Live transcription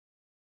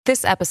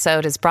This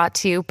episode is brought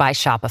to you by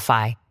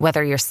Shopify.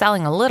 Whether you're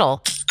selling a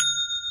little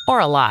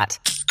or a lot,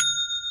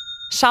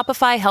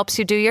 Shopify helps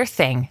you do your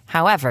thing,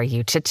 however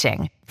you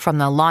cha-ching. From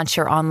the launch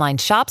your online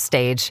shop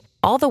stage,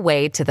 all the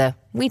way to the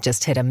we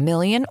just hit 1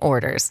 million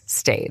orders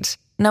stage.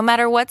 No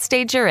matter what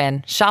stage you're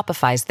in,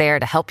 Shopify's there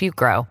to help you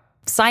grow.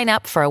 Sign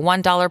up for a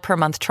 $1 per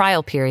month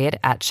trial period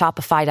at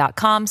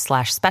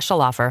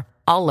shopify.com/special offer,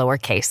 all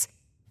lowercase.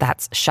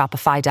 That's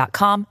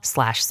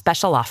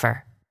shopify.com/special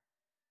offer.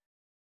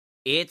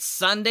 It's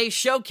Sunday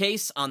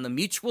Showcase on the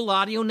Mutual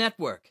Audio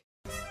Network.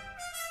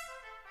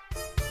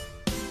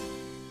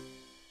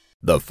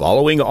 The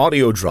following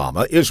audio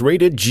drama is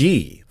rated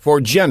G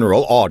for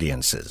general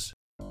audiences.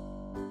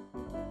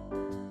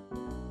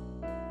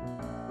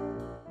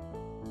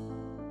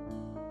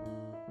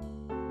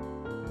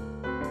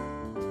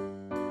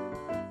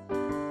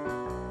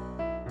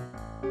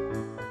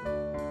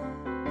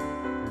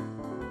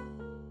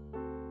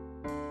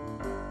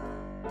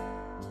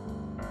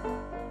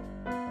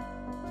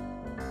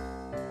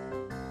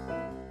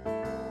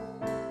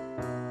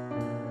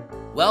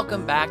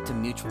 Welcome back to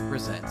Mutual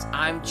Presents.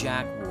 I'm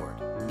Jack Ward.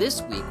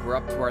 This week, we're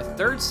up to our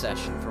third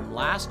session from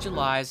last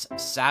July's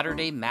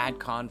Saturday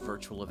MadCon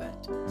virtual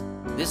event.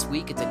 This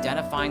week, it's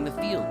Identifying the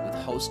Field with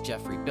host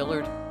Jeffrey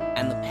Billard,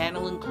 and the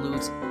panel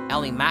includes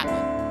Ellie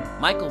Matlin,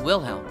 Michael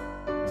Wilhelm,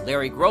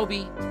 Larry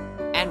Grobe,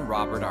 and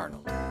Robert Arnold.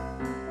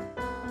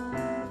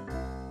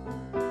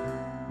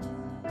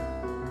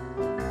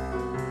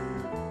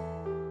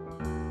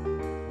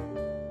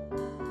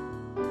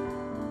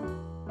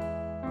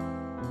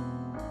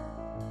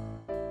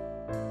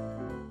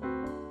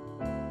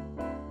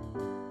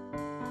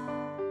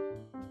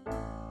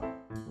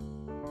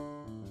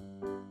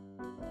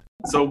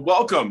 So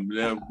welcome.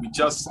 We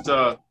just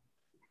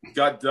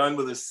got done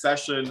with a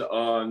session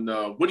on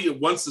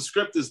once the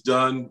script is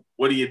done,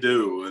 what do you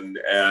do? And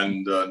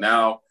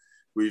now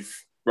we've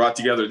brought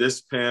together this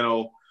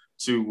panel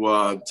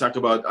to talk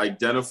about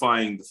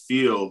identifying the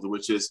field,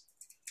 which is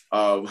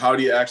how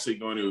do you actually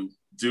going to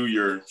do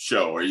your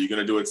show? Are you going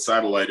to do it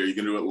satellite? Are you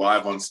going to do it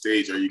live on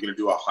stage? Are you going to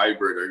do a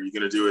hybrid? Are you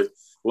going to do it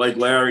like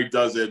Larry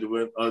does it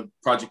with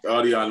Project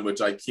Audion,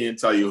 which I can't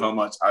tell you how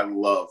much I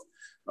love.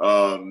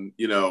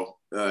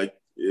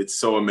 It's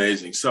so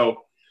amazing.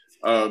 So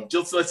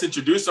just let's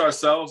introduce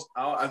ourselves.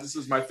 This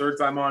is my third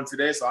time on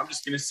today, so I'm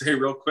just going to say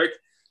real quick,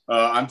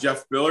 I'm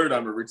Jeff Billard.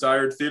 I'm a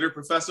retired theater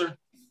professor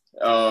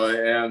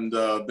and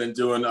been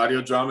doing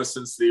audio drama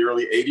since the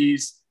early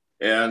 80s.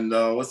 And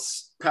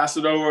let's pass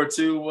it over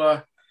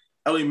to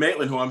Ellie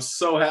Matlin, who I'm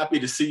so happy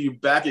to see you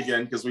back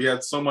again because we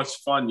had so much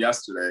fun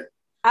yesterday.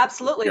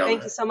 Absolutely. Yeah,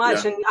 Thank you so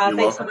much. yeah, And thanks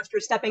welcome. so much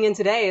for stepping in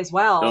today as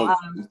well. Oh,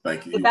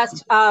 thank you. The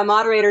best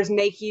moderators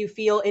make you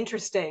feel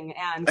interesting,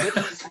 and I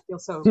feel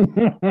so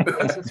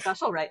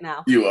special right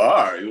now. You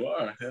are.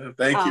 Yeah,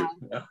 thank you.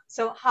 Yeah.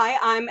 So hi,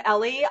 I'm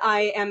Ellie.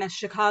 I am a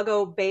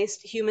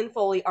Chicago-based human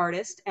Foley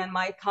artist, and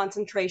my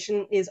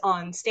concentration is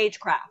on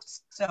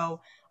stagecrafts.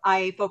 So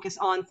I focus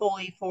on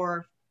Foley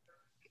for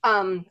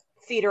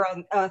theater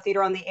on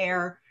the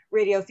air,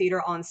 radio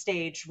theater on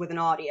stage with an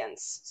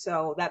audience.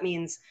 So that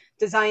means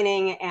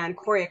designing and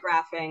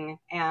choreographing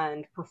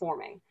and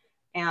performing.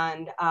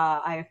 And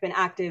I have been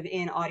active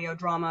in audio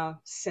drama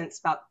since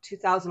about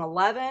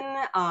 2011.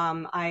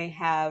 I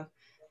have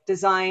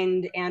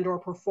designed and or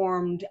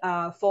performed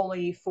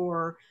Foley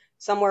for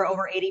somewhere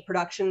over 80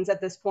 productions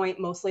at this point,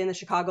 mostly in the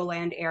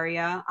Chicagoland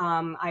area.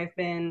 I've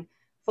been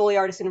Foley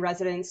artist in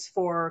residence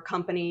for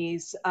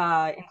companies,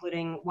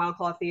 including Wild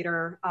Claw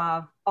Theater,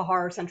 a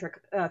horror-centric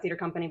theater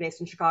company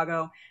based in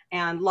Chicago,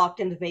 and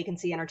Locked Into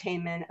Vacancy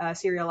Entertainment, a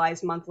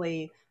serialized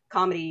monthly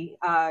comedy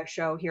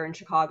show here in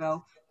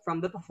Chicago from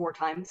the before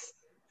times.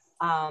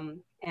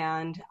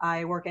 And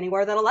I work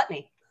anywhere that'll let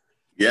me.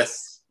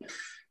 Yes.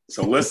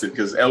 So listen,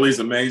 because Ellie's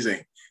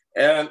amazing.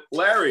 And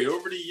Larry,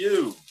 over to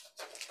you.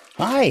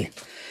 Hi.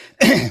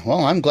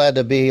 Well, I'm glad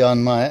to be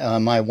on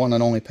my one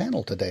and only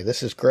panel today.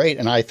 This is great,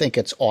 and I think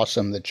it's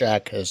awesome that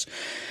Jack has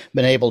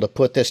been able to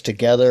put this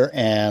together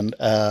and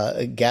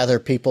gather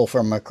people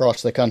from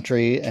across the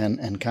country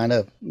and kind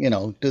of,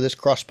 do this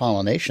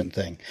cross-pollination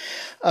thing.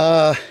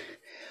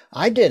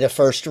 I did a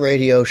first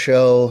radio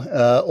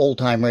show,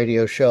 old-time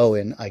radio show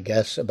in, I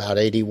guess, about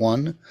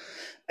 81.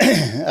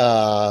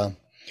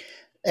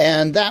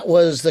 And that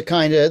was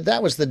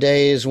the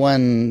days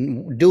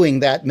when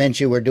doing that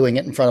meant you were doing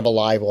it in front of a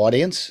live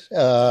audience.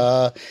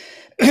 It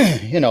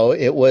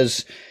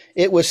was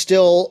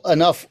still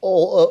enough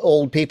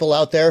old people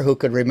out there who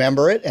could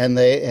remember it, and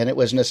it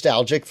was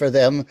nostalgic for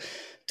them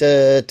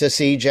to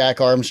see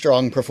Jack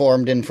Armstrong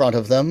performed in front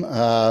of them.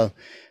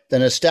 The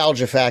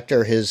nostalgia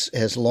factor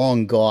has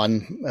long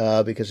gone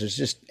because there's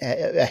just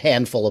a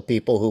handful of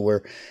people who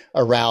were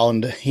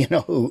around,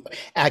 who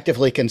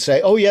actively can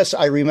say, "Oh yes,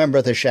 I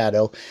remember the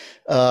shadow."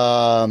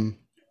 But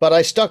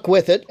I stuck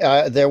with it.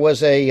 There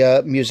was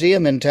a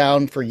museum in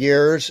town for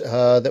years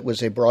that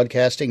was a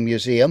broadcasting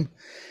museum.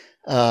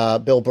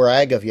 Bill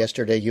Bragg of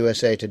Yesterday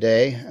USA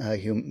Today,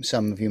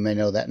 some of you may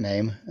know that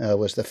name,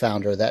 was the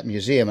founder of that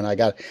museum. And I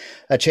got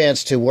a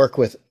chance to work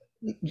with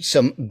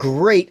some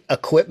great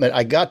equipment.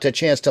 I got the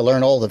chance to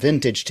learn all the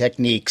vintage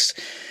techniques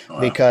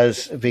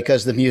because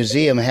the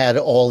museum had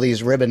all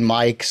these ribbon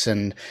mics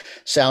and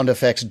sound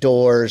effects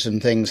doors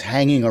and things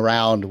hanging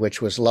around,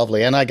 which was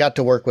lovely. And I got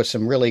to work with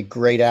some really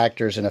great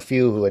actors and a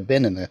few who had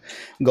been in the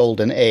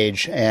golden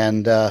age.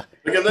 And look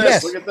at this!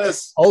 Yes. Look at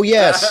this! Oh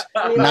yes,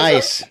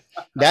 nice.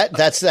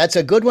 That's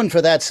a good one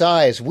for that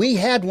size. We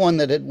had one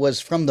that it was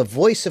from the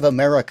Voice of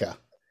America,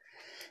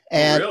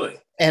 and Really?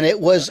 and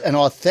it was an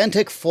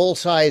authentic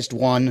full-sized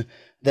one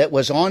that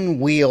was on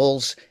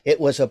wheels. It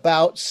was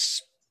about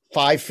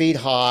 5 feet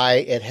high.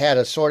 It had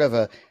a sort of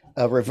a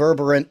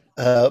reverberant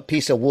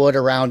piece of wood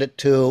around it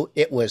too.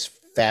 It was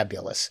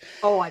fabulous.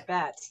 Oh, I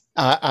bet.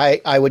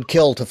 I would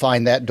kill to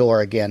find that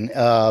door again.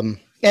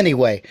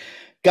 Anyway,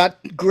 got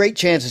great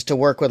chances to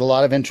work with a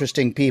lot of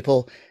interesting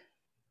people.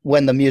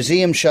 When the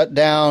museum shut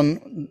down,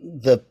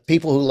 the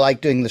people who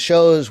liked doing the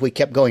shows, we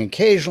kept going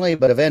occasionally,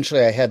 but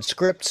eventually I had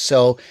scripts.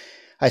 So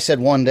I said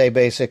one day,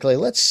 basically,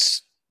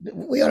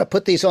 we ought to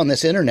put these on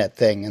this internet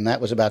thing. And that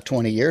was about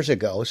 20 years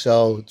ago.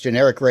 So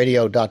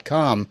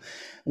genericradio.com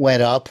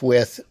went up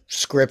with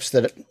scripts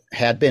that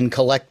had been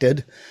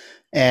collected.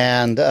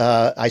 And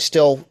I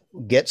still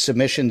get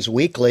submissions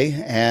weekly,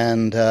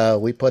 and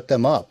we put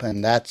them up.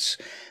 And that's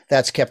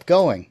kept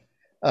going.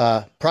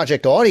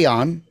 Project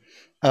Audion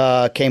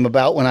came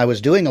about when I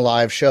was doing a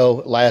live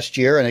show last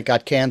year, and it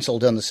got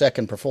canceled on the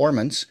second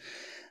performance.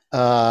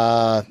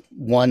 Because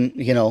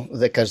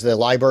the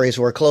libraries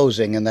were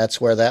closing, and that's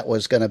where that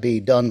was going to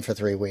be done for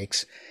 3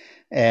 weeks.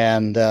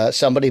 And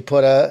somebody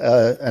put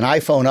an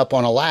iPhone up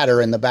on a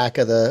ladder in the back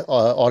of the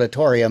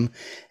auditorium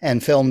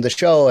and filmed the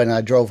show. And I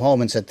drove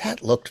home and said,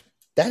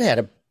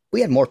 we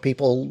had more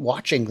people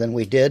watching than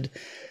we did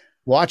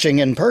watching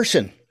in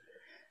person.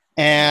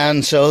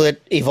 And so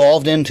it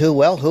evolved into,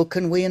 well, who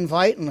can we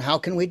invite and how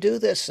can we do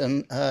this?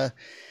 And I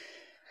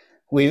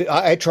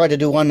tried to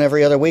do one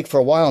every other week for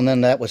a while, and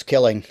then that was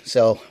killing.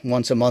 So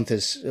once a month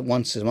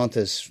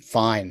is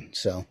fine.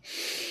 So.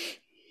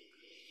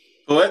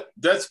 Well,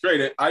 that's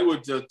great. I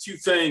would two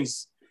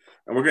things,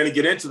 and we're going to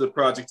get into the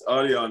Project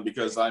Audion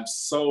because I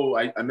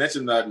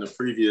mentioned that in the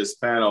previous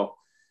panel.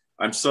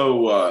 I'm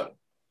so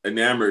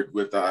enamored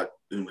with that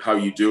and how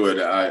you do it.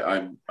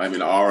 I'm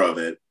in awe of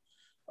it.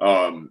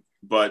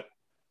 But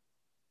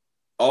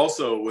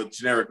also with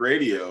Generic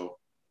Radio,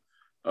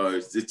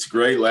 it's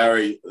great.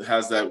 Larry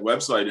has that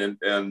website,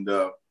 and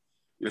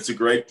it's a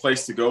great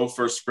place to go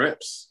for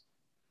scripts.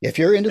 If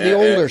you're into the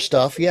older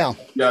stuff, yeah,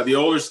 the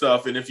older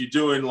stuff. And if you're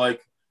doing like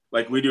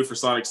we do for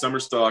Sonic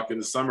Summerstock in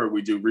the summer,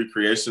 we do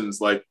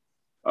recreations. Like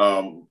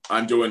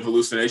I'm doing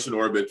Hallucination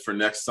Orbit for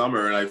next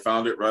summer, and I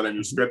found it right on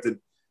your script, and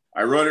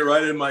I wrote it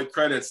right in my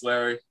credits,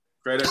 Larry.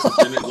 Credits,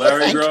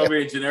 Larry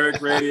Grovey,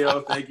 Generic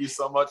Radio. Thank you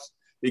so much.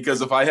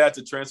 Because if I had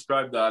to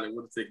transcribe that, it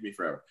would have taken me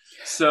forever.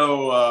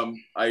 So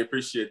I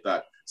appreciate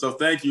that. So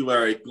thank you,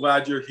 Larry.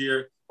 Glad you're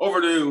here. Over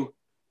to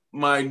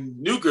my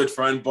new good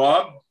friend,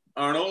 Bob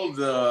Arnold,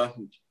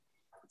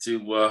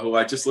 who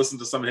I just listened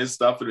to some of his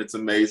stuff, and it's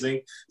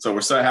amazing. So we're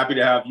so happy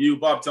to have you.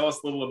 Bob, tell us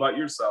a little about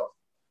yourself.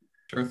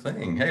 Sure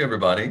thing. Hey,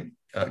 everybody.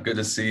 Good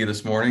to see you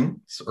this morning.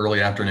 It's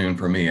early afternoon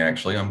for me,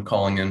 actually. I'm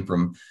calling in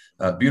from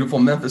beautiful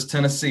Memphis,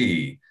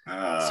 Tennessee.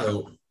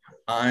 So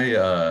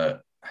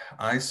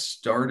I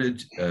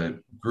started a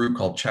group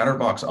called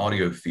Chatterbox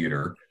Audio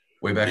Theater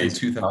way back in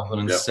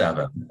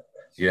 2007. Yep.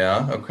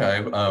 Yeah.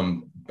 Okay.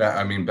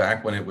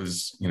 Back when it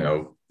was,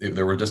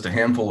 there were just a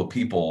handful of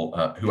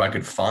people who I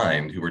could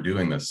find who were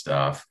doing this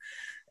stuff,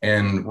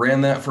 and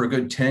ran that for a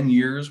good 10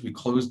 years. We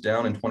closed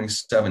down in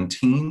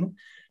 2017.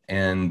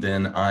 And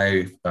then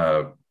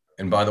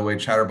and by the way,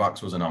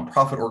 Chatterbox was a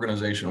nonprofit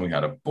organization. We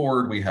had a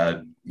board, we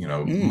had,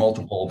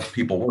 multiple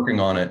people working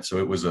on it. So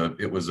it was a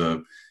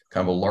kind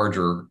of a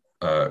larger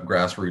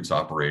grassroots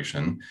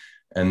operation,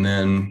 and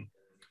then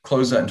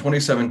closed that in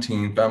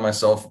 2017, found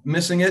myself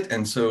missing it.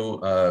 And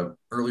so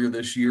earlier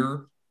this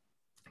year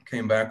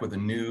came back with a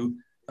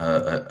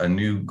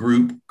new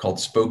group called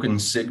Spoken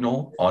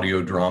Signal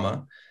Audio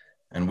Drama.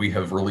 And we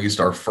have released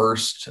our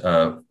first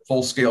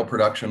full-scale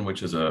production,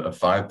 which is a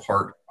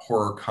 5-part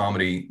horror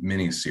comedy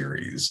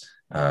miniseries,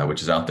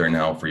 which is out there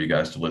now for you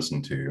guys to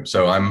listen to.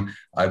 So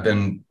I've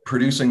been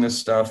producing this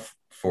stuff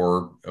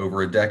for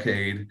over a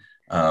decade.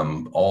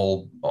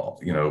 All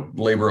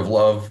labor of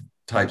love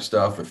type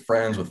stuff with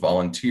friends, with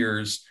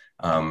volunteers,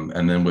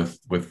 and then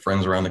with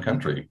friends around the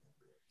country.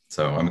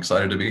 So I'm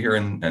excited to be here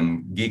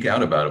and geek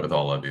out about it with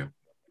all of you.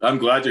 I'm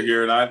glad you're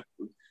here. And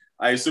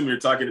I assume you're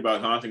talking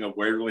about Haunting of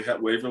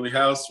Waverly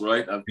House,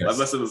 right? Yes. I've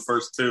listened to the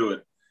first two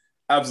and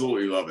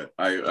absolutely love it.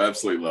 I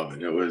absolutely love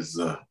it. It was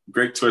a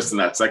great twist in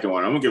that second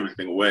one. I won't give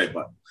anything away,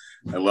 but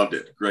I loved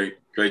it. Great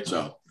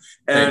job.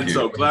 And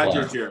so glad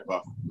you're here,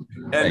 Bob.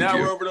 And now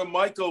we're over to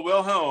Michael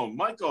Wilhelm.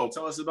 Michael,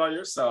 tell us about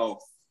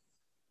yourself.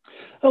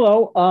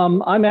 Hello.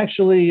 I'm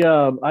actually,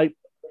 I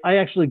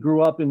actually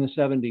grew up in the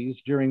 70s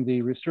during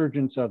the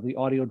resurgence of the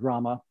audio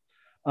drama.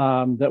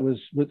 that was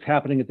what's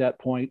happening at that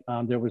point.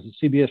 There was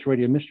a CBS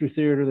Radio Mystery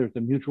Theater. There was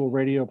the Mutual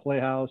Radio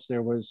Playhouse.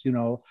 There was,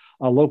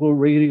 a local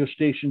radio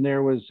station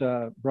there was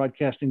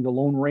broadcasting The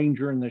Lone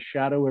Ranger and The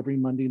Shadow every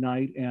Monday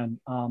night. And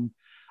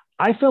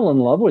I fell in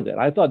love with it.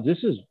 I thought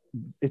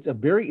it's a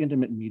very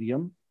intimate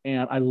medium,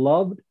 and I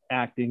loved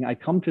acting. I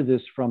come to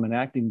this from an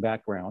acting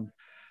background.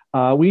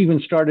 We even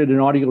started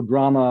an audio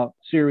drama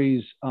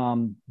series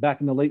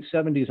back in the late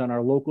 70s on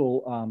our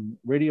local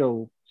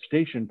radio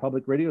station,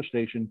 public radio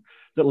station,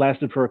 that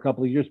lasted for a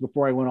couple of years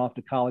before I went off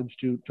to college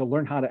to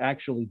learn how to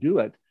actually do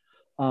it.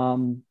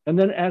 And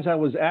then as I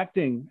was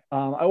acting, I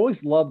always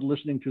loved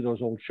listening to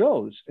those old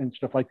shows and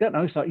stuff like that. And I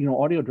always thought,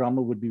 audio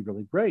drama would be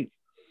really great.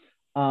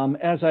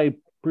 As I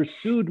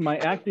pursued my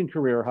acting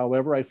career,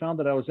 however, I found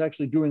that I was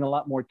actually doing a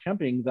lot more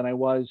temping than I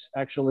was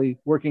actually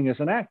working as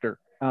an actor.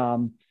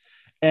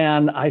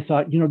 And I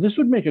thought, this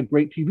would make a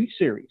great TV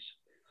series.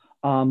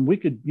 We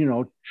could,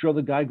 show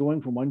the guy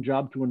going from one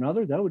job to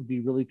another. That would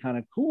be really kind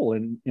of cool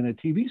in a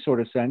TV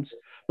sort of sense.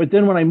 But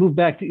then when I moved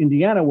back to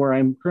Indiana, where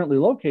I'm currently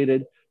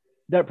located,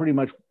 that pretty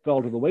much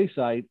fell to the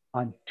wayside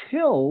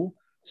until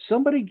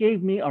somebody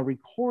gave me a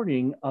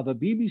recording of a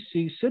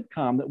BBC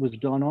sitcom that was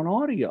done on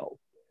audio.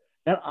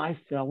 And I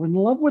fell in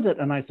love with it.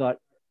 And I thought,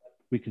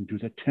 we can do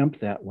the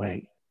temp that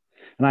way.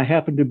 And I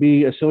happened to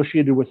be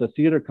associated with a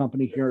theater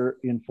company here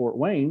in Fort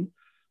Wayne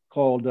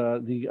called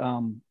the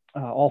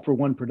All for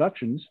One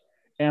Productions.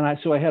 And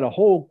so I had a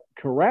whole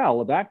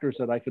corral of actors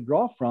that I could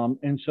draw from.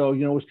 And so,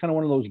 it was kind of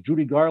one of those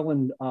Judy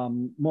Garland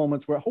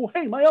moments where, oh,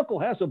 hey, my uncle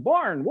has a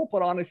barn. We'll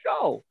put on a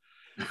show.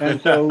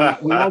 And so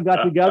we all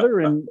got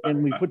together and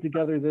we put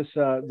together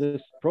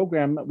this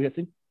program. I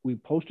think we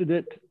posted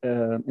it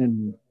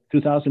in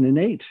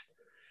 2008.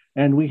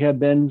 And we have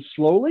been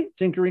slowly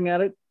tinkering at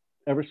it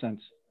ever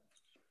since.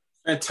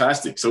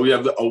 Fantastic. So we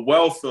have a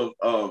wealth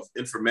of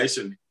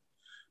information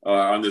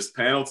on this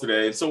panel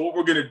today. And so what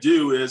we're going to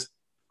do is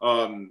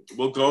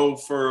we'll go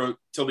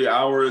till the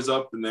hour is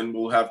up, and then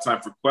we'll have time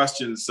for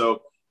questions.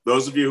 So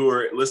those of you who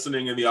are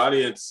listening in the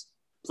audience,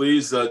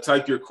 please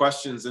type your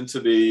questions into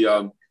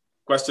the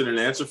question and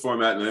answer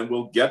format, and then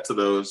we'll get to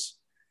those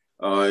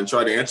and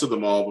try to answer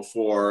them all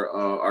before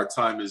our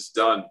time is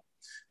done.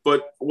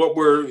 But what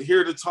we're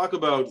here to talk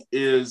about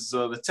is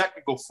the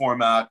technical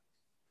format.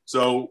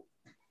 So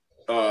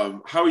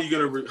how are you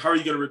going to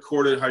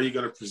record it? How are you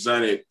going to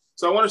present it?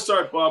 So I want to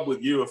start, Bob,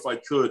 with you, if I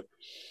could,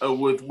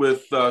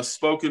 with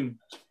spoken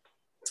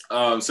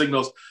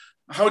signals.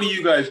 How do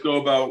you guys go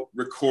about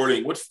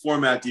recording? What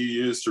format do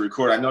you use to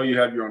record? I know you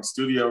have your own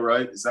studio,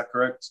 right? Is that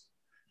correct?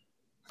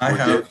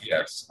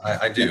 Yes,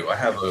 I do.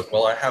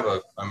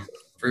 I'm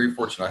very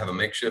fortunate. I have a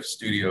makeshift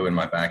studio in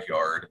my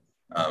backyard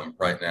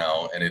right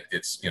now, and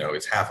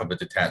it's half of a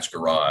detached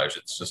garage.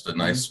 It's just a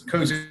nice,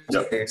 cozy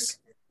space.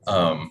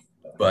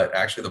 But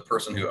actually, the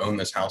person who owned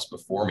this house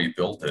before me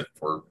built it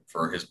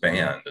for his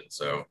band, and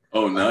so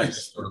I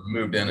just sort of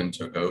moved in and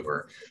took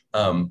over.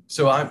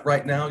 So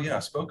right now,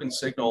 Spoken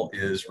Signal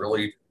is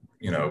really,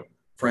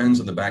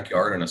 friends in the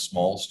backyard in a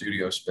small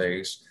studio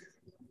space.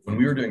 When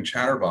we were doing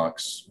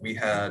Chatterbox, we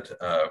had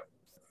kind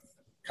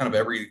of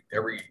every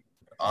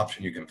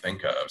option you can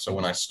think of. So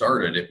when I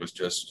started, it was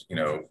just,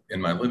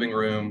 in my living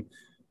room,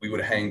 we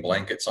would hang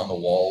blankets on the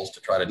walls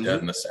to try to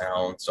deaden the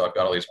sound. So I've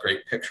got all these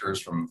great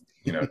pictures from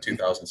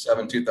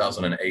 2007,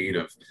 2008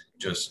 of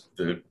just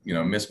the,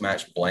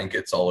 mismatched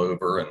blankets all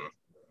over and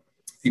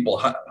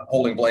people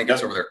holding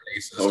blankets over their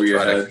faces to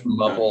try to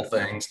muffle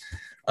things.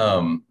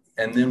 And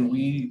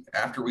then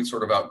after we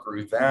sort of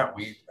outgrew that,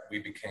 we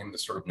became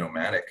this sort of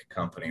nomadic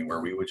company where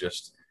we would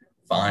just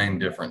find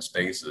different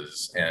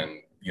spaces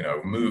and,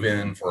 move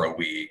in for a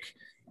week,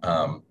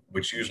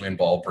 which usually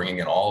involved bringing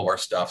in all of our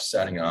stuff,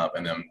 setting up,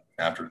 and then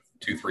after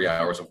 2-3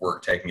 hours of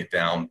work, taking it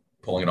down,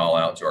 pulling it all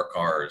out to our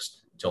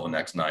cars till the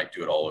next night,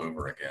 do it all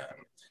over again.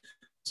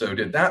 So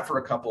did that for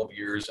a couple of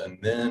years, and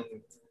then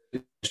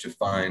to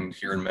find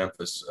here in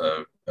Memphis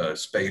a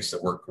space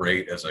that worked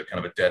great as a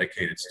kind of a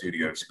dedicated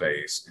studio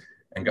space,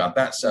 and got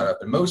that set up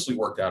and mostly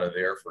worked out of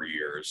there for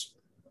years.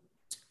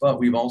 But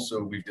we've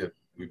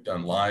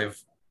done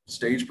live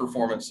stage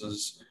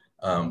performances,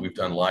 we've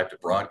done live to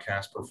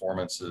broadcast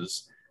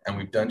performances, and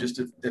we've done just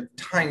the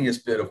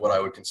tiniest bit of what I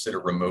would consider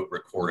remote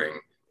recording,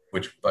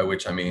 by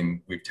which I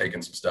mean we've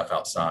taken some stuff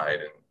outside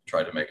and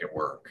tried to make it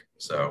work.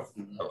 So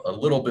a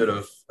little bit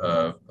of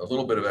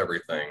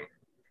everything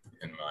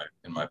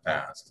in my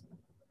past.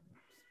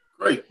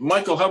 Great,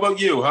 Michael. How about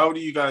you? How do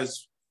you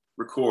guys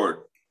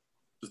record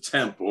the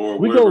temp or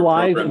we go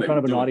live in front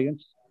of an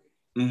audience?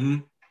 Mm-hmm.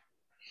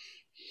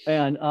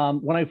 And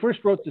when I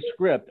first wrote the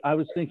script, I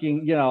was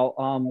thinking,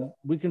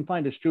 we can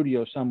find a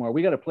studio somewhere.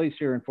 We got a place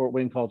here in Fort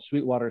Wayne called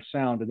Sweetwater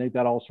Sound, and they've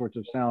got all sorts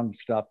of sound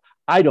stuff.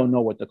 I don't know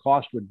what the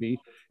cost would be.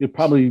 It'd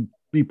probably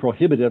be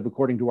prohibitive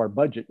according to our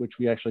budget, which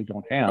we actually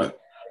don't have.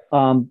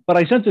 But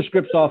I sent the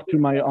scripts off to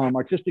my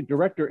artistic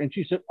director, and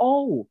she said,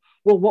 oh,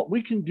 well, what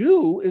we can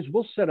do is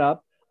we'll set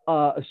up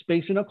a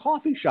space in a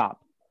coffee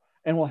shop.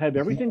 and we'll have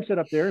everything set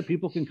up there, and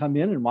people can come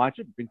in and watch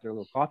it, drink their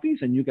little coffees,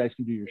 and you guys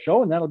can do your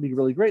show, and that'll be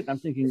really great. And I'm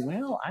thinking,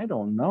 well, I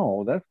don't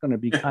know. That's going to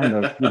be kind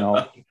of,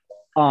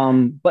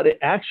 but it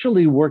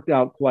actually worked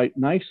out quite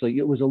nicely.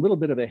 It was a little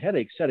bit of a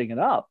headache setting it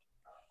up.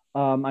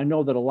 I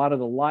know that a lot of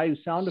the live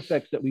sound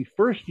effects that we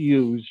first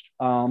used,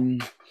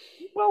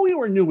 we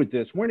were new with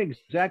this, weren't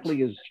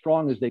exactly as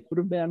strong as they could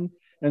have been.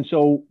 And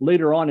so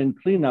later on in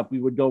cleanup, we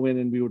would go in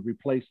and we would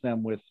replace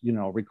them with,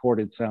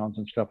 recorded sounds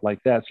and stuff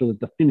like that, so that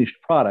the finished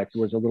product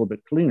was a little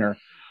bit cleaner.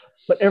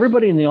 But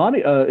everybody in the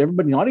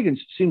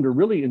audience seemed to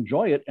really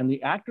enjoy it, and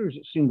the actors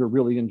seemed to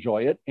really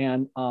enjoy it.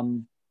 And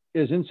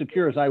as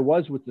insecure as I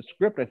was with the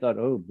script, I thought,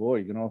 oh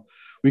boy,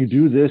 we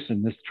do this,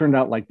 and this turned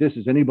out like this.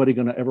 Is anybody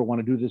going to ever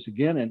want to do this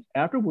again? And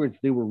afterwards,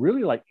 they were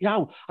really like,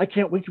 yeah, I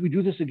can't wait till we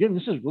do this again.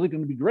 This is really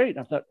going to be great.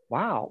 And I thought,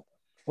 wow,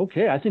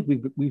 okay, I think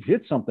we've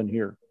hit something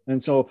here.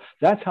 And so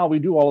that's how we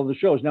do all of the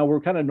shows. Now we're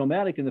kind of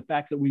nomadic in the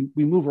fact that we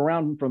move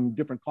around from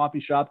different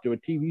coffee shop to a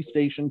TV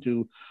station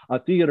to a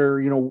theater,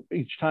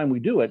 each time we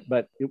do it,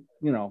 but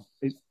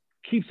it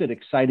keeps it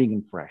exciting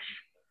and fresh.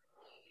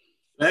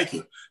 Thank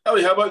you.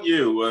 Ellie, how about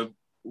you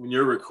when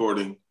you're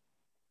recording?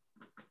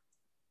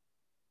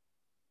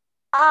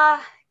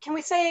 Can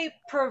we say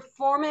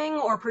performing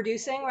or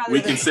producing rather we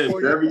than can say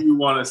recording? Whatever you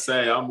want to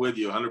say. I'm with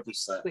you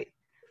 100%. Sweet.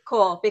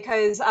 Cool,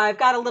 because I've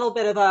got a little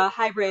bit of a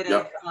hybrid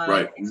of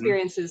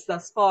experiences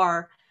thus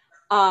far.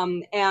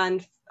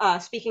 And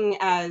speaking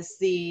as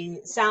the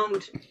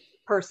sound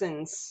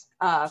person's,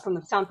 from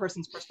the sound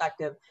person's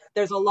perspective,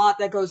 there's a lot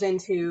that goes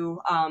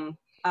into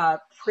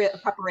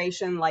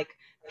preparation. Like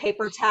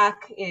paper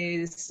tech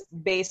is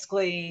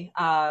basically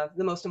the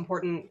most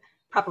important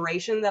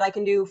preparation that I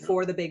can do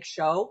for the big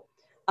show.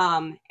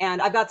 And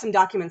I've got some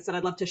documents that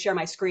I'd love to share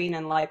my screen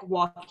and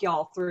walk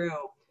y'all through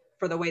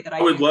for the way that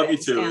I would love you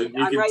to. And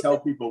you can tell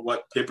people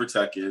what paper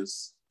tech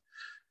is.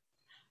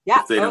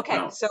 Yeah,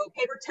 okay. So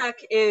paper tech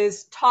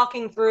is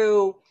talking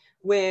through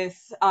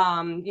with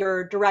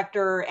your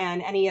director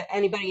and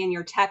anybody in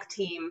your tech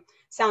team,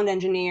 sound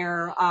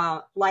engineer,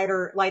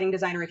 lighting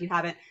designer if you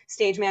have it,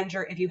 stage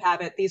manager if you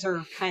have it. These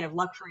are kind of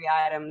luxury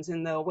items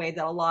in the way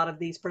that a lot of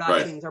these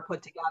productions are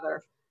put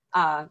together.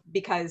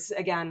 Because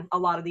again, a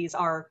lot of these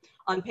are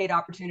unpaid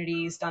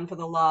opportunities done for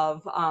the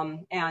love.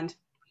 And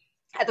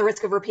at the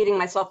risk of repeating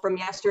myself from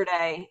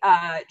yesterday,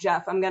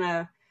 Jeff, I'm going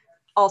to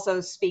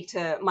also speak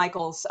to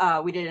Michael's,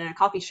 we did it in a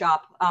coffee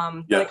shop.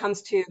 When it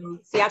comes to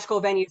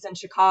theatrical venues in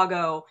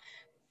Chicago,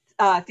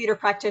 theater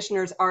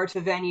practitioners are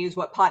to venues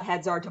what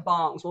potheads are to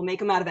bongs. We'll make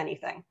them out of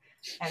anything.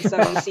 And so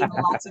you see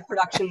lots of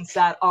productions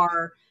that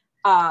are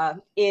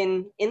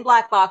in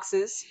black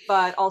boxes,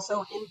 but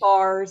also in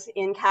bars,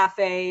 in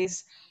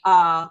cafes,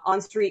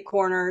 on street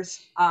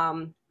corners.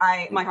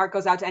 My heart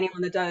goes out to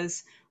anyone that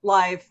does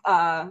live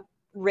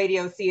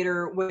radio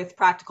theater with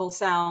practical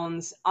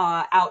sounds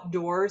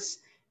outdoors,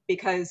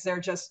 because there are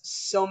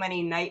just so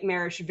many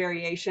nightmarish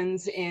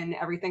variations in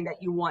everything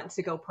that you want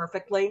to go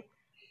perfectly.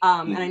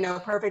 And I know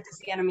perfect is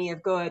the enemy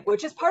of good,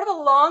 which is part of a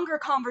longer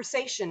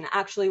conversation,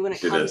 actually, when it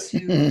comes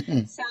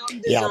to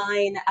sound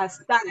design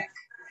aesthetic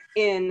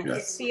in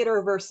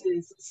theater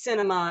versus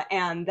cinema,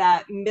 and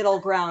that middle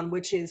ground,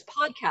 which is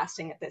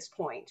podcasting at this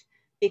point.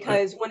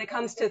 Because when it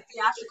comes to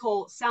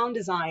theatrical sound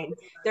design,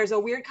 there's a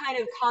weird kind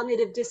of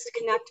cognitive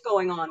disconnect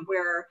going on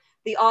where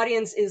the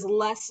audience is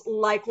less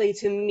likely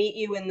to meet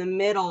you in the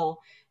middle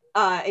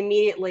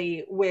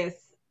immediately with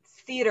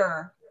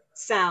theater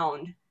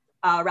sound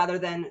rather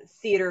than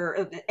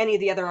theater, any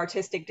of the other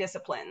artistic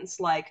disciplines.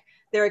 Like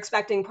they're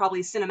expecting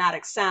probably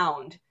cinematic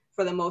sound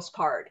for the most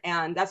part.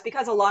 And that's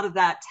because a lot of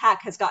that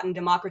tech has gotten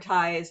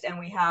democratized, and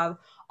we have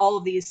all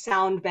of these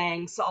sound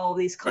banks, all of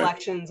these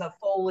collections of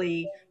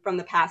Foley from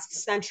the past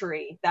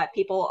century that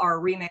people are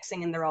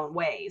remixing in their own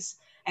ways.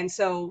 And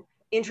so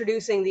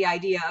introducing the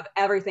idea of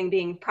everything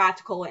being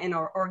practical and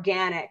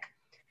organic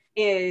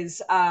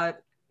is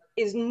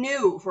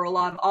new for a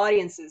lot of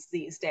audiences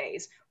these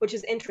days, which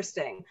is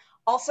interesting.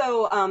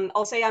 Also,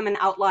 I'll say I'm an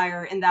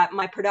outlier in that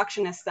my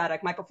production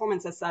aesthetic, my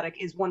performance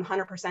aesthetic is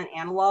 100%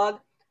 analog.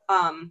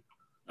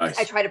 Nice.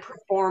 I try to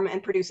perform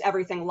and produce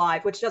everything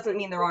live, which doesn't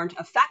mean there aren't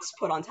effects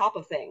put on top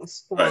of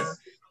things for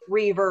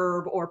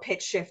reverb or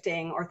pitch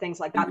shifting or things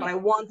like that. But I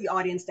want the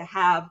audience to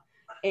have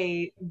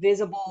a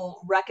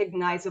visible,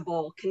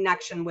 recognizable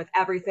connection with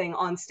everything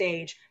on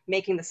stage,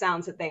 making the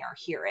sounds that they are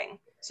hearing.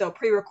 So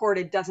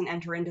pre-recorded doesn't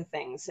enter into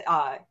things,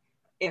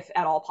 if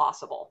at all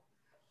possible.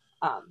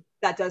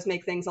 That does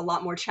make things a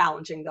lot more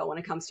challenging, though, when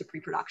it comes to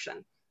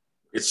pre-production.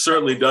 It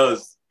certainly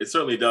does. It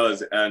certainly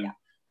does. And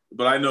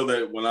but I know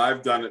that when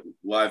I've done it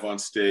live on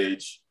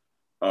stage,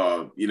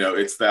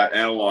 it's that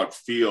analog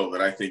feel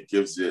that I think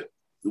gives it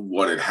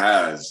what it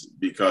has,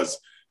 because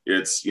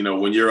it's,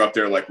 when you're up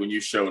there, like when you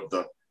showed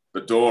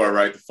the door,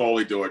 right, the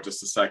Foley door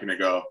just a second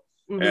ago,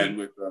 and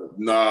with the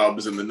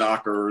knobs and the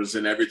knockers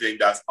and everything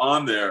that's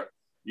on there,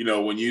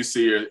 when you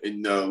see it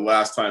in the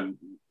last time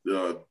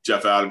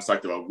Jeff Adams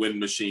talked about wind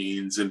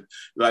machines and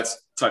that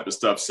type of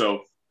stuff.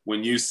 So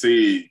when you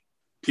see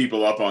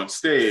people up on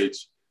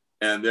stage,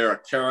 and they're a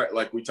character,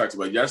 like we talked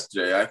about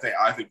yesterday. I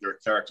think they're a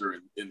character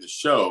in the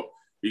show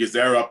because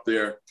they're up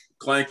there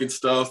clanking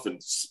stuff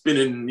and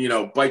spinning,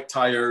 bike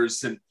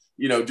tires and,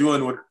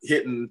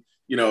 hitting,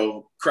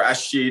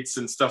 crash sheets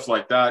and stuff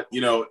like that.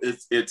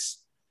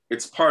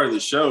 It's part of the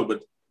show,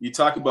 but you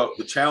talk about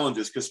the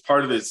challenges, because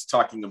part of it is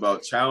talking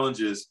about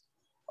challenges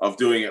of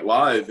doing it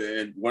live.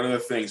 And one of the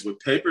things with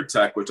paper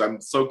tech, which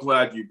I'm so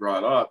glad you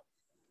brought up,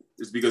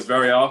 is because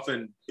very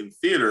often in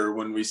theater,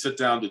 when we sit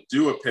down to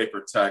do a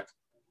paper tech,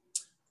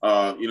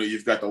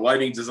 you've got the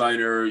lighting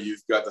designer,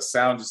 you've got the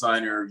sound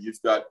designer,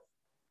 you've got,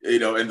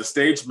 and the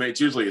stage, it's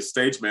usually a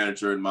stage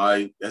manager.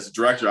 As a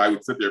director, I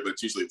would sit there, but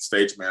it's usually the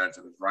stage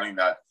manager that's running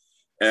that.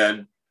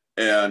 And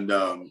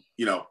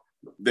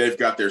they've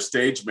got their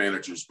stage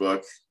manager's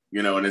book,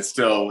 and it's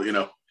still,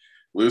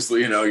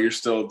 loosely, you're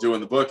still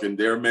doing the book, and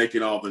they're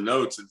making all the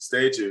notes and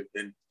staging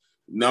and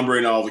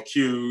numbering all the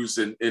cues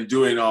and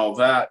doing all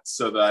that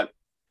so that,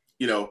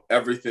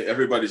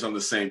 everybody's on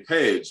the same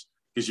page,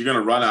 because you're going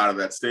to run out of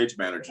that stage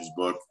manager's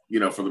book,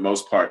 for the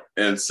most part.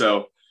 And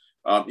so,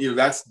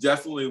 that's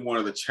definitely one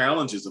of the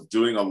challenges of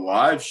doing a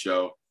live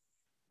show,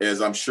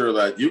 as I'm sure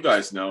that you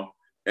guys know.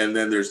 And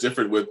then there's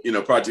different with,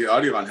 Project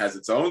Audiovan has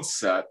its own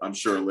set, I'm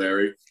sure,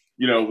 Larry,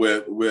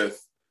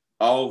 with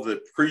all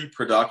the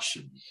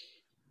pre-production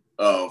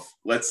of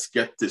let's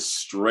get this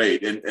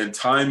straight. And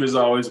time is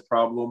always a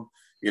problem.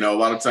 A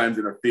lot of times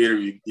in a theater,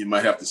 you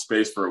might have to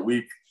space for a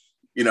week.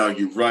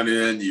 You run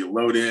in, you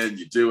load in,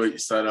 you do it, you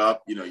set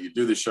up, you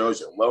do the shows,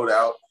 you load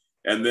out.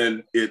 And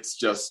then it's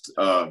just,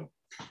 so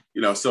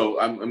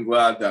I'm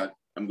glad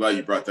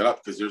you brought that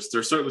up, because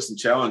there's certainly some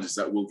challenges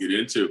that we'll get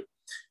into.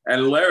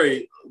 And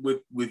Larry,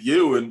 with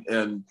you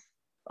and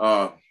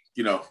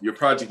your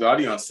Project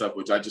Audion stuff,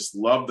 which I just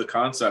love the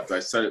concept, I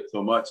said it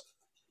so much,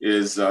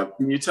 is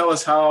can you tell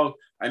us how,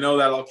 I know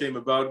that all came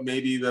about,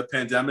 maybe the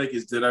pandemic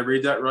did I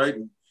read that right?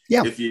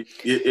 Yeah. If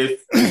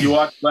you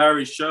watch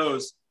Larry's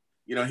shows,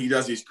 he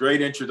does these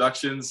great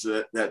introductions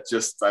that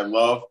just I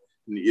love,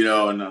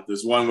 and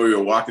there's one where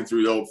you're walking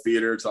through the old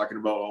theater talking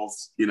about all,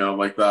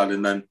 like that,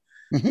 and then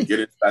get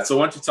into that. So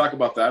why don't you talk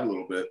about that a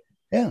little bit?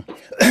 Yeah.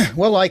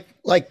 Well,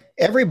 like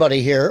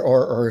everybody here,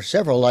 or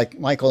several, like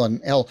Michael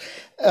and Elle,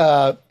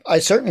 I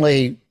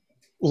certainly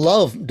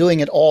love doing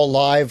it all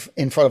live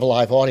in front of a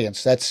live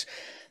audience. That's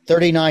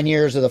 39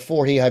 years of the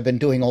 40 I've been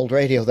doing old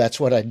radio. That's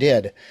what I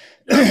did.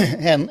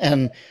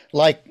 and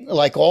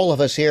like all of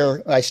us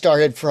here, I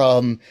started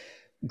from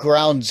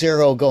ground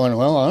zero going,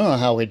 well, I don't know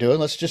how we do it.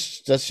 Let's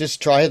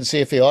just try it and see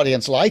if the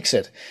audience likes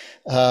it.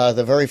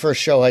 The very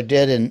first show I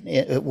did, and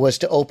it was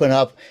to open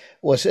up,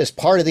 was as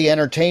part of the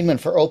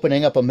entertainment for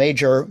opening up a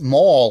major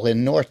mall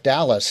in North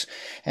Dallas.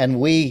 And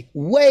we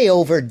way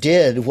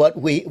overdid what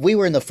we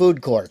were in the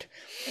food court,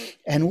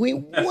 and we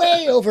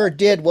way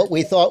overdid what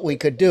we thought we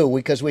could do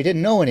because we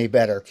didn't know any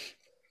better.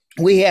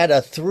 We had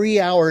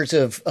 3 hours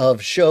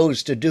of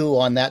shows to do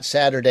on that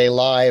Saturday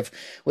live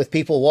with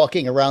people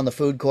walking around the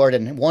food court,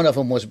 and one of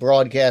them was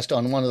broadcast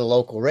on one of the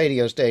local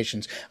radio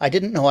stations. I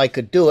didn't know I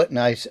could do it, and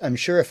I'm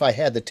sure if I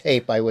had the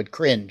tape, I would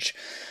cringe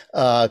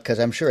because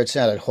I'm sure it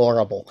sounded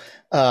horrible.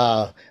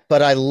 But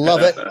I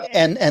love it,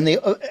 and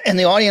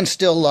the audience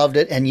still loved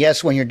it. And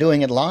yes, when you're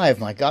doing it live,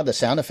 my God, the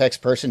sound effects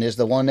person is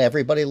the one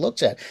everybody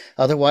looks at.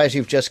 Otherwise,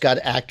 you've just got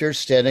actors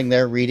standing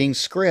there reading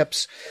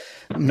scripts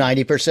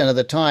 90% of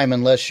the time,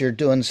 unless you're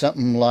doing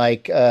something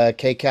like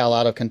KCAL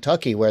out of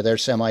Kentucky, where they're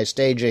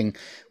semi-staging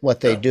what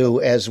they do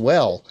as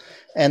well.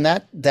 And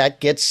that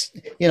gets,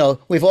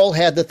 we've all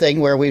had the thing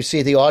where we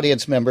see the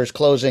audience members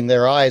closing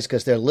their eyes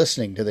because they're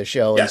listening to the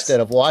show instead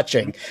of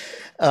watching.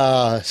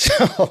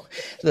 So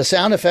the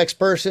sound effects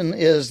person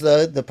is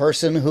the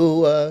person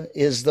who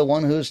is the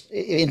one who's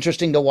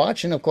interesting to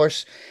watch. And of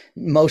course,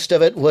 most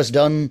of it was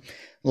done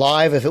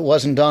live if it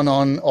wasn't done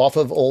off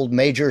of old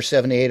major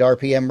 78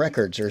 RPM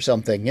records or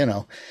something,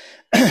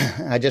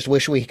 I just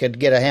wish we could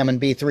get a Hammond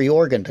B3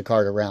 organ to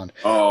cart around.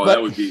 Oh,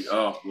 that would be,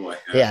 oh boy.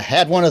 Yeah,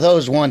 had one of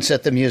those once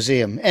at the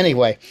museum.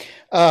 Anyway,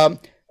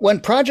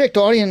 when Project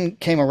Audion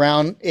came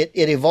around, it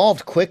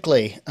evolved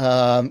quickly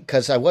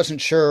because I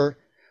wasn't sure.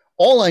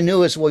 All I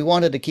knew is we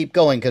wanted to keep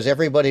going because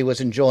everybody was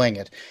enjoying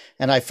it.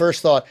 And I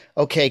first thought,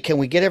 okay, can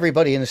we get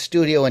everybody in the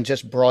studio and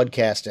just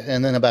broadcast it?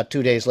 And then about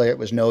 2 days later, it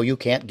was, no, you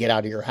can't get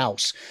out of your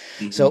house.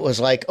 Mm-hmm. So it was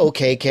like,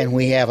 okay, can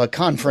we have a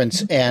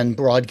conference and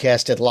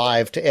broadcast it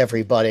live to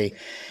everybody?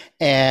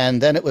 And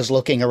then it was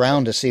looking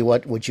around to see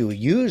what would you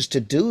use to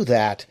do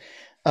that.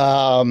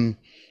 And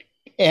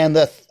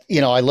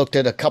I looked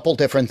at a couple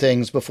different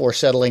things before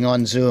settling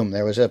on Zoom.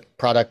 There was a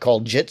product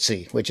called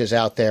Jitsi, which is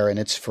out there and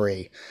it's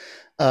free.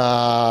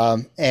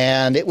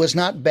 And it was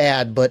not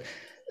bad, but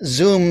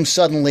Zoom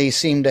suddenly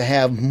seemed to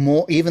have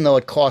more, even though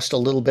it cost a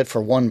little bit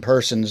for one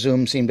person,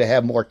 Zoom seemed to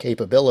have more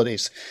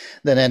capabilities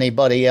than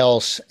anybody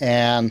else.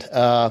 And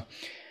along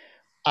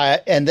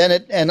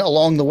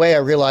the way, I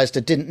realized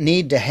it didn't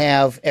need to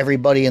have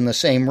everybody in the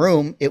same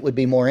room. It would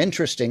be more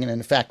interesting, and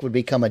in fact would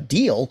become a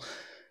deal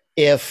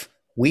if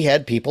we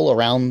had people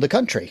around the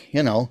country,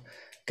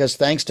 because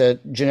thanks to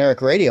generic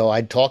radio,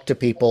 I'd talk to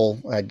people,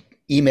 I'd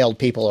emailed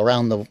people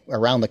around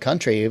the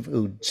country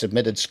who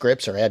submitted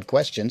scripts or had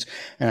questions,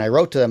 and I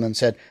wrote to them and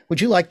said,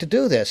 "Would you like to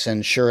do this?"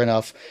 And sure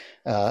enough,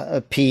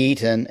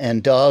 Pete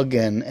and Doug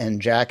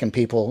and Jack and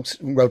people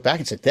wrote back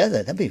and said,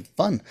 "That'd be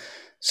fun."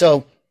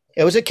 So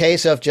it was a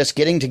case of just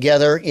getting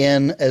together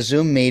in a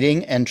Zoom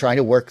meeting and trying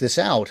to work this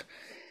out.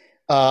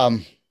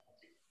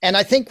 And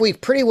I think we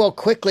pretty well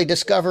quickly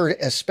discovered,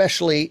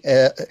 especially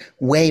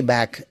way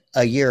back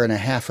a year and a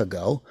half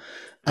ago,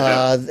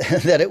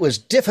 that it was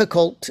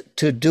difficult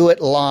to do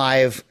it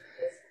live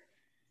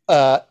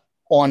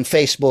on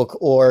Facebook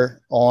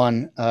or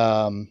on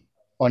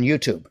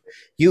YouTube.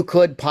 You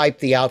could pipe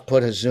the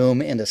output of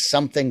Zoom into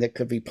something that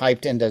could be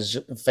piped into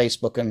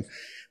Facebook,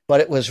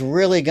 but it was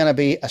really going to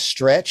be a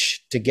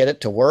stretch to get it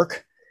to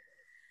work.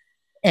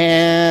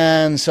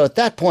 And so at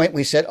that point,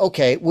 we said,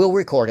 okay, we'll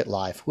record it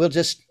live. We'll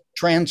just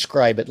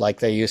transcribe it, like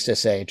they used to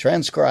say,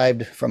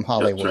 transcribed from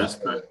Hollywood,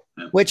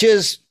 which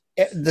is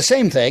the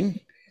same thing.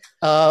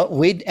 So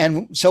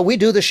we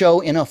do the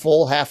show in a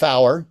full half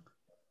hour,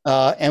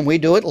 and we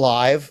do it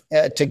live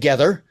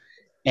together.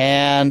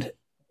 And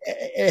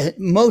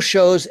most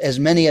shows, as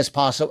many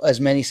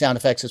sound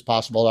effects as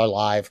possible are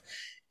live,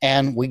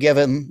 and we give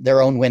them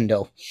their own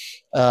window.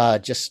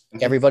 Just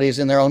everybody's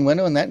in their own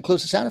window, and that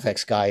includes the sound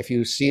effects guy. If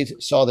you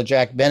saw the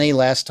Jack Benny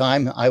last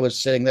time, I was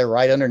sitting there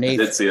right underneath.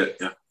 I did see it,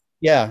 yeah.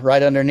 Yeah,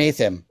 right underneath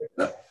him.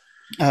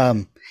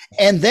 Yeah.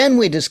 And then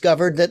we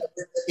discovered that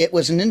it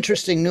was an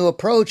interesting new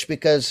approach,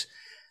 because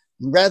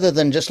rather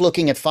than just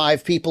looking at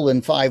 5 people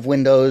in 5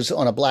 windows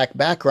on a black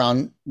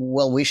background,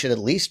 well, we should at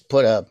least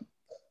put a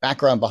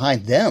background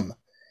behind them.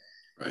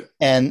 Right.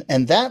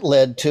 And that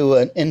led to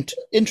an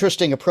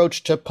interesting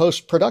approach to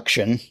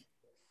post-production,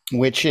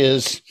 which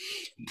is,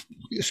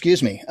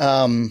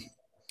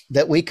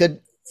 that we could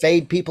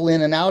fade people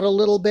in and out a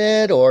little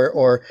bit,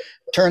 or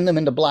turn them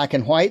into black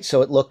and white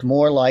so it looked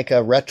more like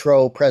a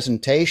retro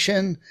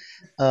presentation,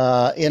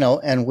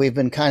 and we've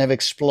been kind of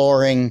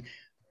exploring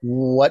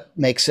what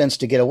makes sense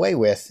to get away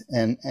with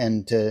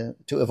and to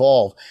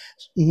evolve,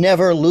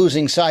 never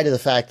losing sight of the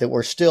fact that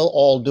we're still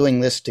all doing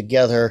this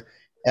together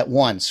at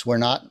once. We're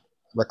not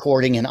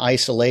recording in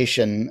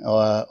isolation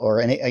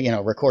or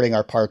recording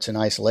our parts in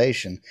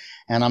isolation.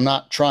 And I'm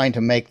not trying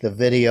to make the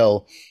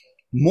video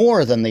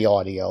more than the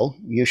audio.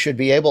 You should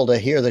be able to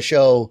hear the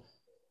show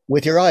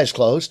with your eyes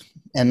closed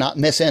and not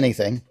miss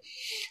anything.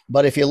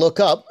 But if you look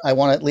up, I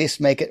want to at least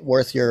make it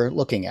worth your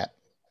looking at.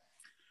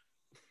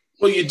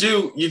 Well, you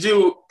do,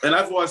 and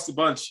I've watched a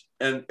bunch,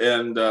 and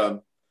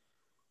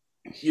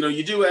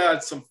you do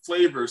add some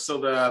flavor, so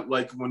that,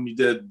 like when you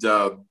did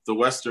the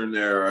Western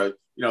there,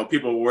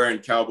 people were wearing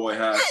cowboy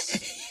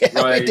hats,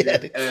 yeah, right,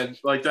 and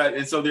like that,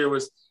 and so there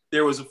was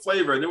a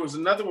flavor. And there was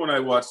another one I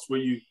watched where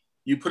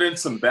you put in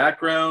some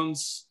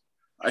backgrounds.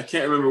 I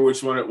can't remember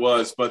which one it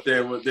was, but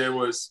there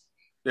was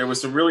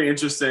some really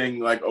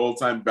interesting, like, old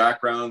time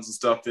backgrounds and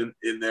stuff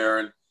in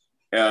there,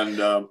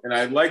 and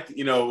I liked,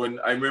 when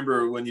I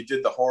remember when you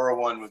did the horror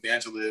one with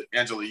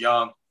Angela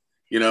Young,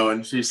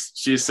 and she's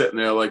sitting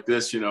there like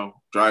this,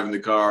 driving the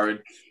car, and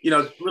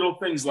little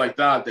things like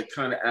that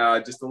kind of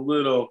add just a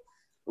little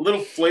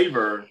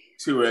flavor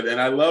to it.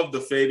 And I love the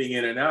fading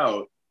in and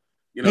out,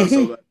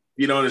 so that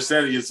you don't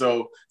understand it.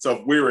 So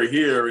if we were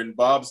here and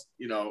Bob's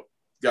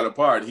got a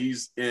part,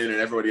 he's in, and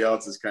everybody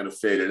else is kind of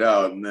faded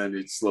out, and then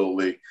it's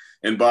slowly,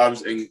 and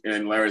Bob's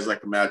and Larry's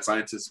like a mad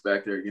scientist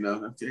back there,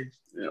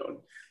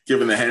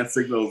 giving the hand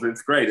signals.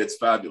 It's great. It's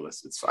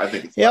fabulous. I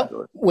think it's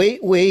fabulous.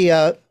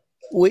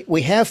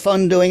 We have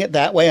fun doing it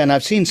that way, and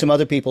I've seen some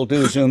other people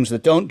do Zooms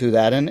that don't do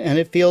that, and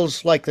it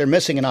feels like they're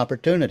missing an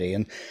opportunity.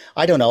 And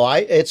I don't know,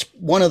 it's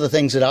one of the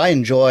things that I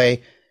enjoy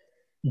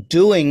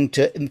doing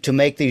to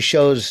make these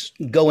shows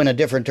go in a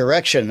different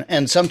direction.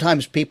 And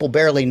sometimes people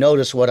barely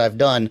notice what I've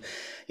done.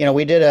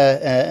 We did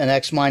an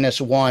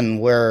X-1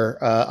 where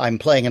I'm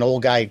playing an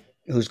old guy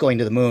who's going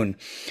to the moon,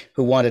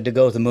 who wanted to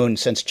go to the moon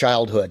since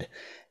childhood.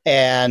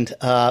 And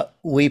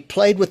we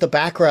played with the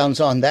backgrounds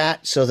on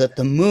that so that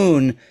the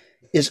moon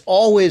is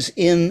always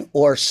in,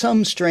 or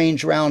some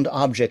strange round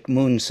object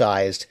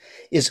moon-sized,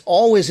 is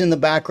always in the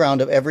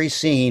background of every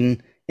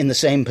scene in the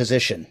same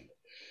position.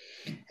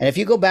 And if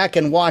you go back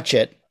and watch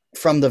it,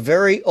 from the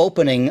very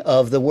opening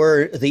of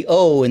the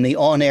O in the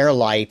on-air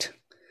light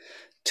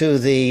to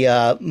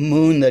the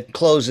moon that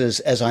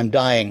closes as I'm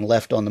dying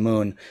left on the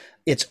moon,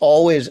 it's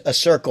always a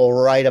circle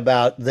right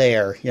about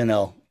there, in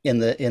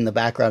the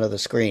background of the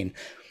screen.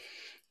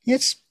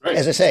 It's, right,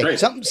 as I say,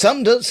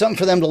 something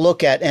for them to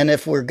look at. And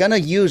if we're going to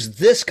use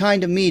this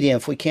kind of medium,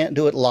 if we can't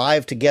do it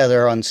live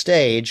together on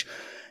stage,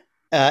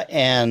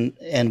 and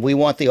we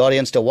want the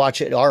audience to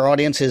watch it, our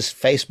audience is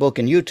Facebook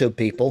and YouTube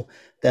people,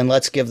 then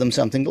let's give them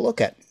something to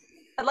look at.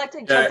 I'd like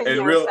to jump in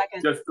here a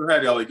second. Just go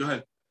ahead, Ellie. Go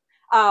ahead.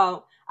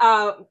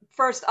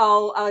 First,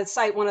 I'll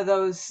cite one of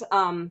those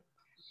not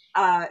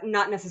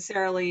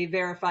necessarily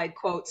verified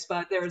quotes,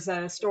 but there's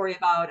a story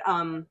about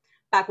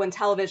back when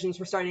televisions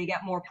were starting to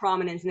get more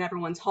prominent in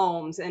everyone's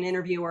homes. An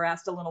interviewer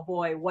asked a little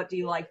boy, "What do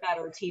you like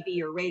better,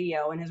 TV or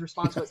radio?" And his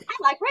response was,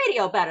 "I like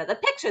radio better. The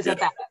pictures are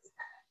better."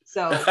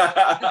 So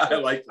I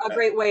like that. A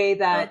great way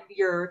that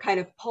you're kind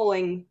of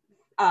pulling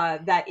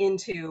that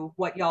into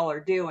what y'all are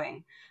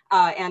doing.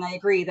 And I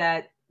agree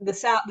that the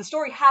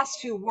story has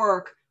to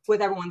work with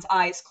everyone's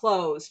eyes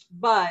closed.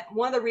 But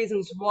one of the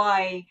reasons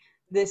why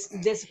this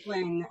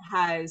discipline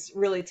has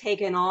really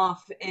taken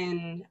off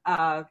in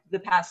the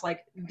past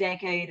like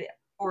decade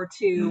or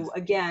two,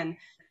 again,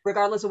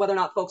 regardless of whether or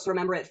not folks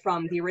remember it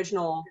from the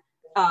original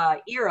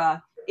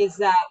era, is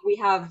that we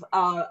have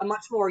a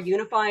much more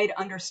unified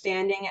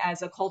understanding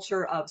as a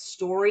culture of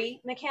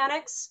story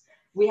mechanics.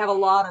 We have a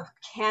lot of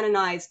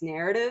canonized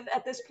narrative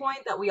at this point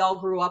that we all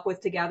grew up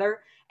with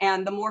together.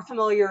 And the more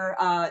familiar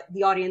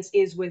the audience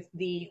is with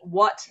the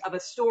what of a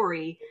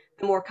story,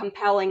 the more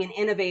compelling and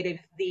innovative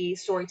the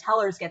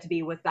storytellers get to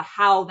be with the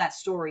how that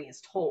story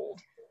is told.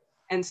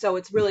 And so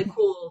it's really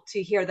cool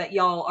to hear that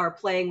y'all are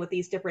playing with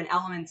these different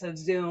elements of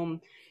Zoom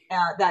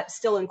that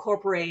still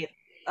incorporate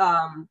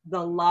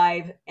the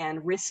live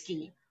and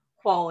risky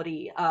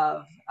quality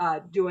of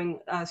doing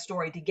a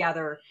story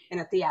together in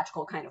a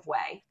theatrical kind of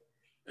way.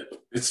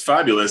 It's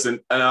fabulous.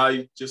 And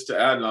I, just to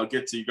add, and I'll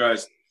get to you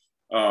guys,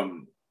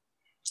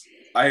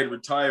 I had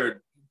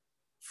retired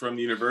from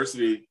the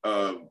university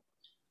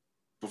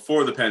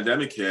before the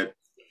pandemic hit.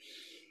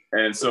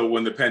 And so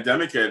when the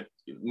pandemic hit,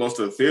 most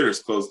of the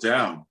theaters closed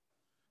down,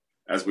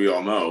 as we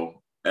all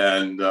know.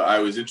 And I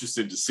was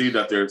interested to see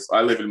that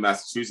I live in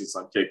Massachusetts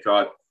on Cape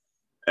Cod,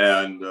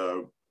 and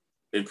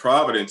in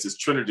Providence is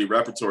Trinity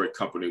Repertory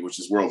Company, which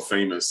is world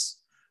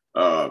famous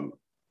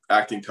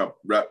acting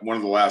one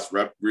of the last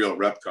real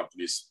rep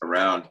companies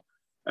around.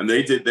 And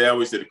they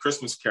always did a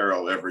Christmas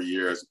Carol every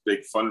year as a big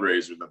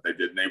fundraiser that they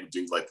did. And they would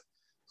do like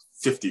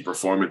 50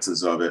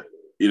 performances of it,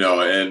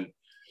 and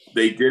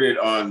they did it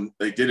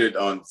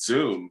on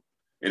Zoom,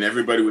 and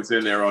everybody was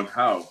in their own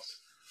house,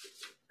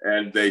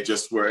 and they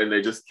just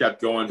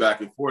kept going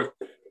back and forth.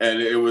 And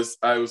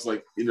I was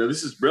like,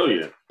 this is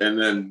brilliant. And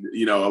then,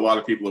 a lot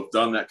of people have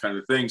done that kind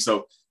of thing.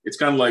 So it's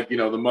kind of like,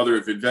 the mother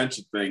of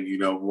invention thing,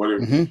 what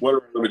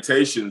are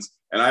limitations?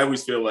 And I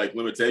always feel like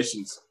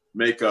limitations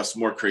make us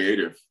more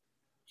creative,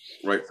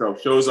 right? So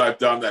shows I've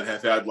done that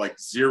have had like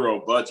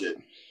zero budget,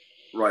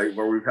 right,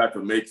 where we've had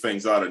to make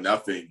things out of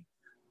nothing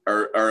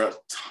are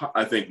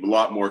I think, a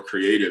lot more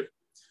creative.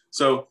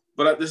 So,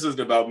 but this isn't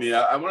about me.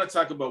 I want to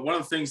talk about one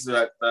of the things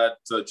that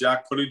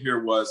Jack put in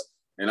here was,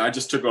 and I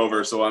just took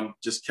over, so I'm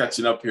just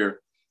catching up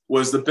here,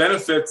 was the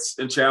benefits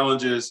and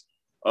challenges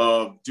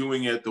of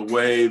doing it the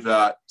way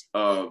that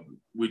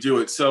we do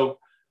it. So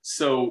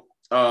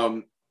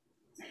when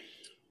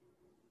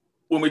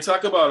we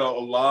talk about a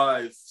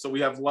live, so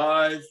we have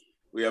live,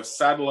 we have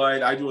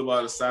satellite. I do a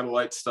lot of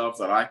satellite stuff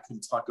that I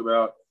can talk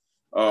about.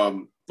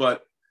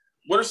 But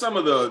what are some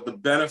of the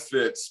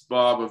benefits,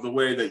 Bob, of the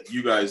way that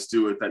you guys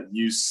do it that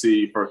you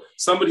see for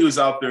somebody who's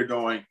out there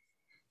going,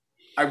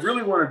 I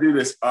really want to do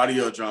this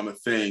audio drama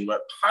thing,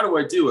 but how do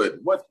I do it?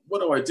 What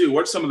do I do?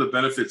 What are some of the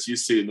benefits you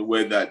see in the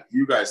way that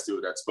you guys do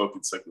it at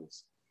Spoken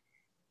Signals?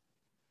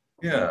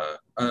 Yeah.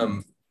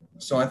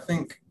 So I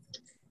think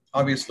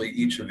obviously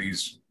each of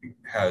these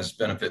has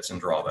benefits and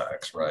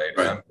drawbacks,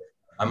 right?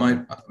 I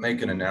might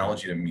make an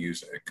analogy to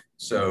music.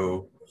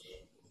 So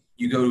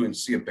you go and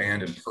see a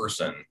band in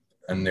person,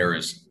 and there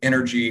is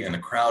energy and the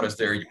crowd is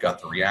there. You've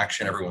got the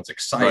reaction. Everyone's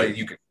excited. Right.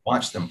 You can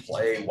watch them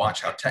play,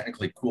 watch how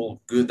technically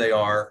good they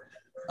are.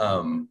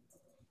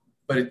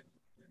 But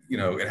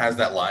it has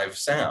that live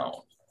sound.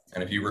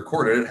 And if you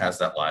record it, it has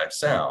that live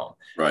sound.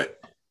 Right.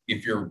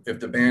 If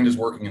the band is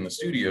working in the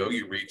studio,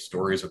 you read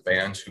stories of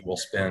bands who will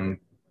spend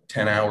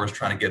 10 hours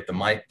trying to get the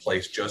mic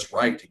placed just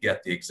right to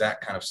get the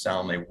exact kind of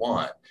sound they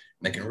want.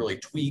 And they can really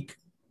tweak,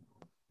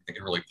 they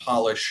can really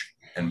polish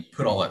and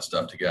put all that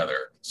stuff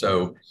together.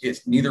 So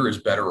it's neither is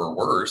better or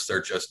worse.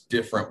 They're just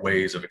different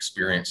ways of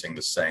experiencing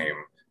the same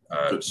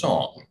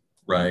song,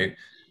 right?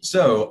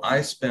 So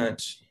I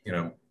spent,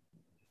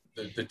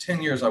 the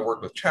 10 years I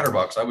worked with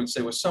Chatterbox, I would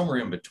say was somewhere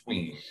in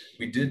between.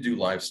 We did do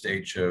live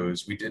stage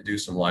shows. We did do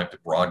some live to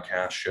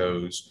broadcast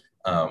shows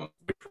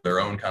with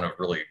their own kind of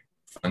really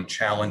fun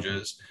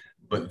challenges.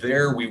 But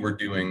there we were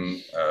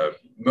doing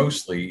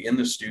mostly in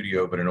the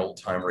studio, but an old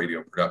time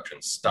radio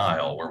production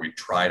style where we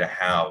try to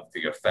have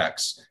the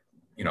effects,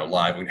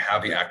 live. We'd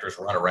have the actors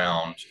run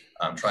around,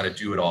 try to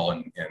do it all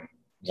in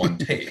one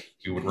take.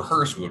 We would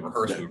rehearse,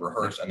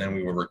 and then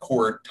we would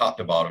record top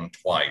to bottom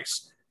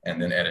twice and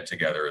then edit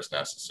together as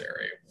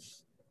necessary.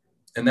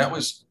 And that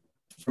was,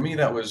 for me,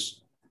 that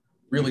was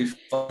really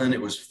fun. It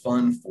was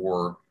fun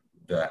for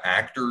the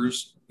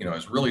actors. It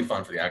was really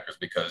fun for the actors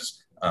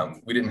because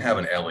we didn't have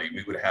an Ellie.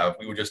 We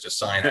would just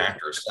assign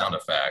actors sound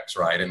effects,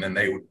 right? And then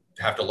they would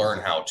have to learn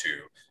how to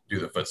do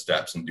the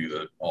footsteps and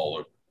do all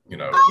of,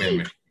 wind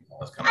machine, all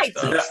this kind of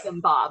stuff. I teach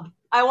them, Bob.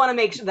 I want to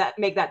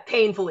make that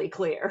painfully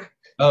clear.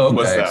 Oh,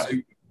 okay. So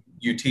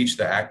you teach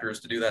the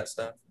actors to do that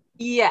stuff?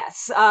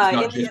 Yes. In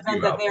the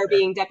event that they're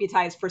being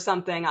deputized for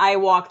something, I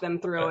walk them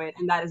through it,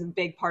 and that is a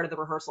big part of the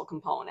rehearsal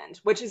component,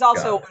 which is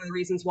also one of the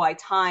reasons why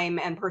time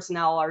and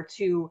personnel are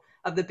two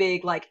of the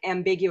big like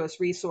ambiguous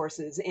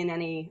resources in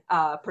any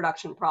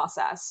production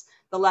process.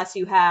 The less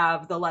you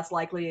have, the less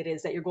likely it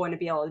is that you're going to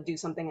be able to do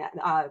something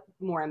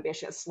more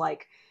ambitious,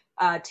 like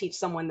teach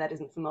someone that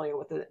isn't familiar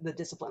with the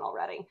discipline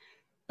already.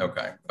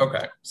 Okay.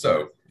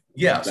 So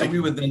yeah, so we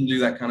would then do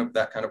that kind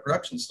of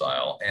production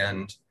style,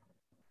 and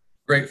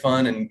great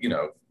fun, and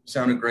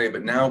sounded great.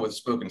 But now with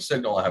Spoken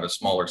Signal, I have a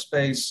smaller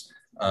space,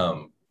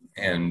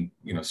 and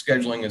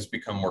scheduling has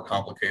become more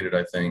complicated,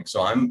 I think.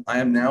 So I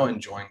am now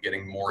enjoying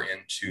getting more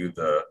into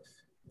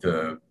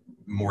the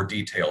more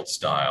detailed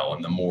style,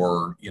 and the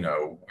more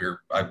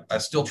I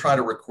still try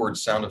to record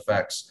sound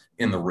effects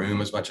in the room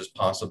as much as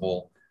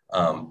possible,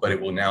 but it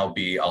will now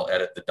be I'll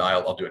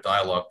do a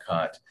dialogue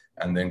cut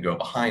and then go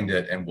behind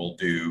it, and we'll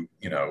do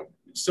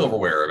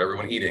silverware of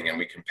everyone eating, and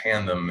we can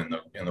pan them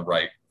in the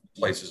right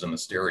places in the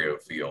stereo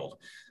field.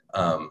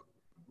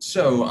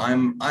 So I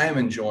am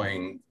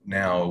enjoying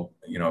now.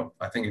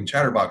 I think in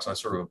Chatterbox I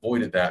sort of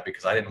avoided that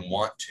because I didn't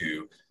want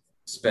to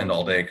spend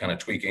all day kind of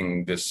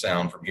tweaking this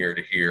sound from here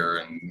to here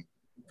and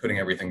putting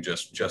everything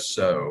just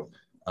so.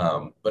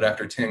 But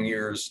after 10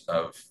 years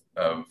of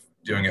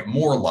doing it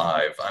more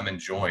live, I'm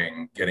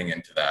enjoying getting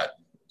into that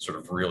sort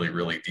of really,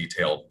 really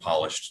detailed,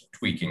 polished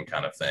tweaking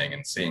kind of thing,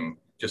 and seeing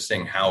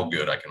how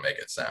good I can make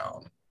it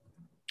sound.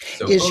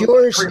 So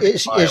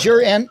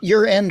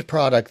your end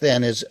product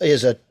then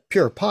is a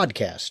pure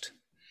podcast?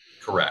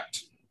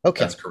 Correct.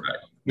 Okay, that's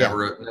correct. Yeah.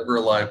 Never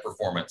a live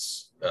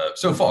performance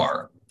so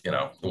far.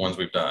 The ones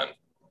we've done.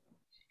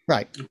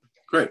 Right.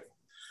 Great.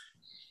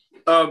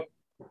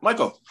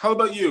 Michael, how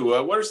about you?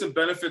 What are some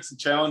benefits and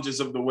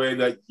challenges of the way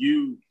that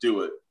you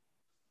do it?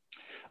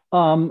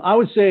 I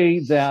would say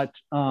that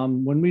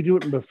when we do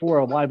it before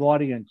a live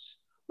audience,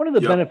 one of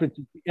the benefits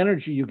is the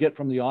energy you get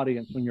from the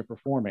audience when you're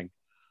performing.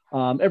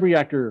 Every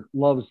actor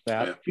loves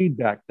that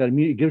feedback that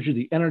immediately gives you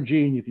the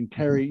energy, and you can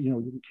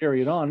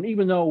carry it on. And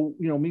even though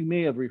we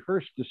may have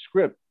rehearsed the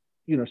script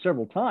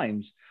several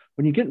times,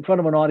 when you get in front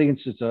of an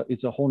audience,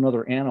 it's a whole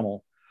nother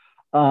animal.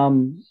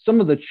 Some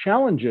of the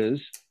challenges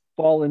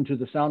fall into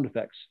the sound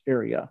effects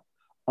area.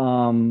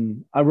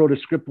 I wrote a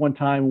script one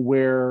time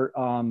where,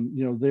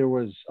 there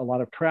was a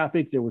lot of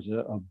traffic. There was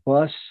a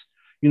bus.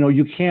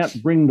 You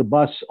can't bring the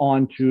bus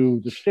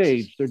onto the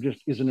stage. There just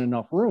isn't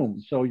enough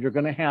room. So you're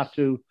going to have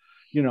to,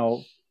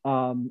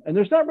 and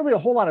there's not really a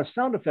whole lot of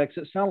sound effects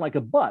that sound like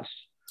a bus.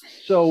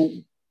 So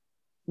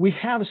we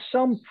have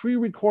some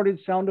pre-recorded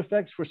sound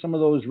effects for some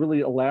of those really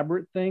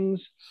elaborate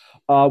things.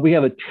 We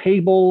have a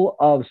table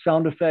of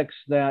sound effects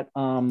that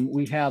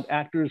we have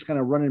actors kind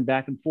of running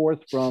back and forth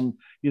from,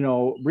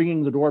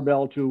 ringing the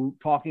doorbell to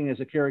talking as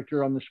a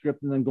character on the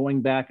script, and then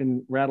going back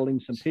and rattling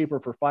some paper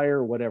for fire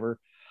or whatever.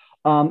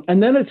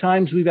 And then at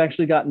times we've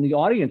actually gotten the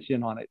audience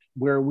in on it,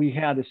 where we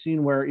had a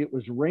scene where it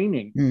was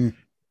raining.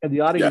 And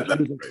the audience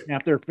would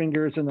snap their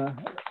fingers, and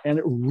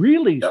it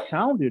really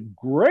sounded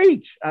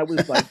great. I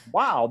was like,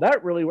 wow,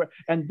 that really worked.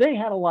 And they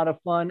had a lot of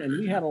fun, and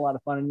we had a lot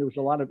of fun, and there was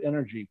a lot of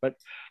energy. But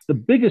the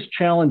biggest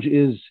challenge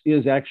is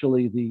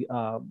actually the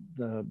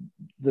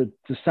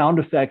sound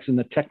effects and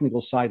the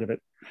technical side of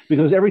it,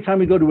 because every time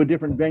we go to a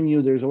different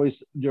venue, there's always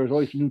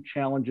new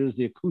challenges.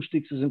 The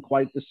acoustics isn't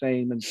quite the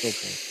same, and so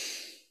forth.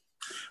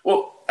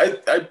 Well,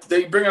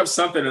 they bring up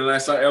something, and I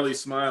saw Ellie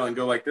smile and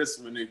go like this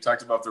when they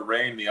talked about the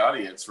rain, the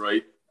audience,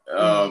 right?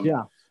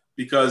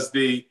 Because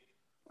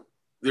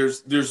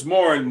there's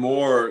more and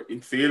more in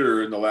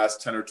theater in the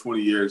last 10 or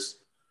 20 years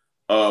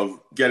of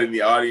getting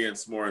the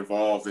audience more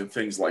involved in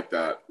things like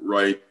that,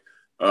 right?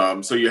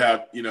 So you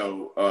have,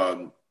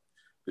 the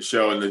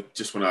show, and it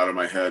just went out of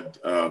my head,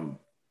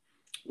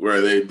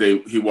 where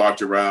he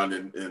walked around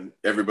and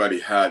everybody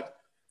had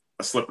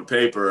a slip of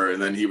paper,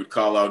 and then he would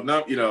call out,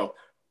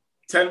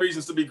 10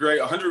 reasons to be great,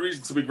 100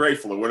 reasons to be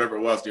grateful, or whatever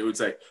it was. And he would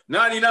say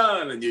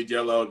 99, and you'd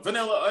yell out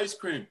vanilla ice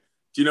cream.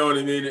 Do you know what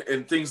I mean?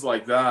 And things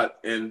like that.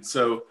 And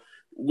so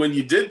when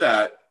you did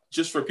that,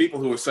 just for people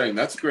who were saying,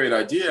 that's a great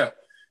idea,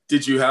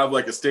 did you have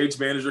like a stage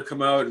manager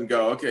come out and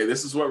go, okay,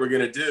 this is what we're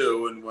going to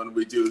do, and when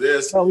we do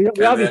this? Well, we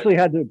obviously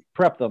had to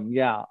prep them, We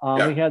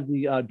had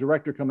the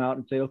director come out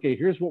and say, okay,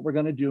 here's what we're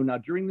going to do. Now,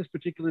 during this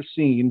particular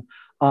scene,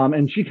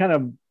 and she kind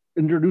of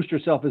introduced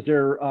herself as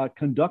their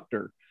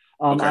conductor.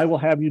 I will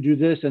have you do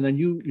this, and then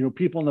you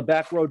people in the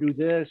back row do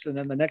this, and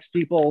then the next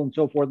people, and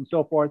so forth and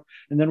so forth.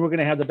 And then we're going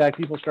to have the back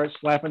people start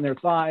slapping their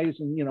thighs,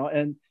 and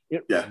and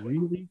it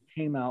really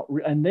came out,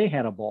 and they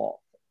had a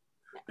ball.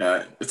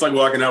 Yeah, it's like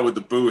walking out with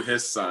the boo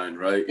hiss sign,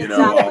 right?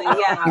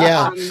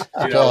 Exactly,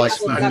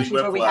 Productions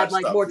where we had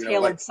like more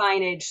tailored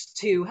signage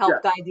to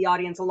help guide the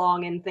audience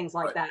along and things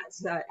like that,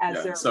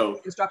 as their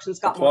instructions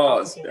got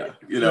applause, more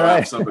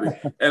have somebody.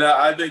 And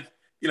I think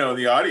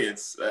the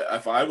audience,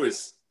 if I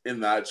was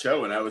in that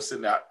show and I was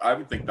sitting there, I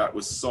would think that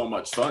was so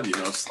much fun,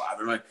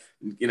 slapping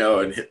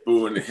and hit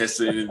boo and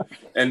hissing,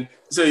 and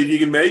so if you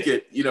can make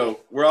it,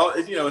 we're all,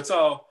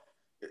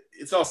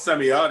 it's all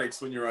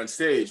semiotics when you're on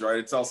stage, right?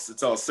 It's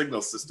all a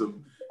signal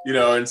system,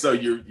 and so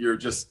you're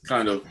just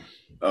kind of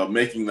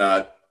making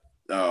that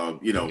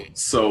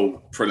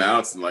so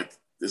pronounced, and like,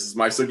 this is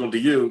my signal to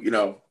you,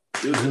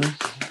 do this.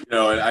 You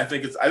know, and I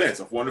think it's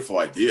a wonderful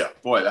idea.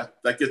 Boy,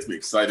 that gets me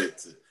excited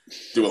to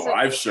do a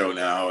live show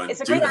now. And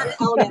it's a great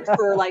element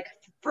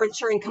for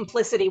ensuring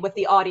complicity with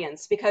the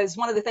audience, because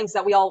one of the things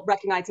that we all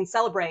recognize and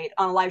celebrate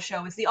on a live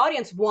show is the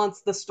audience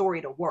wants the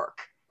story to work.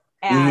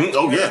 And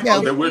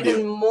they're with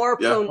even you. more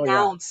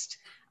pronounced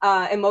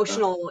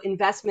emotional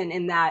investment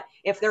in that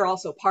if they're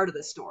also part of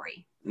the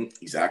story.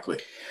 Exactly.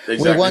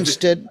 We once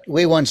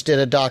did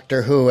a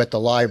Doctor Who at a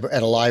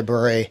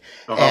library,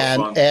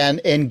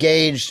 and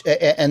engaged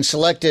and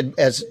selected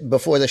as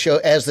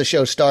the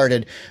show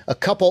started a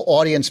couple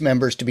audience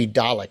members to be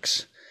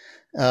Daleks.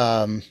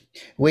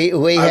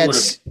 We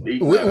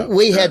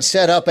had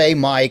set up a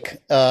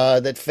mic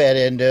that fed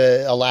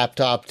into a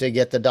laptop to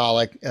get the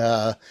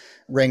Dalek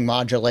ring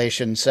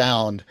modulation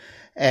sound.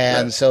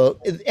 And so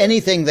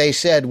anything they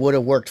said would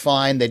have worked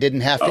fine. They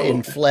didn't have to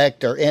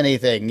inflect or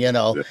anything,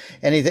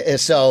 anything.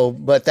 So,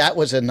 but that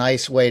was a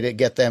nice way to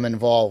get them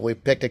involved. We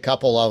picked a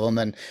couple of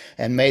them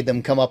and made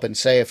them come up and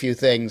say a few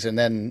things, and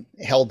then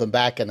held them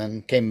back, and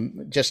then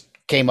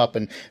came up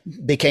and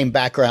became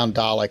background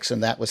Daleks,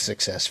 and that was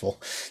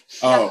successful.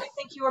 I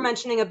think you were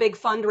mentioning a big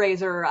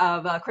fundraiser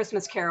of A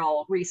Christmas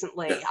Carol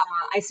recently. Yeah.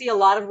 I see a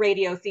lot of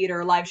radio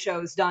theater live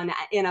shows done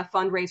in a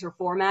fundraiser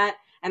format.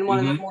 And one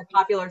of the more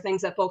popular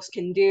things that folks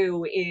can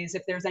do is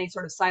if there's any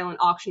sort of silent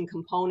auction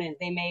component,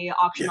 they may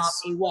auction off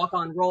a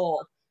walk-on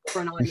roll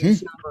for an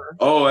audience number.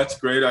 Oh, that's a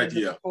great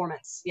idea.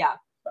 Performance, yeah.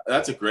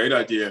 That's a great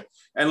idea.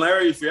 And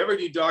Larry, if you ever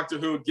do Doctor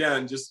Who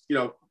again, just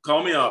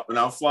call me up and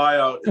I'll fly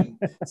out. And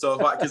so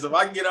if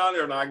I can get on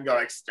there and I can go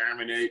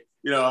exterminate,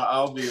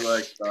 I'll be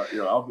like,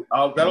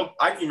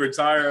 I can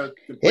retire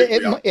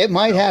completely. It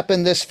might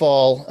happen this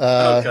fall.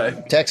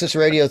 Texas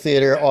Radio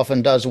Theater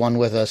often does one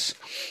with us.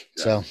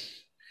 Yeah. So.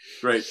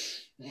 Great.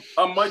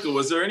 Michael,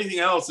 was there anything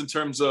else in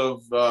terms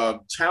of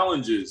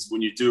challenges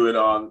when you do it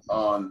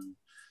on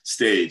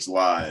stage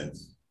live?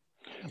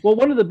 Well,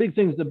 one of the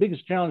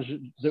biggest challenge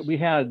that we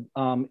had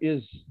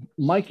is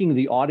miking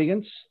the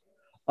audience,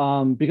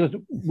 because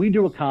we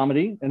do a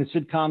comedy, and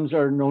sitcoms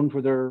are known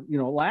for their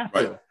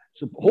laughter. Right.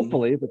 So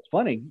hopefully, if it's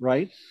funny,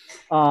 right?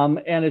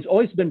 And it's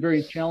always been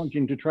very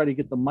challenging to try to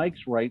get the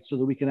mics right so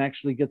that we can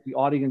actually get the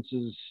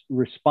audience's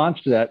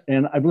response to that.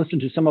 And I've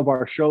listened to some of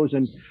our shows,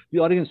 and the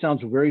audience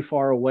sounds very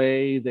far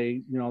away.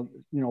 They,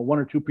 one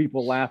or two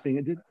people laughing.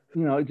 It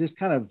just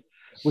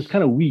was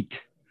kind of weak.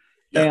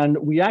 Yeah. And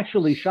we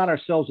actually shot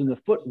ourselves in the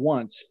foot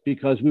once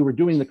because we were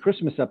doing the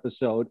Christmas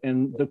episode,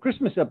 and the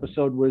Christmas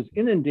episode was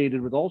inundated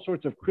with all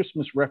sorts of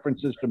Christmas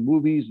references to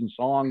movies and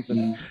songs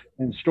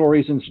and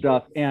stories and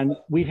stuff. And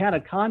we had a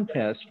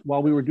contest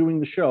while we were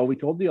doing the show. We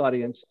told the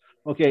audience,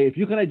 okay, if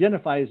you can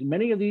identify as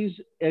many of these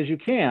as you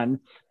can,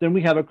 then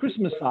we have a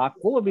Christmas sock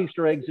full of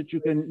Easter eggs that you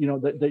can,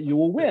 that you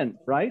will win,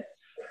 right?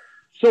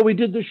 So we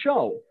did the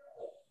show,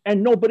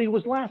 and nobody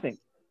was laughing.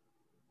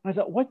 I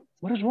thought, what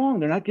is wrong?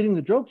 They're not getting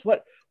the jokes.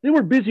 What? They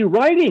were busy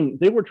writing.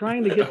 They were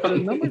trying to get the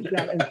numbers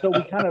down. And so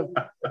we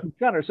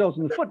got ourselves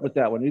in the foot with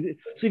that one.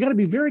 So you got to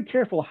be very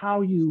careful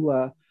how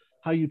you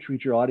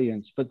treat your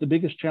audience. But the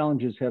biggest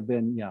challenges have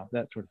been,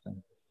 that sort of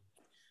thing.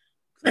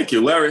 Thank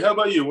you. Larry, how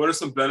about you? What are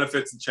some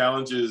benefits and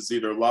challenges,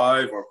 either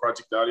live or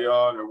Project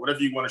Audion, or whatever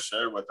you want to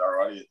share with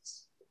our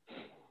audience?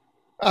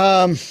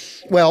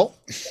 Well,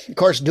 of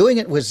course, doing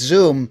it with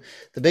Zoom,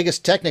 the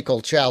biggest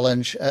technical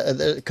challenge,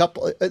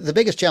 the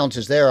biggest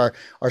challenges there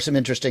are some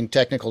interesting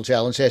technical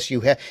challenges.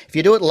 If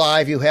you do it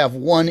live, you have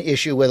one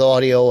issue with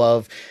audio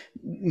of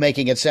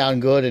making it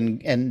sound good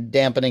and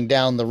dampening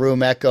down the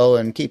room echo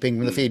and keeping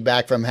the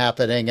feedback from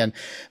happening and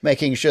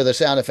making sure the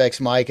sound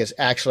effects mic is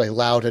actually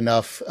loud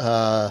enough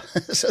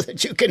so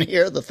that you can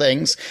hear the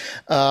things.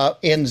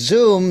 In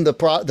Zoom,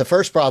 the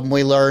first problem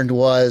we learned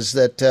was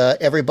that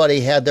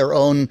everybody had their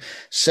own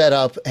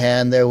setup,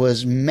 and there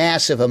was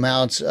massive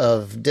amounts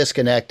of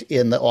disconnect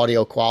in the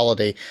audio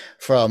quality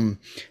from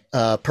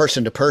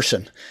person to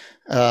person.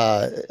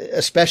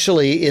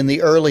 Especially in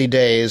the early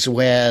days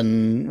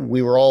when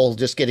we were all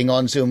just getting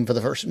on Zoom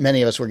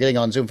many of us were getting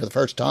on Zoom for the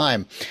first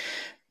time.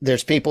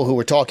 There's people who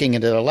were talking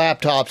into their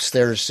laptops.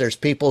 There's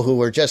people who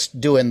were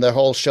just doing the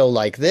whole show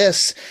like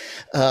this.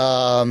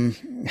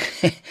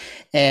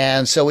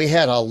 And so we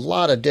had a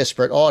lot of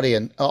disparate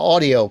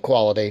audio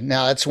quality.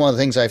 Now, that's one of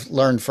the things I've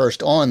learned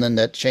first on, and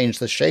that changed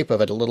the shape of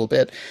it a little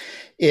bit,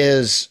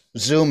 is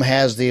Zoom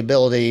has the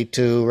ability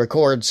to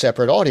record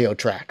separate audio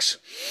tracks.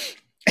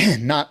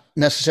 Not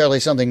necessarily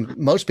something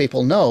most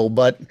people know,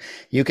 but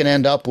you can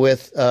end up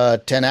with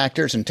 10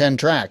 actors and 10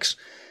 tracks.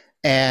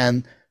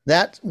 And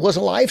that was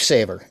a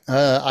lifesaver.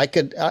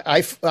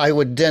 I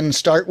would then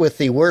start with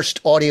the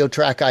worst audio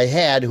track I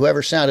had,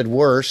 whoever sounded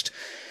worst,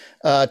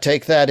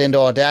 take that into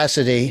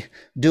Audacity,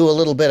 do a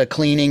little bit of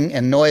cleaning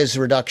and noise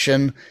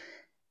reduction,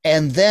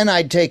 and then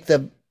I'd take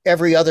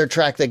every other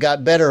track that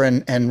got better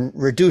and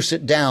reduce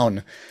it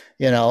down.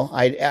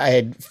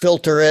 I'd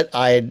filter it.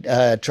 I'd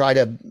try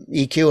to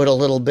EQ it a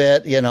little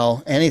bit,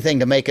 anything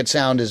to make it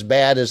sound as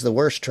bad as the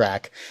worst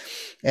track.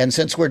 And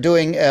since we're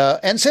doing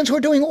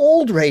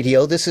old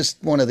radio, this is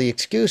one of the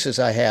excuses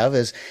I have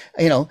is,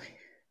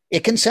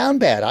 it can sound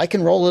bad. I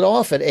can roll it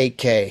off at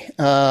 8K.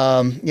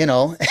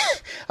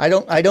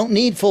 I don't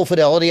need full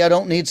fidelity. I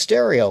don't need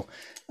stereo.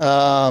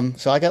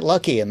 So I got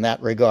lucky in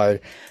that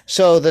regard.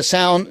 So the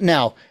sound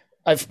now,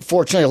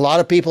 fortunately, a lot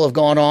of people have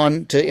gone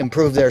on to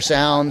improve their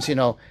sounds,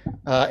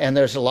 and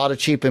there's a lot of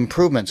cheap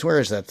improvements. Where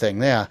is that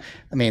thing? Yeah.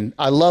 I mean,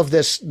 I love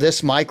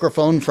this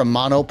microphone from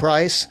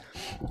Monoprice.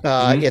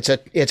 It's a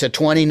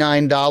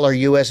 $29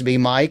 USB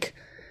mic,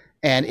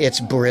 and it's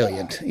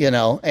brilliant,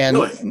 and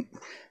Really?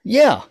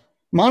 yeah.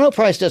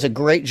 Monoprice does a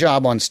great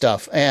job on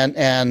stuff,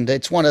 and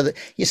it's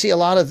you see a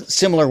lot of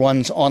similar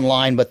ones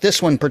online, but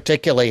this one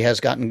particularly has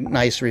gotten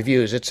nice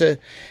reviews. It's a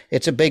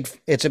big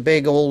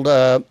old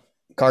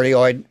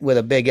cardioid with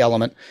a big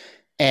element,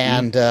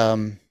 and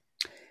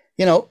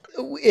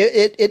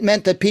it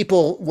meant that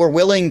people were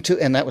willing to,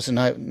 and that was a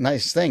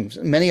nice thing.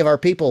 Many of our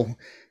people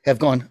have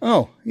gone,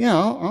 oh yeah,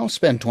 I'll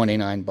spend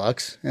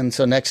 $29, and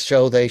so next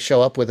show they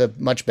show up with a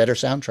much better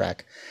soundtrack.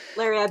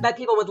 Larry, I bet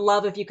people would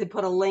love if you could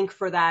put a link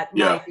for that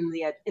mic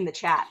in the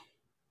chat.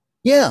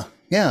 Yeah.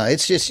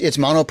 It's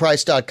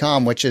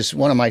monoprice.com, which is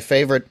one of my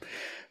favorite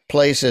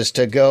places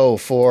to go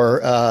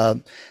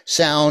for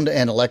sound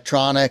and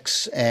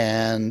electronics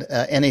and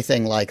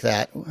anything like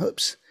that.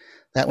 Oops,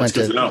 that went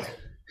to.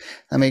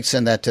 Let me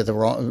send that to the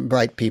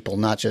right people,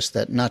 not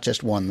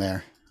just one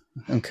there.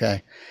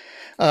 Okay.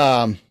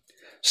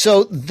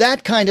 So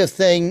that kind of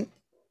thing,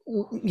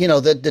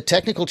 the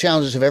technical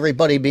challenges of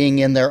everybody being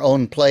in their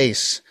own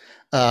place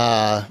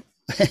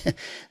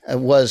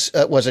was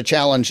a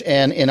challenge,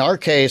 and in our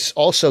case,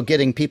 also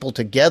getting people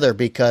together,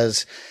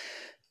 because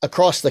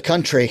across the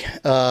country,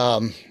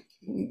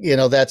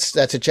 that's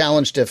a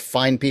challenge to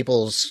find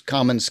people's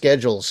common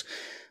schedules.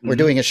 Mm-hmm. We're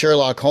doing a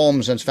Sherlock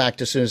Holmes. In fact,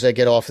 as soon as I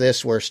get off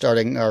this, we're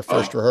starting our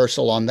first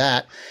rehearsal on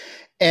that,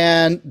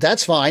 and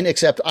that's fine.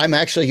 Except I'm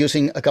actually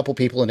using a couple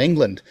people in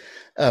England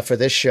for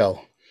this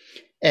show.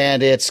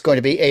 And it's going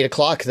to be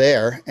 8:00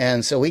 there.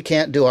 And so we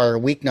can't do our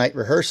weeknight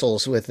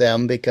rehearsals with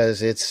them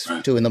because it's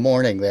 2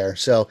 a.m. there.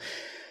 So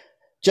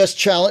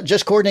just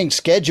coordinating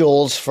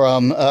schedules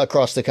from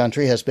across the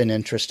country has been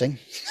interesting.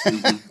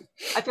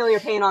 I feel your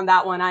pain on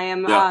that one. I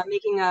am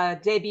making a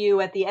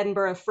debut at the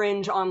Edinburgh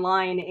Fringe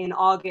online in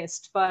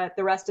August, but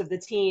the rest of the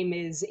team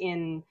is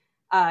in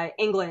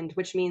England,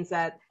 which means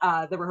that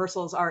the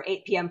rehearsals are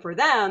 8 p.m. for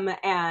them.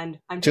 And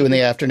I'm 2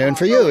 p.m.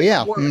 for you.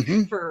 Yeah.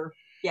 Mm-hmm.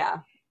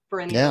 For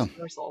any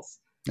rehearsals.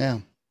 Yeah.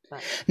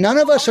 But none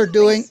of us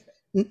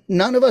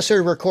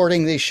are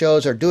recording these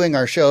shows or doing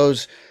our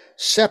shows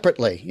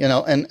separately,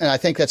 and I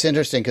think that's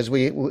interesting because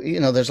we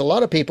there's a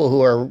lot of people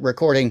who are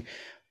recording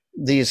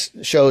these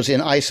shows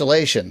in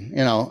isolation.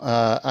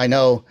 I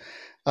know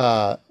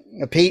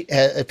Pete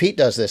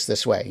does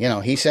this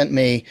way. He sent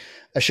me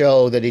a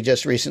show that he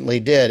just recently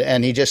did,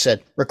 and he just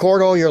said,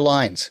 record all your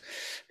lines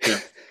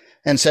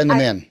and send them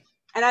in.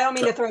 And I don't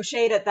mean to throw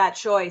shade at that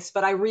choice,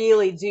 but I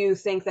really do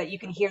think that you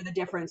can hear the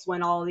difference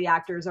when all the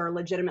actors are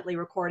legitimately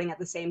recording at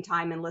the same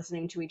time and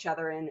listening to each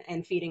other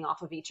and feeding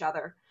off of each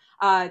other.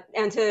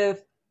 And to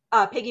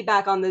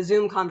piggyback on the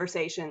Zoom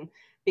conversation,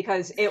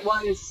 because it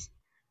was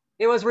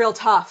real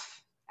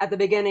tough at the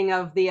beginning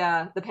of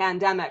the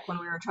pandemic when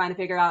we were trying to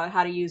figure out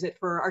how to use it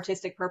for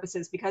artistic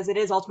purposes, because it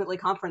is ultimately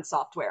conference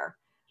software.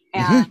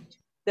 And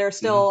there's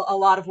still a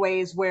lot of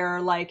ways where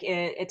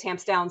it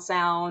tamps down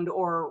sound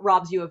or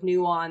robs you of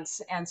nuance.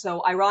 And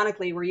so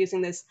ironically, we're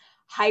using this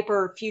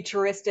hyper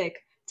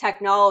futuristic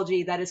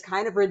technology that is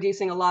kind of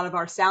reducing a lot of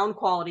our sound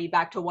quality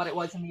back to what it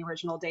was in the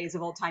original days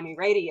of old timey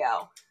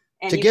radio.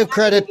 And to give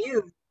credit,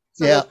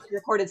 those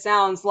recorded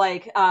sounds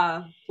like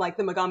the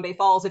Mogambe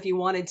Falls, if you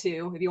wanted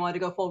to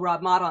go full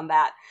Rob Mott on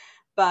that.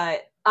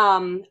 But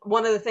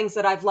one of the things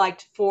that I've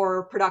liked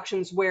for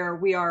productions where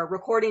we are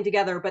recording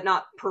together but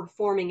not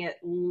performing it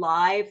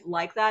live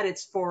like that,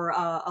 it's for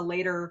a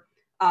later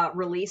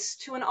release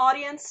to an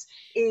audience,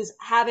 is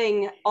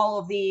having all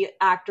of the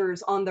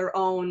actors on their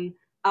own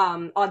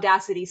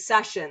Audacity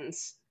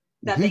sessions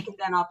that they can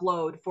then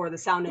upload for the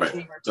sound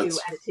engineer to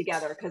edit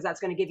together, because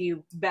that's going to give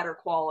you better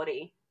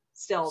quality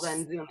still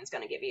than Zoom is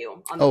going to give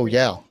you on the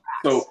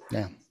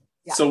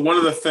tracks. So one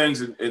of the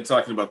things in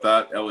talking about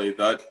that, Ellie,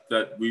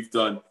 that we've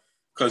done,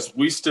 because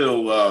we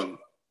still,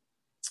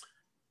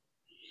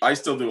 I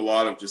still do a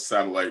lot of just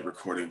satellite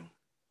recording,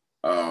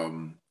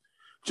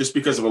 just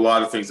because of a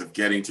lot of things of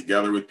getting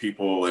together with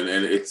people, and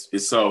it's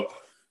it's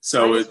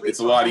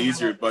a lot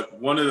easier. But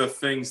one of the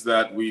things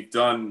that we've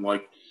done,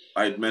 like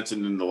I had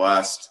mentioned in the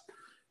last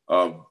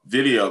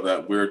video,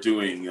 that we're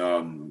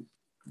doing,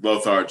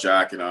 Lothar,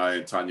 Jack, and I,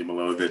 and Tanya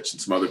Milovich,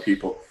 and some other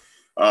people.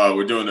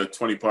 We're doing a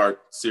 20-part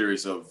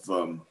series of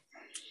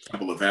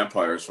Temple of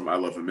Vampires from I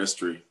Love a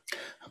Mystery.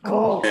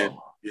 Cool.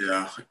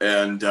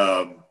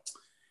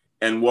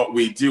 And what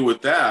we do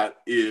with that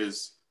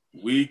is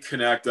we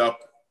connect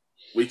up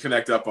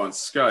on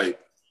Skype,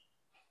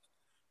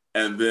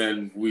 and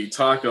then we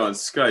talk on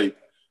Skype,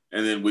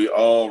 and then we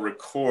all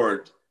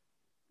record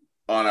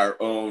on our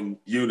own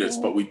units,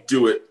 but we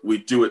do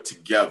it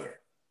together.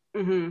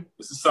 Mm-hmm.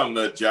 This is something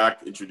that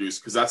Jack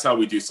introduced, because that's how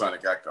we do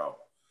Sonic Echo.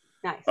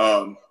 Nice.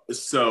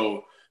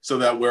 So so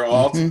that we're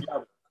all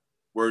together.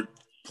 We're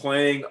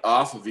playing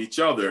off of each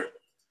other,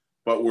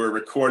 but we're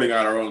recording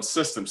on our own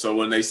system. So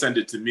when they send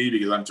it to me,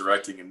 because I'm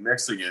directing and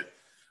mixing it,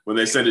 when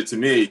they send it to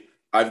me,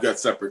 I've got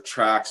separate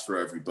tracks for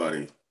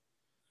everybody.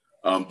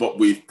 But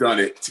we've done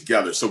it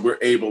together. So we're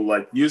able,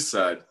 like you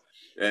said,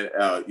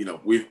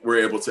 we're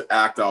able to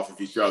act off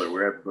of each other.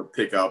 We're able to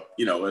pick up,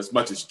 as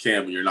much as you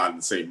can when you're not in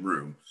the same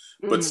room.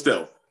 But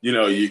still,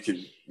 there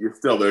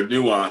are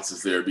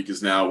nuances there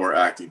because now we're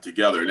acting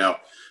together. Now,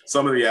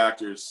 some of the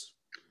actors,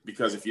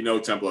 because if you know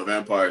Temple of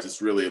Empires,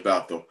 it's really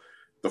about the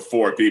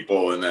four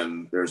people, and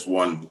then there's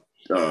one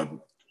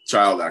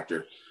child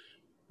actor.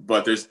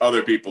 But there's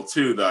other people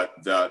too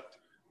that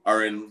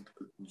are in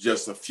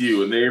just a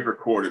few, and they've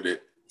recorded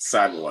it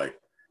satellite,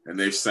 and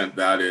they've sent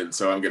that in.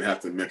 So I'm going to have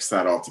to mix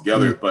that all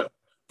together. But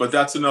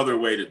that's another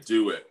way to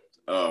do it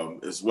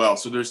as well.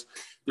 So there's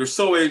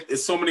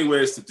so many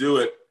ways to do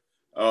it.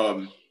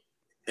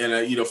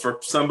 For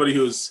somebody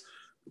who's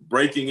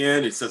breaking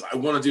in and says, I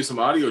want to do some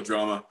audio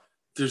drama,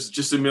 there's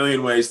just a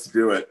million ways to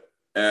do it.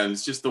 And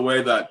it's just the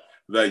way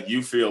that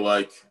you feel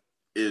like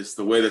is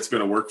the way that's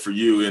going to work for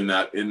you in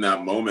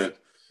that moment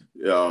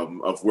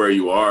of where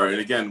you are. And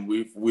again,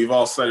 we've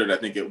all said it, I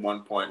think, at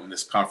one point in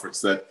this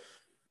conference that,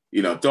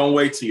 don't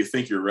wait till you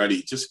think you're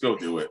ready. Just go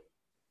do it.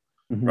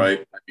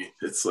 Right. I mean,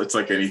 it's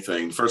like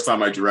anything. The first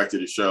time I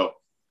directed a show,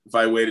 if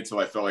I waited till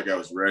I felt like I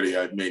was ready,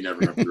 I may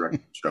never have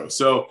directed a show.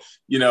 So,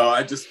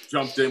 I just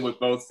jumped in with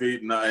both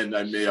feet, and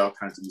I made all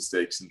kinds of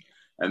mistakes,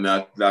 and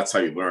that's how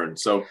you learn.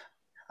 So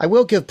I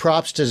will give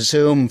props to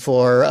Zoom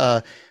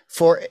for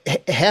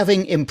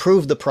having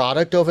improved the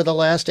product over the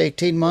last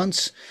 18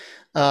 months.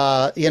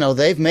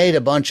 They've made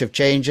a bunch of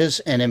changes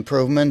and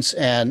improvements.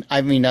 And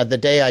I mean, the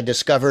day I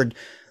discovered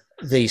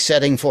the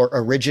setting for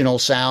original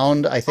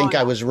sound, I think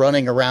I was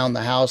running around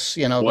the house,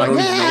 and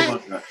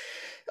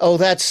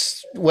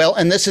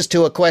this is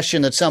to a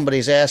question that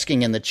somebody's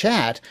asking in the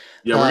chat.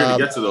 Yeah, we're going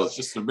to get to those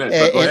just in a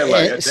minute. Go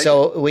ahead,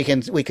 so we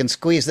can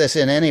squeeze this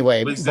in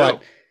anyway. Please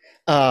but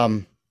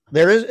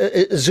there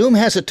is Zoom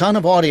has a ton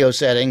of audio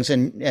settings,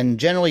 and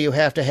generally you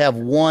have to have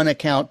one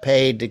account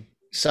paid to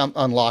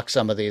unlock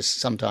some of these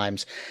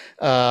sometimes.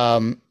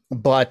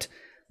 But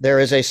there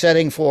is a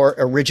setting for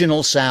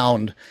original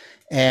sound,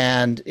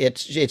 and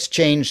it's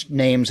changed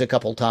names a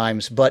couple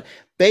times, but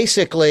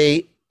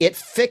basically it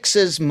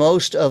fixes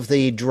most of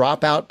the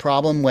dropout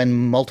problem when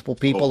multiple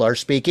people are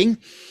speaking.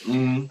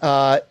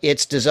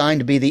 It's designed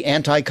to be the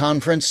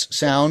anti-conference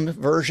sound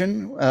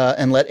version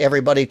and let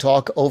everybody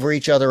talk over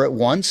each other at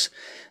once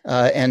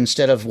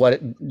instead of what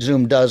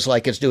Zoom does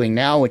like it's doing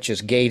now, which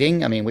is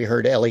gating. I mean, we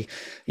heard Ellie,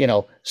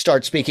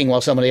 start speaking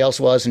while somebody else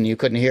was and you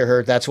couldn't hear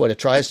her. That's what it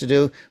tries to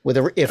do.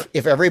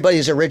 If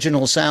everybody's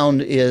original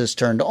sound is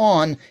turned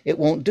on, it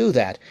won't do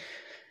that.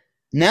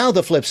 Now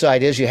the flip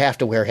side is you have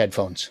to wear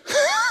headphones.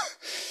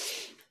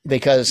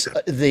 Because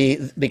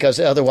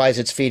otherwise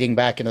it's feeding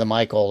back into the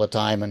mic all the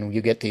time and you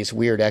get these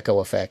weird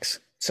echo effects.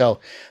 So,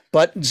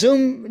 but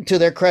Zoom, to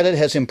their credit,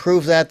 has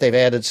improved that. They've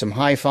added some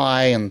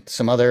hi-fi and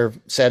some other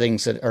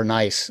settings that are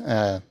nice.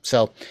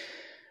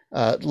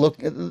 Look,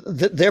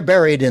 they're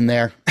buried in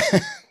there.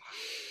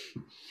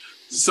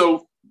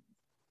 So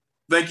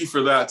thank you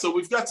for that. So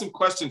we've got some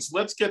questions.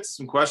 Let's get to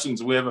some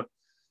questions. We have a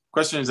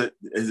question.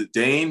 Is it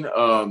Dane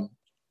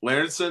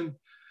Larson?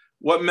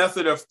 What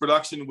method of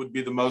production would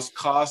be the most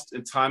cost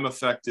and time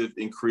effective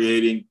in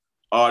creating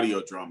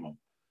audio drama?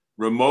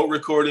 Remote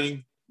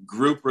recording,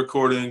 group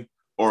recording,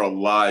 or a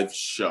live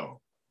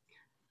show?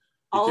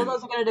 All of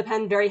those are going to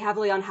depend very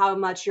heavily on how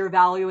much you're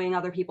valuing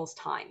other people's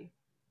time.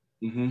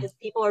 If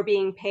people are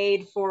being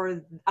paid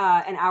for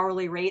an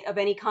hourly rate of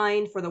any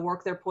kind for the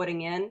work they're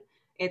putting in,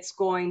 it's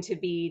going to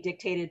be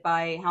dictated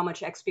by how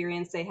much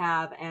experience they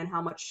have and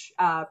how much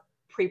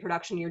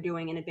pre-production you're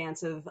doing in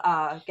advance of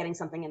getting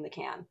something in the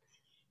can.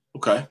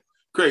 Okay,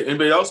 great.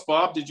 Anybody else?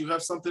 Bob, did you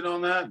have something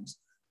on that?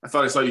 I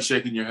thought I saw you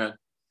shaking your head.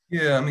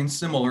 Yeah, I mean,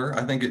 similar.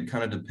 I think it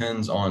kind of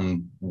depends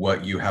on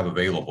what you have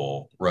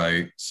available,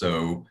 right?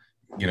 So,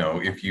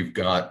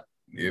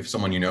 if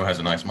someone has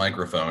a nice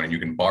microphone and you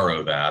can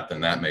borrow that,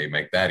 then that may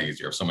make that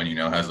easier. If someone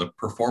has a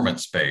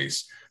performance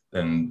space,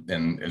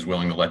 then is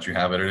willing to let you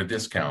have it at a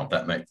discount,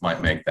 that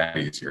might make that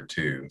easier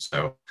too.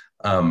 So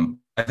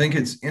I think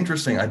it's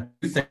interesting. I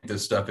do think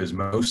this stuff is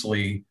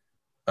mostly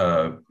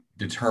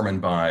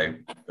determined by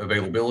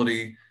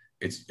availability.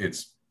 It's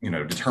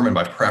determined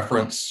by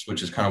preference,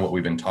 which is kind of what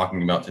we've been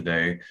talking about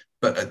today.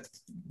 But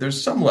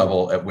there's some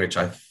level at which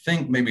I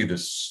think maybe the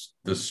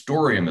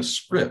story and the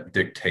script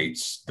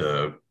dictates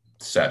the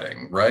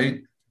setting,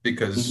 right?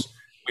 Because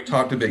we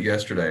talked a bit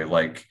yesterday,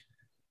 like,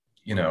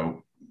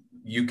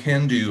 you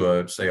can do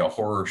a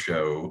horror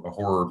show, a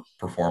horror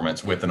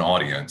performance with an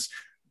audience,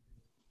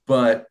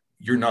 but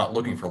you're not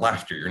looking for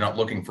laughter. You're not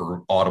looking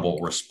for audible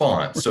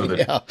response. So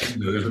that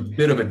there's a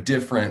bit of a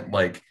different,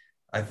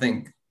 I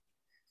think,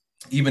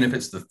 even if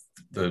it's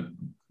the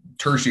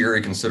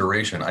tertiary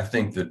consideration, I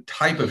think the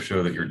type of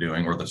show that you're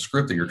doing or the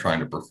script that you're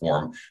trying to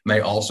perform may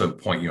also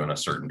point you in a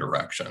certain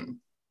direction.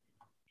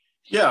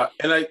 Yeah.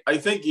 And I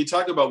think you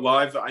talk about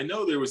live. I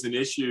know there was an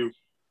issue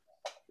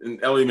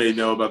and Ellie may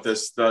know about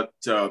this, that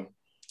there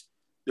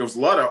was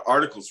a lot of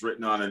articles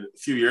written on it a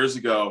few years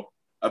ago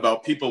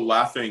about people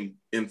laughing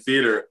in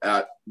theater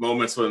at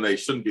moments when they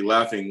shouldn't be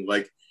laughing.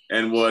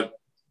 And what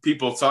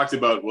people talked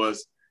about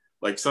was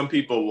like some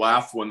people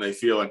laugh when they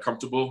feel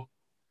uncomfortable.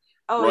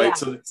 Oh, right.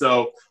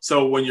 Yeah.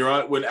 So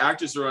when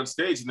actors are on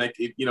stage and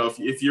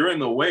if you're in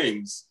the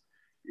wings,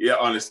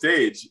 on a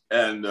stage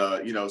and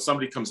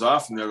somebody comes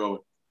off and they're going,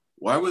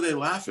 why were they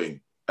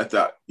laughing at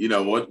that?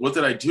 What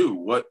did I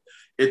do?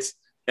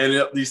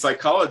 These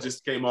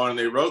psychologists came on and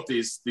they wrote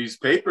these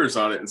papers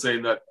on it and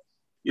saying that,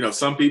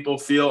 some people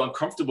feel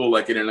uncomfortable,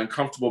 like in an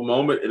uncomfortable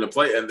moment in a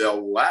play, and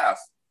they'll laugh.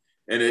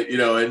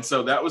 And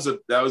so that was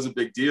a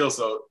big deal.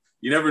 So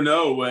you never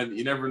know when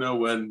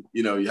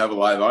you have a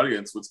live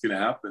audience, what's going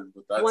to happen.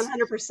 But that's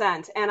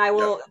 100%. And I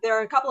will, there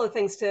are a couple of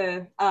things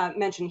to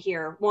mention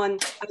here. One,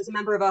 I was a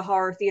member of a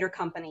horror theater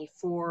company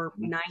for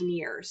 9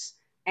 years.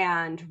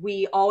 And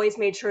we always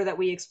made sure that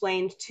we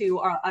explained to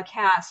a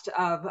cast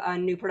of a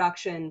new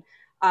production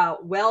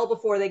well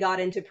before they got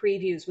into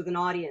previews with an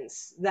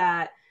audience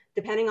that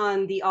depending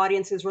on the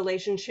audience's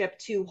relationship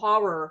to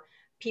horror,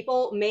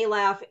 people may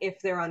laugh if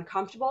they're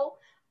uncomfortable.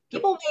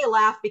 People may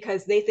laugh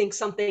because they think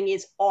something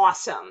is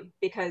awesome,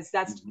 because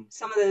that's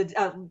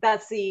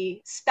that's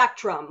the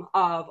spectrum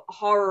of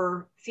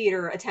horror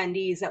theater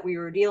attendees that we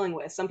were dealing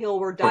with. Some people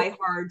were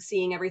diehard,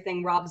 seeing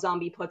everything Rob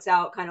Zombie puts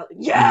out, kind of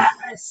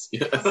yes,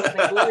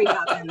 something glory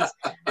happens,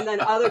 and then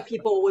other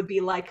people would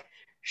be like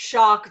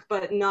shocked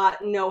but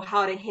not know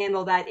how to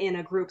handle that in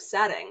a group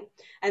setting.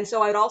 And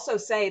so I'd also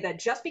say that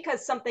just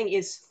because something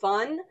is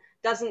fun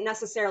doesn't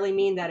necessarily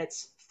mean that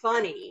it's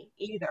funny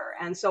either.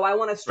 And so I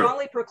want to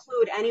strongly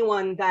preclude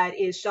anyone that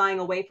is shying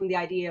away from the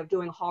idea of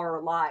doing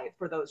horror live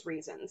for those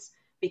reasons,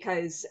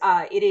 because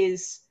I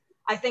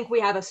think we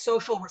have a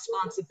social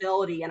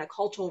responsibility and a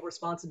cultural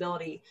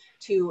responsibility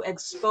to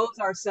expose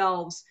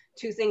ourselves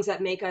to things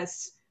that make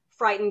us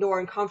frightened or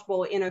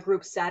uncomfortable in a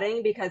group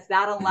setting, because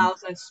that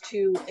allows us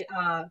to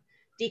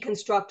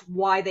deconstruct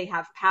why they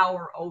have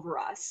power over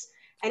us.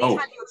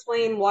 Anytime you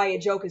explain why a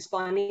joke is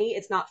funny,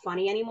 it's not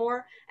funny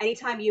anymore.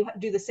 Anytime you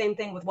do the same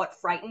thing with what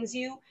frightens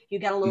you, you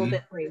get a little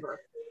bit braver.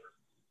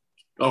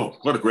 Oh,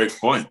 what a great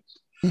point.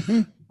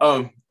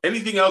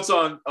 Anything else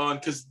on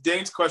because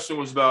Dane's question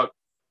was about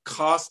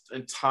cost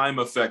and time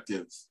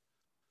effective.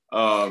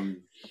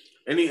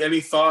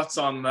 Any thoughts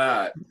on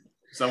that?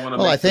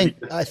 I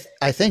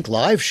think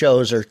live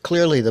shows are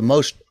clearly the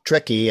most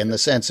tricky in the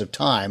sense of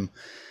time.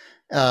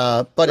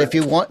 But if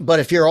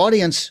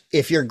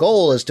your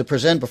goal is to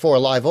present before a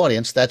live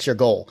audience, that's your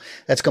goal.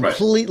 That's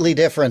completely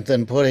different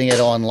than putting it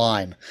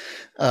online.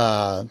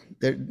 Other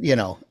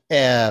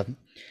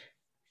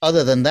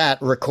than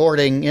that,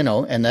 recording,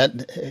 and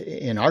that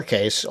in our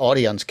case,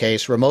 audience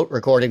case, remote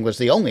recording was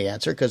the only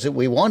answer because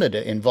we wanted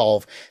to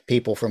involve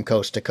people from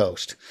coast to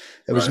coast.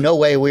 There was no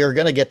way we were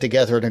going to get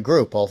together in a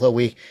group, although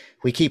we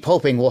keep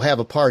hoping we'll have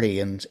a party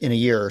in a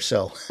year or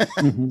so,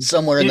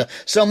 somewhere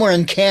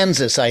in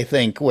Kansas, I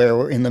think, where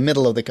we're in the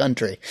middle of the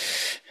country,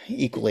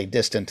 equally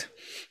distant.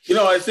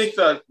 I think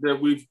that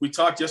we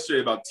talked yesterday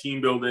about team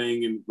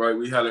building, and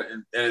we had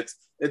and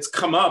it's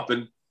come up.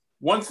 And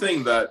one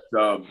thing that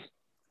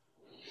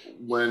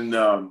when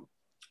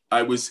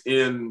I was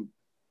in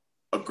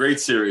a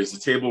great series, the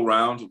Table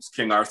Round, it was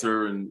King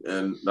Arthur and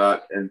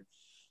that,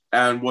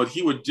 and what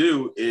he would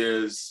do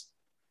is,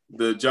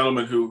 the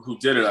gentleman who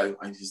did it,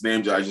 his name,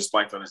 I just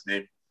blanked on his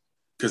name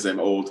because I'm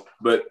old,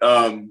 but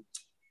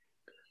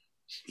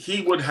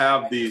he would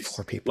have these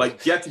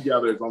like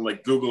get-togethers on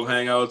like Google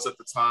Hangouts at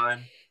the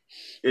time,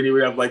 and he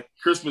would have like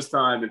Christmas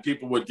time, and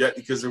people would get,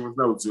 because there was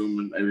no Zoom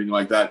and anything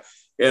like that,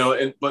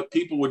 but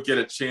people would get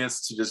a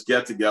chance to just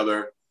get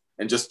together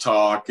and just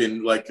talk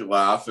and like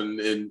laugh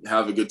and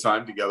have a good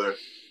time together,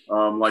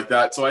 like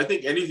that. So I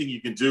think anything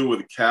you can do with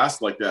a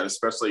cast like that,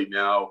 especially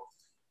now,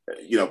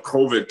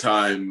 COVID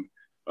time.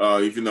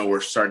 Even though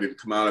we're starting to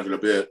come out of it a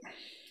bit,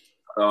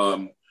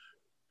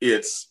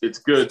 it's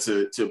good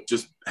to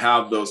just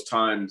have those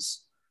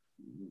times,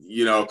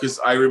 because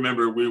I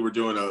remember we were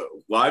doing a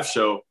live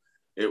show.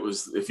 It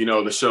was, if you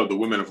know the show, The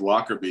Women of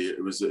Lockerbie,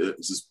 it was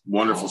this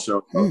wonderful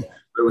show.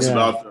 It was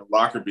about the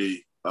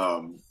Lockerbie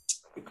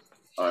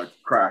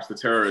crash, the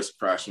terrorist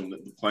crash in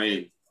the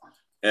plane.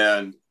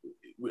 And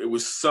it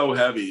was so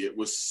heavy. It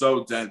was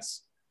so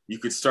dense. You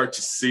could start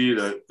to see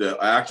the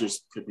actors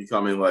could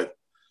becoming like,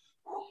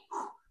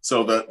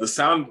 so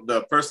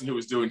the person who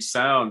was doing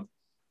sound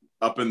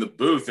up in the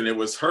booth, and it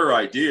was her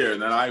idea,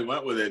 and then I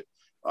went with it.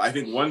 I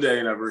think one day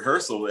in a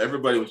rehearsal,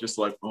 everybody was just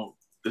like, "Oh,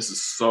 this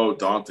is so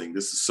daunting.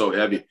 This is so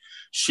heavy."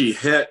 She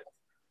hit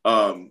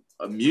a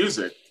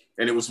music,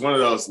 and it was one of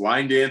those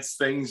line dance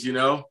things, and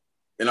all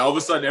of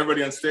a sudden,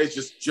 everybody on stage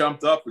just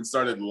jumped up and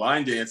started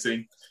line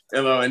dancing,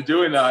 and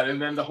doing that, and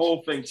then the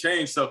whole thing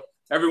changed. So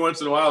every once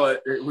in a while,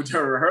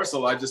 during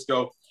rehearsal, I just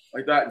go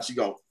like that, and she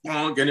go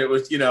bonk, and it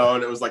was,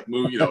 and it was like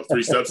move,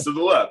 3 steps to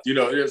the left,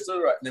 it's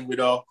all right, and then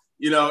we'd all,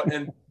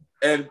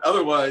 and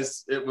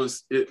otherwise it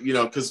was,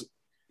 because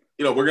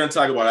we're going to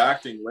talk about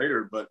acting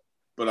later, but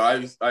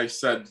I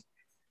said,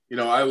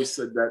 I always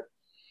said that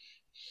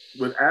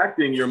with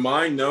acting, your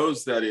mind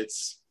knows that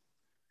it's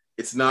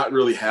not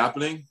really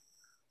happening,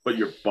 but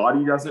your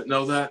body doesn't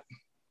know that.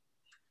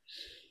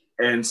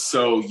 And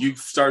so you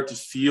start to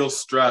feel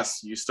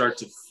stress, you start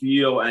to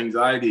feel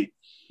anxiety,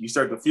 you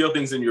start to feel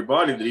things in your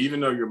body that even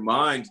though your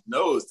mind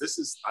knows this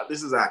is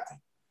acting,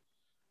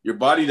 your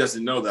body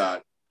doesn't know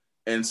that.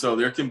 And so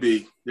there can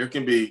be,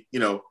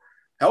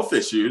 health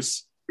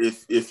issues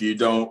if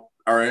you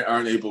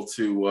aren't able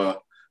to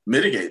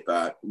mitigate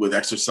that with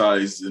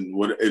exercise and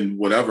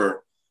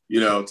whatever,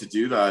 to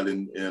do that.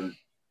 And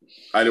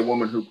I had a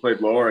woman who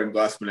played Laura in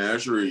Glass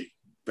Menagerie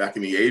back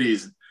in the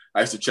 80s. I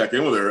used to check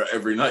in with her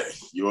every night.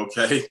 You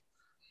okay?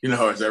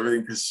 Is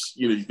everything, because,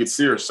 you could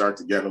see her start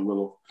to get a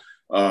little,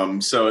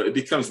 so it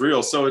becomes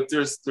real. So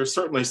there's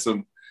certainly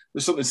some,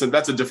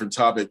 that's a different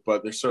topic,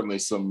 but there's certainly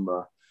some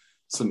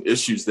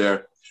issues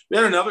there. We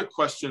had another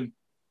question.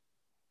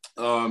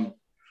 And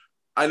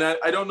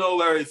I don't know,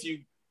 Larry, if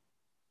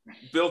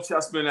Bill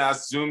Chessman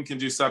asked, Zoom can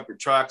do separate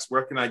tracks.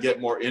 Where can I get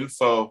more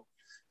info?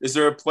 Is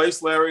there a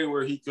place, Larry,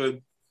 where he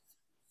could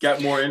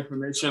get more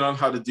information on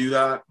how to do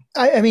that?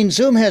 I mean,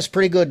 Zoom has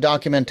pretty good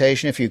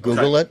documentation if you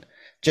Google it,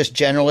 just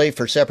generally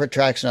for separate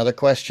tracks and other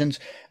questions.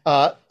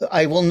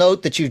 I will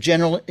note that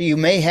you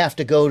may have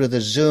to go to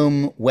the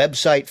Zoom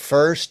website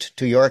first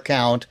to your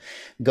account,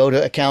 go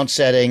to account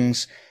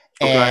settings,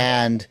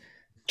 and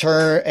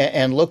turn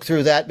and look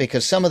through that,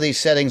 because some of these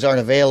settings aren't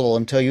available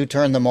until you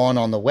turn them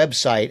on the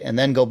website, and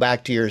then go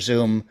back to your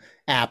Zoom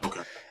app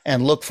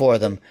and look for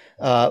them.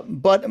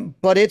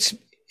 But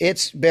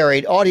it's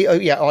buried.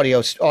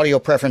 Audio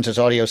preferences,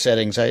 audio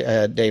settings.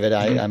 David,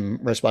 I'm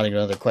responding to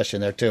another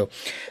question there too.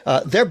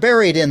 They're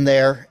buried in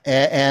there.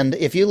 And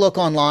if you look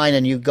online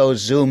and you go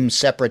Zoom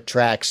separate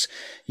tracks,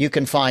 you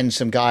can find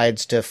some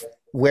guides to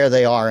where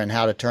they are and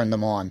how to turn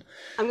them on.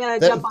 I'm going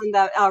to jump on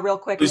that real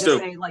quick and just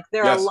say,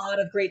 there are a lot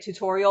of great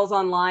tutorials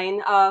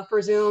online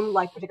for Zoom,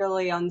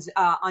 particularly on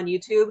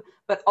YouTube,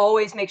 but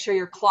always make sure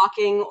you're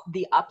clocking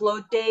the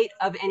upload date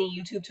of any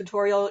YouTube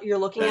tutorial you're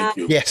looking at.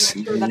 Yes.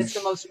 Make sure that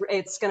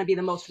it's going to be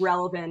the most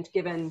relevant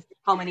given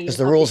how many. Because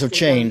the rules have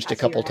changed a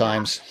couple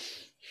times.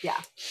 Yeah.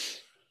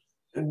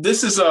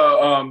 This is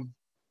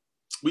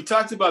we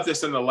talked about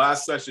this in the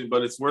last session,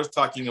 but it's worth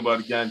talking about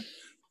again.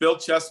 Bill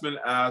Chessman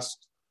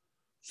asked,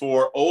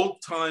 for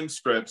old-time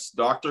scripts,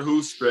 Doctor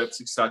Who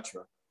scripts,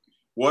 etc.,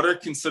 what are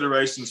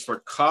considerations for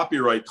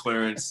copyright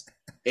clearance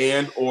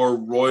and or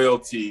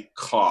royalty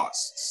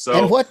costs? So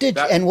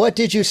and what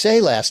did you say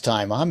last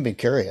time? I'm been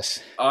curious.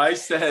 I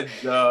said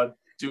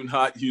do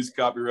not use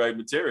copyright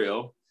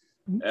material,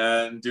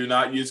 and do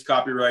not use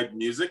copyright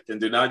music, and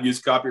do not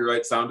use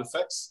copyright sound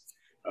effects.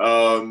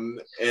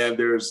 And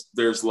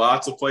there's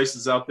lots of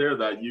places out there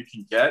that you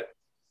can get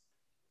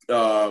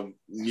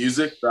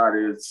music that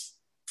is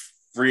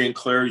free and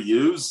clear to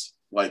use,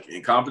 like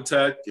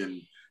Incompetech,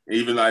 and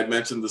even I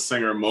mentioned the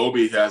singer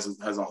Moby has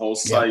a whole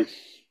site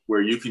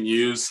where you can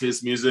use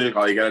his music.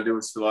 All you got to do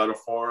is fill out a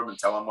form and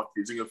tell him what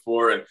you're using it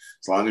for, and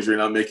as long as you're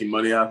not making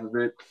money off of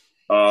it.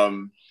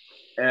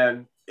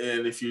 And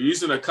if you're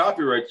using a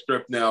copyright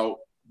script now,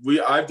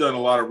 I've done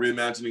a lot of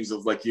reimaginings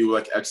of like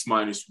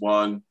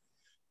X-1,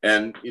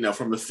 and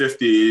from the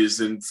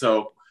 50s, and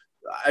so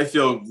I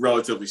feel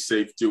relatively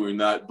safe doing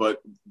that. But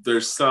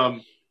there's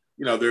some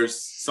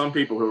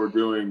people who are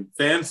doing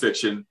fan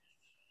fiction,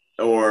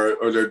 or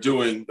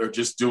they're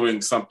just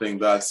doing something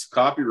that's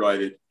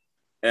copyrighted.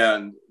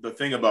 And the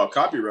thing about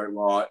copyright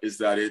law is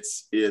that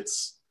it's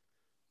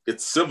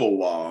civil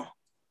law,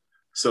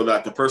 so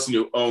that the person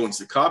who owns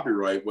the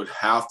copyright would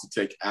have to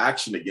take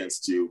action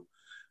against you.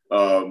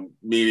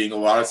 Meaning a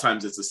lot of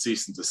times it's a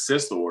cease and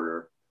desist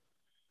order,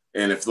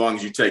 and as long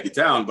as you take it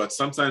down. But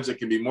sometimes it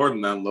can be more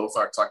than that.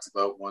 Lothar talks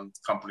about one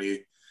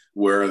company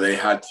where they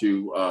had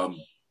to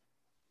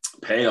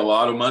pay a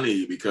lot of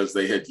money because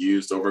they had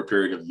used over a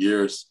period of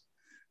years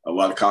a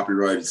lot of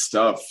copyrighted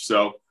stuff.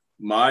 So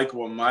my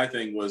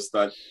thing was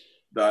that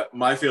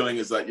my feeling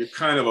is that you're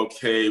kind of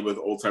okay with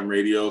old time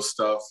radio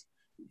stuff,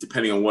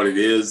 depending on what it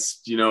is,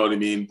 you know what I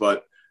mean?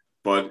 But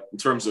in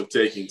terms of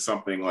taking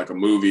something like a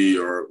movie,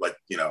 or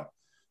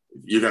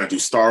you're going to do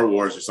Star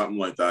Wars or something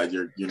like that,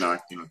 you're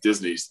not,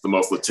 Disney's the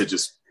most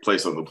litigious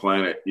place on the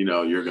planet,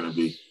 you're going to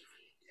be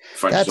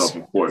fighting yourself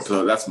in court.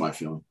 So that's my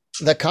feeling.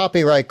 The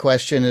copyright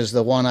question is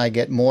the one I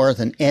get more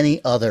than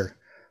any other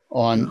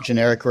on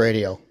generic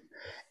radio.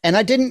 And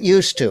I didn't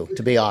used to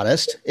be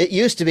honest. It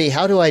used to be,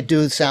 how do I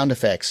do sound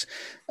effects?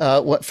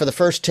 For the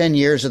first 10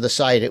 years of the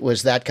site, it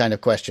was that kind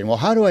of question. Well,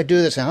 how do I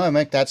do this? And how do I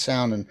make that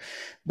sound? And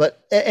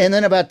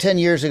then about 10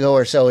 years ago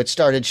or so, it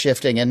started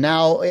shifting. And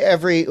now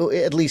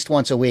at least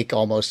once a week,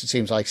 almost, it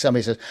seems like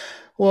somebody says,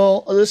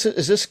 well, is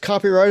this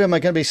copyright? Am I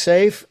going to be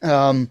safe?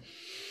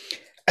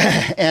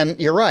 And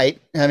you're right.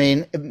 I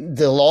mean,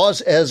 the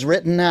laws as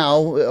written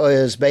now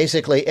is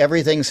basically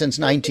everything since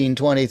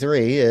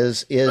 1923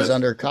 is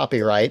under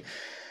copyright.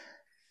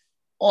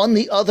 On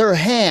the other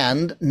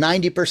hand,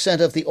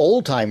 90% of the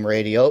old time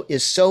radio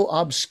is so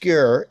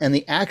obscure, and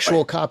the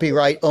actual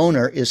copyright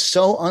owner is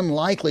so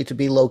unlikely to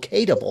be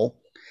locatable.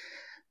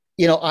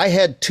 I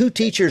had 2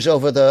 teachers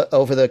over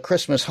the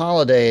Christmas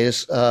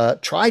holidays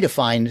try to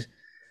find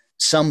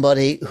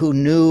somebody who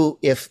knew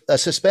if a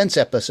Suspense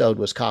episode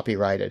was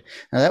copyrighted.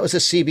 Now, that was a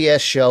CBS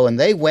show, and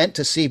they went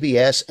to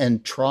CBS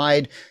and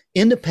tried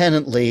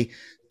independently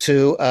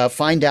to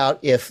find out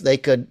if they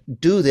could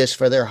do this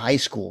for their high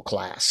school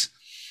class.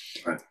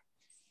 Right.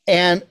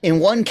 And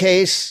in one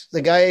case,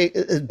 the guy,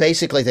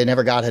 basically, they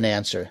never got an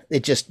answer.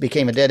 It just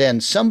became a dead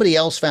end. Somebody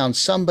else found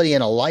somebody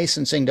in a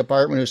licensing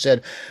department who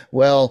said,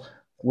 well,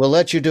 we'll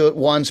let you do it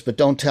once, but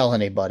don't tell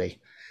anybody.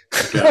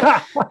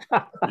 But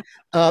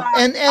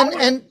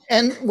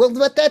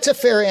that's a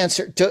fair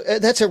answer.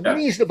 That's a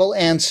reasonable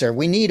answer.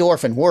 We need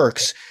orphan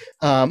works.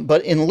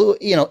 But in lieu,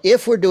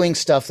 if we're doing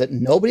stuff that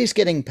nobody's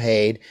getting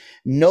paid,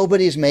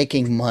 nobody's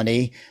making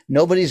money,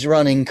 nobody's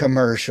running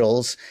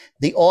commercials,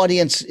 the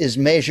audience is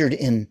measured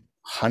in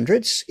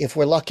hundreds, if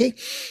we're lucky.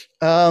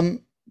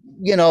 And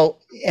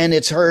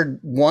it's heard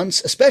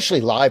once,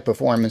 especially live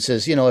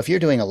performances. If you're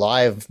doing a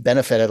live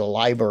benefit at a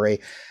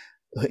library,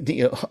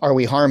 are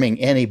we harming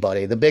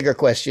anybody? The bigger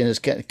question is,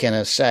 can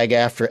a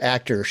SAG-AFTRA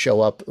actor show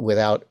up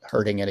without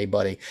hurting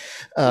anybody?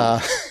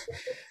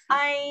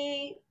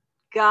 I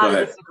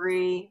gotta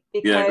disagree,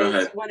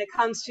 because when it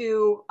comes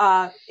to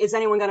is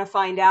anyone going to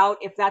find out,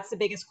 if that's the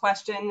biggest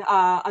question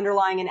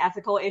underlying an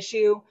ethical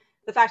issue,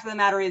 the fact of the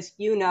matter is,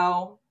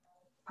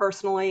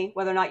 personally,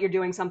 whether or not you're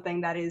doing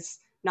something that is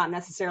not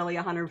necessarily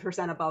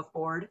 100% above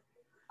board.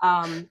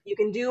 You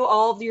can do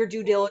all of your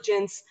due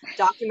diligence,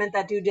 document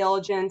that due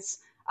diligence.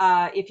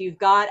 If you've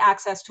got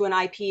access to an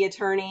IP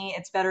attorney,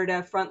 it's better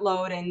to front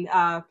load and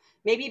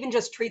maybe even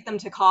just treat them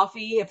to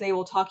coffee if they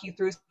will talk you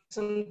through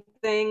some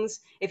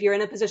things. If you're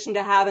in a position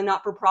to have a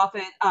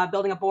not-for-profit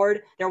building a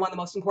board, they're one of the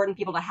most important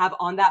people to have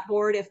on that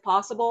board if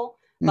possible.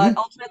 Mm-hmm. But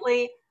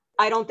ultimately,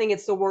 I don't think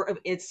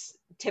it's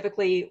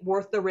typically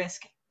worth the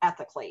risk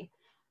ethically.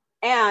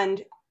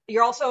 And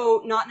you're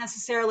also not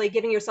necessarily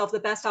giving yourself the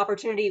best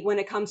opportunity when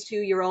it comes to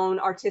your own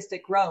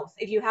artistic growth.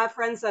 If you have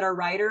friends that are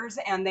writers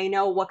and they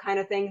know what kind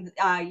of thing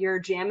you're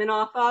jamming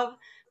off of,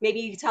 maybe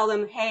you tell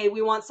them, hey,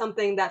 we want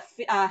something that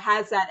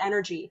has that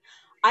energy.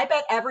 I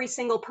bet every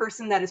single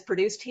person that is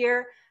produced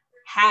here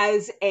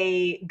has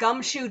a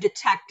Gumshoe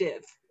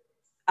Detective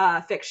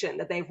fiction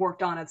that they've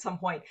worked on at some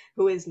point,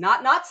 who is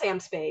not Sam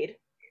Spade.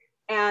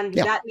 And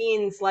that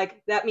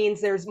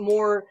means there's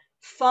more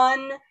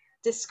fun,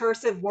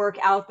 discursive work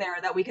out there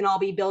that we can all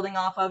be building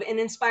off of and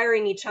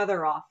inspiring each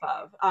other off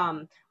of.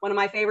 One of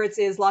my favorites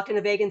is Locked in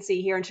a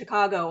Vacancy here in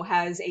Chicago,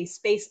 has a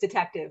space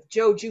detective,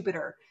 Joe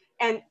Jupiter,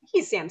 and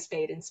he's Sam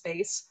Spade in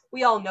space.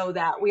 We all know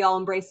that. We all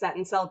embrace that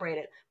and celebrate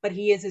it, but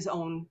he is his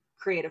own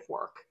creative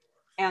work.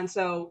 And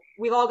so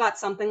we've all got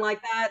something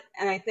like that.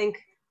 And I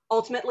think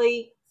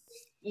ultimately,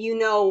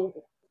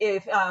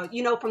 if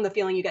from the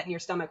feeling you get in your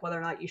stomach whether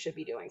or not you should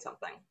be doing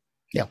something.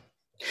 Yeah.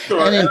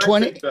 Sure, and in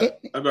 20, go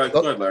ahead, Larry.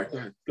 Go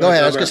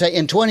ahead. I was going to say,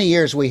 in 20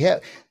 years,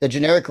 the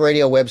Generic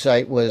Radio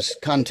website was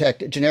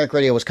contacted. Generic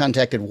Radio was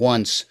contacted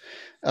once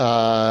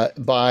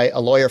by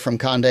a lawyer from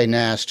Condé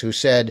Nast who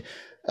said,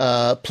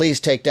 "Please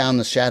take down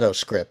the shadow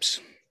scripts."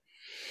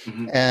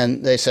 Mm-hmm.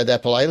 And they said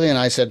that politely, and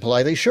I said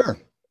politely, "Sure."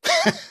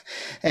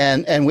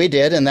 And we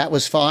did, and that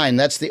was fine.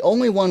 That's the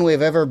only one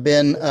we've ever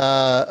been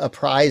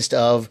apprised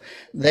of.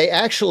 They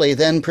actually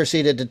then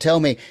proceeded to tell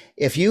me,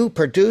 if you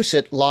produce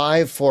it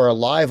live for a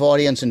live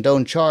audience and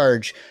don't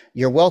charge,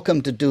 you're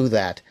welcome to do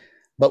that,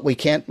 but we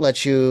can't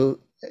let you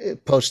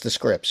post the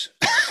scripts.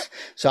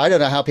 So I don't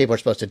know how people are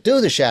supposed to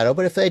do the shadow,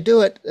 but if they do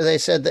it, they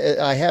said that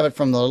I have it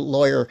from the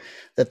lawyer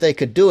that they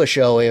could do a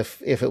show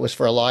if it was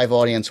for a live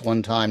audience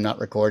one time, not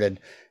recorded,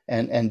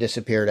 and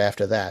disappeared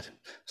after that.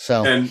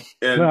 So and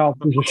well,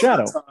 there's a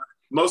shadow.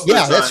 Most of the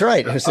time, that's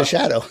right. It's the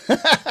shadow.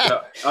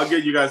 I'll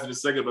get you guys in a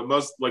second,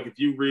 but if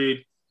you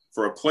read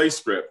for a play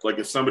script, like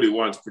if somebody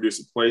wants to produce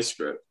a play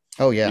script,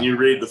 and you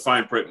read the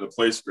fine print in the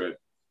play script,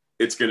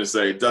 it's going to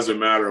say it doesn't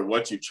matter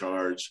what you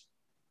charge.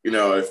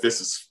 If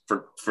this is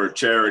for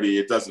charity,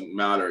 it doesn't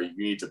matter. You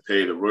need to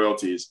pay the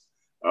royalties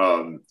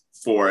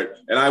for it.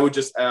 And I would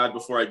just add,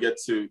 before I get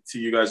to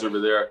you guys over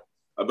there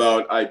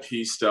about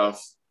IP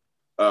stuff,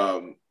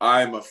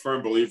 I'm a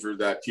firm believer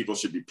that people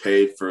should be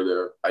paid for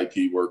their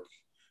IP work.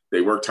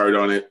 They worked hard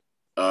on it.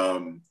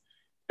 And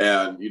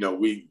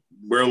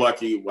we're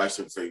lucky, well, I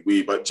shouldn't say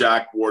we, but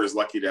Jack Ward is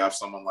lucky to have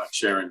someone like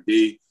Sharon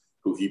B,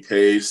 who he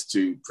pays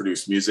to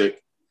produce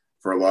music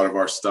for a lot of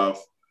our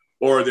stuff.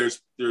 Or there's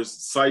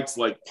sites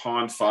like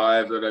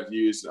Pond5 that I've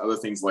used, and other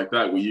things like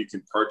that, where you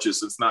can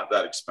purchase, it's not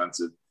that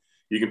expensive.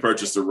 You can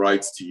purchase the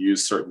rights to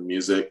use certain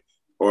music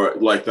or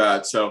like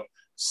that. So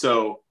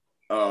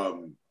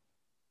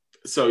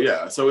it's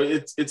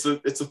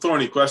a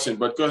thorny question,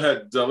 but go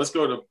ahead. Let's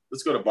go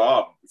to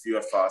Bob if you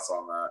have thoughts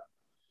on that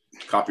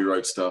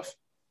copyright stuff.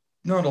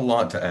 Not a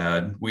lot to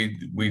add. We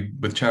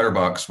with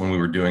Chatterbox, when we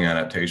were doing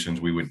adaptations,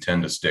 we would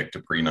tend to stick to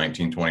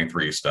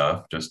pre-1923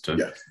 stuff just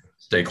to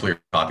stay clear of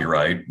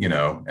copyright,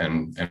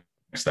 and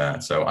fix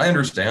that. So I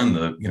understand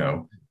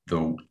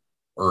the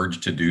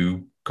urge to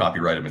do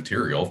copyrighted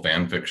material,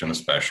 fan fiction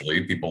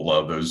especially. People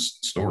love those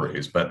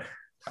stories, but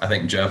I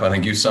think, Jeff,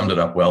 you summed it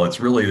up well. It's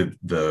really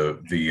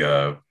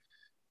the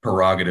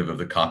prerogative of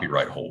the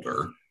copyright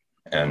holder.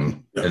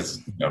 And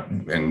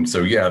and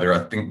so, I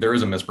think there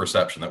is a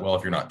misperception that, well,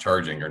 if you're not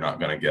charging, you're not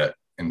going to get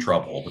in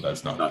trouble, but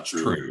that's not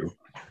true.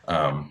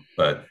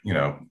 But,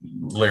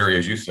 Larry,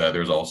 as you said,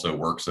 there's also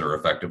works that are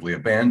effectively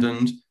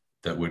abandoned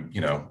that would,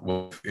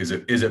 is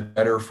it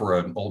better for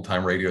an old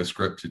time radio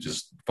script to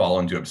just fall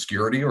into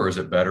obscurity, or is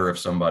it better if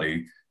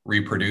somebody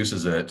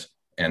reproduces it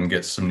and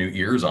gets some new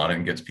ears on it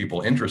and gets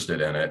people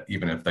interested in it,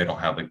 even if they don't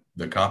have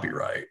the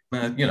copyright?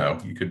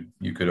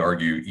 You could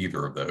argue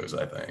either of those,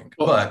 I think.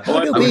 But how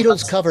do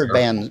Beatles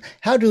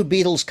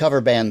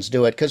cover bands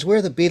do it? Because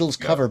we're the Beatles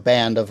cover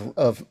band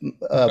of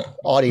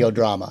audio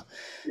drama.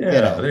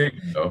 There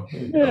you go.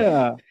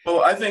 Yeah.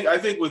 Well, I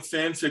think with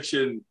fan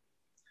fiction,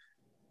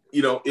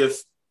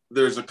 if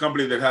there's a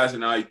company that has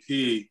an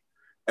IP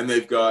and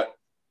they've got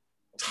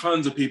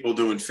tons of people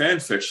doing fan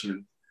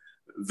fiction,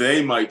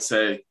 they might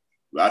say,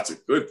 that's a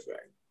good thing,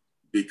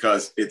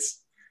 because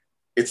it's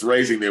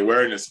raising the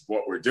awareness of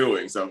what we're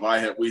doing. So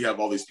if we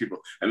have all these people,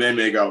 and they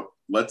may go,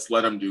 let's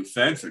let them do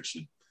fan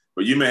fiction.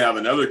 But you may have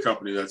another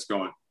company that's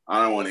going,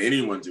 I don't want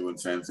anyone doing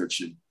fan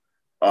fiction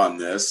on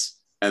this.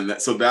 And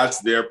so that's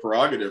their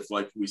prerogative.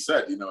 Like we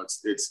said,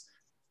 it's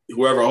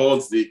whoever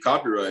holds the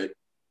copyright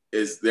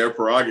is their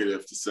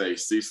prerogative to say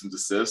cease and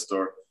desist,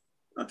 or,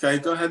 okay,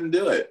 go ahead and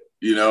do it,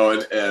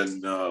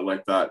 and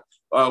like that.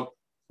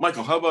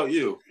 Michael, how about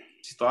you?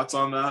 Thoughts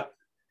on that?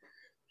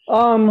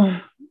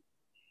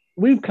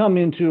 We've come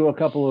into a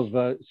couple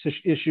of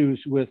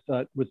issues with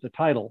the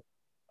title,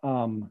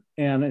 and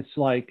it's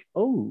like,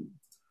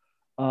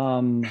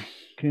 can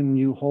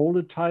you hold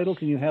a title?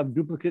 Can you have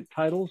duplicate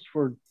titles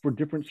for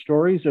different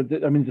stories?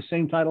 The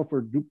same title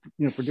for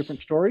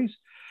different stories,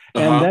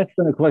 and that's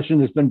been a question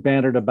that's been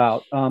bantered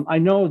about. I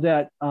know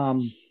that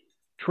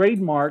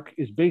trademark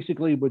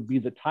would be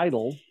the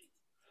title.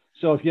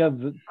 So if you have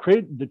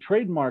the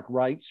trademark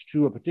rights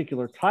to a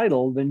particular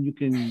title, then you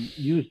can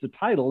use the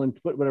title and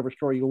put whatever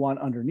story you want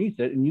underneath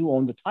it, and you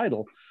own the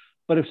title.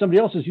 But if somebody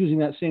else is using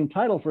that same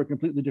title for a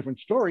completely different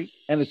story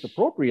and it's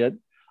appropriate, is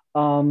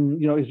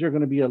there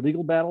going to be a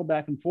legal battle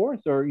back and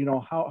forth, or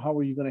how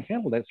are you going to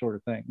handle that sort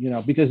of thing?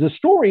 Because the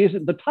story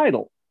isn't the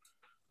title.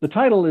 The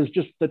title is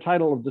just the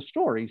title of the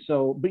story.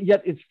 So, but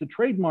yet it's the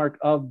trademark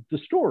of the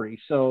story.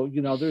 So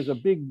there's a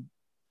big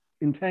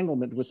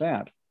entanglement with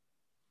that.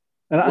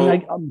 And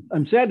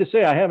I'm sad to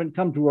say I haven't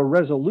come to a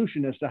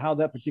resolution as to how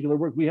that particular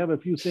works. We have a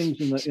few things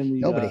in the.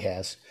 Nobody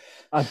has.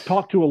 I've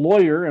talked to a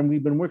lawyer, and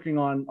we've been working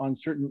on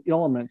certain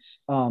elements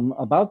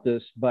about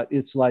this, but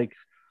it's like,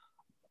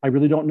 I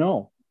really don't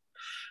know.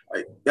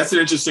 That's an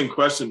interesting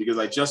question, because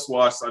I just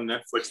watched on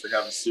Netflix, they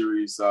have a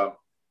series, The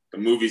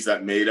Movies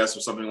That Made Us,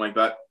 or something like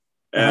that.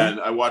 And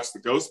I watched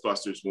the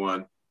Ghostbusters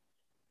one,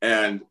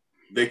 and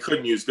they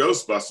couldn't use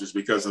Ghostbusters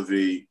because of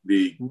the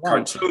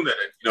cartoon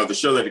that the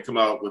show that had come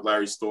out with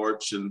Larry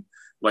Storch and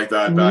like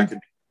that back in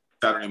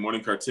Saturday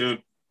morning cartoon,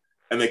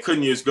 and they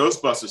couldn't use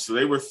Ghostbusters, so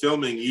they were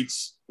filming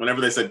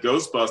whenever they said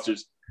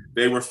Ghostbusters,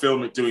 they were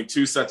doing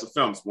two sets of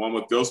films, one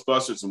with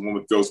Ghostbusters and one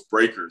with Ghost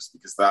Breakers,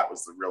 because that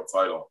was the real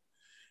title.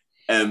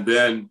 And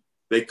then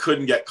they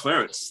couldn't get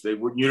clearance.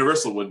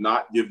 Universal would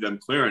not give them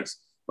clearance,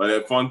 but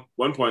at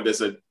one point they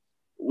said,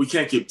 we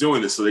can't keep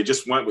doing this, so they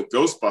just went with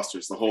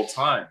Ghostbusters the whole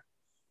time.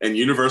 And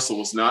Universal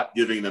was not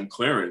giving them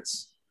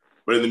clearance.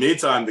 But in the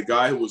meantime, the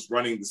guy who was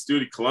running the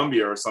studio,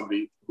 Columbia, or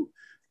somebody who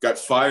got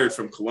fired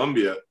from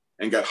Columbia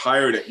and got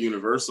hired at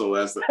Universal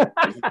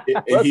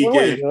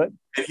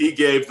he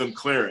gave them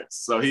clearance.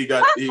 So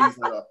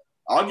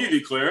I'll give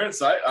you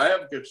clearance. I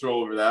have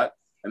control over that.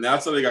 And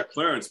that's how they got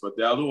clearance. But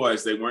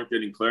otherwise, they weren't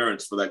getting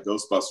clearance for that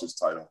Ghostbusters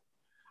title.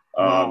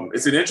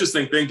 It's an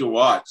interesting thing to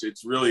watch.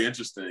 It's really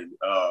interesting,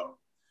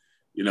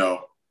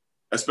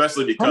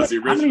 especially because the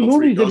original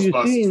three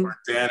Ghostbusters were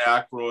Dan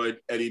Aykroyd,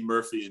 Eddie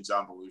Murphy, and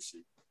John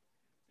Belushi.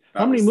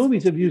 How many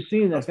movies have you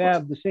seen that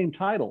have the same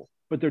title,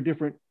 but they're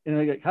different?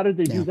 How did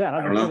they do that?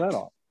 How did they pull that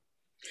off?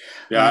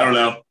 Yeah, I don't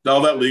know.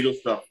 All that legal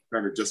stuff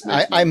kind of just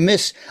makes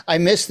I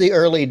miss the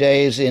early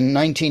days. In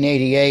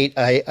 1988,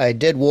 I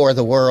did War of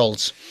the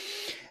Worlds.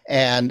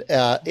 And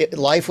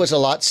life was a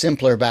lot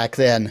simpler back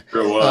then.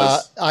 Sure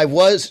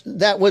was.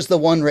 That was the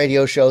one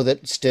radio show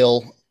that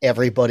still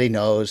everybody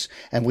knows,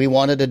 and we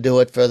wanted to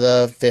do it for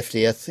the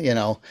 50th,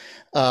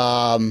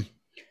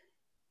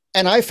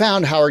 and I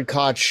found Howard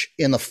Koch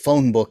in the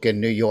phone book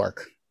in New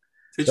York,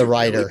 the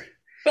writer.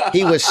 Really?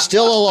 He was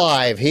still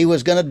alive. He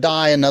was going to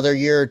die another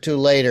year or two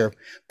later,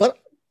 but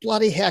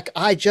bloody heck,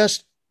 I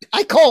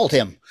called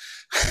him.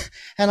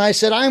 And I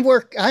said,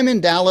 I'm in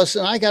Dallas,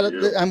 and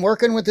I'm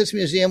working with this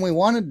museum. We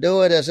want to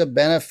do it as a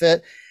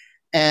benefit.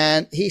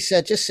 And he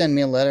said, just send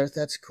me a letter.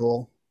 That's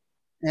cool.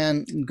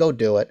 And go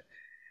do it.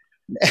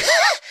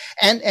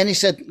 and he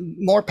said,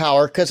 more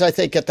power. Cause I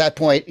think at that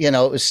point, it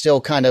was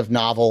still kind of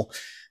novel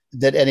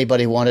that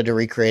anybody wanted to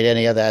recreate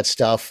any of that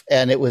stuff.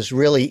 And it was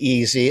really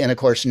easy. And of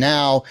course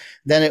now,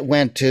 then it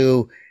went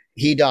to,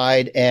 he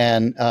died,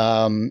 and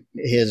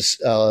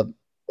his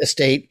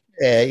estate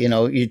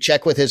You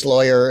check with his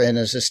lawyer and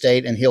his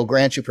estate, and he'll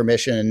grant you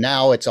permission. And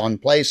now it's on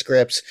Play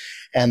Scripts,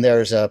 and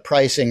there's a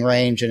pricing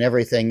range and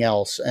everything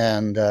else.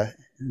 And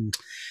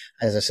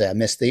as I say, I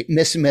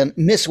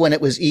miss when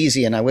it was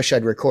easy, and I wish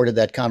I'd recorded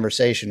that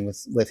conversation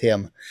with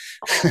him.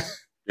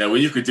 Yeah,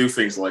 when you could do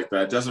things like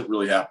that, it doesn't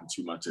really happen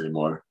too much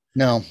anymore.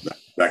 No,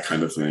 that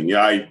kind of thing.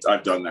 Yeah,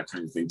 I've done that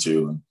kind of thing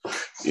too.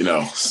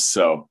 And,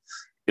 so,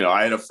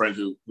 I had a friend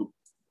who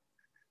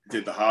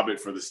did The Hobbit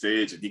for the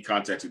stage, and he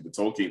contacted the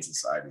Tolkien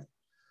Society,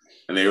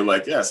 and they were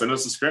like, "Yeah, send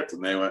us a script,"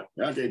 and they went,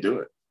 "Yeah, okay, do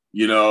it."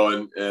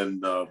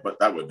 But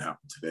that wouldn't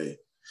happen today.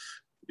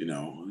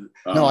 No,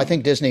 I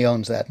think Disney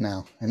owns that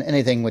now, and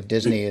anything with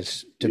Disney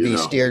is to be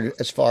steered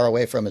as far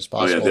away from as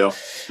possible. Oh, yeah,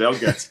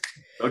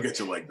 they'll get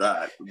you like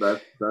that.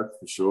 That's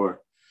for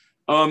sure.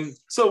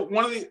 So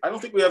I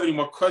don't think we have any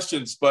more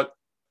questions, but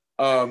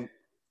I'll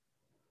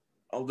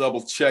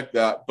double check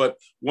that. But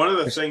one of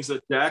the things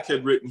that Jack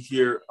had written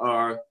here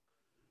are,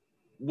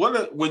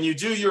 when you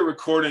do your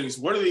recordings,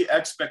 what are the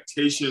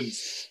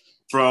expectations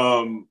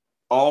from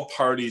all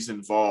parties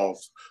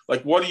involved?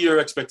 Like, what are your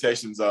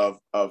expectations of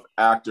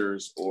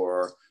actors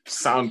or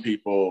sound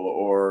people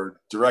or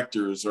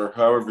directors, or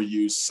however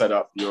you set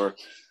up your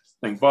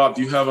thing? Bob,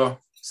 can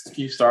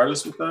you start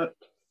us with that?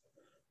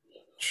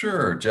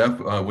 Sure, Jeff.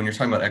 When you're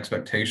talking about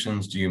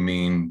expectations, do you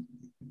mean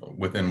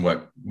within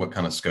what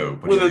kind of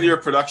scope? Within your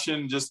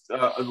production, just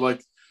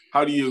like,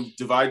 how do you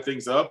divide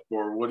things up,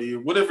 or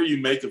whatever you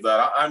make of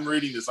that? I'm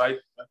reading this. I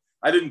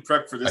didn't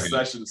prep for this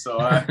session, so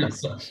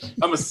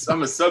I'm a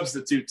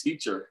substitute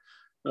teacher.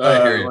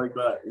 I hear you. Like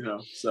that,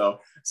 So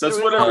it's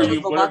whatever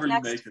you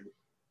make of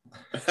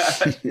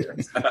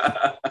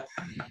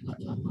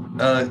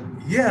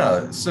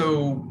it.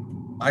 So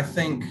I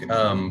think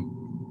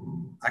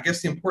I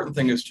guess the important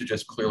thing is to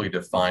just clearly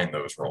define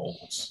those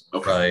roles,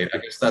 right? I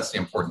guess that's the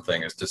important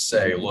thing, is to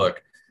say,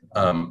 look,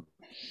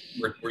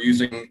 we're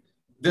using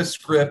this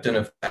script, and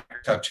if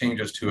actors have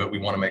changes to it, we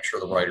want to make sure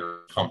the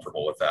writer is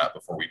comfortable with that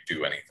before we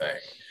do anything.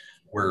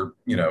 We're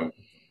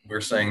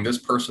saying this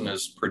person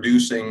is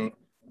producing,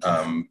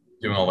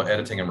 doing all the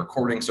editing and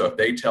recording. So if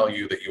they tell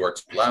you that you are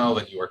too loud,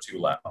 then you are too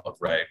loud,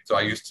 right? So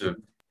I used to,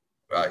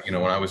 when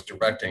I was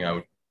directing,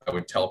 I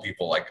would tell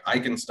people, like, I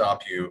can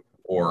stop you,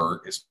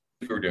 or if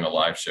we were doing a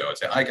live show, I'd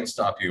say, I can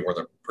stop you, or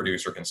the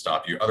producer can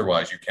stop you.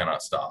 Otherwise, you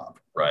cannot stop,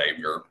 right?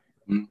 You're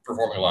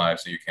performing live,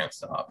 so you can't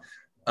stop.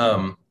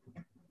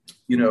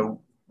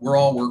 We're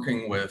all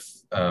working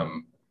with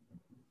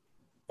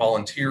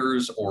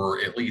volunteers, or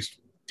at least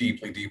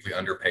deeply, deeply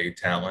underpaid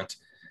talent.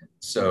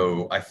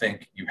 So I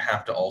think you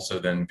have to also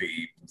then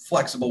be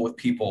flexible with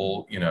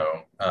people.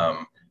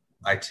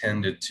 I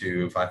tended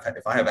to, if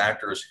I have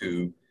actors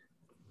who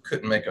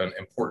couldn't make an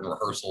important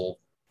rehearsal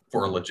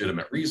for a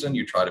legitimate reason,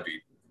 you try to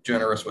be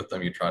generous with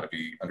them, you try to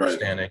be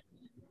understanding.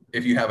 Right.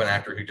 If you have an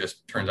actor who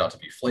just turns out to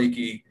be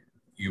flaky,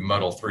 you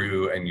muddle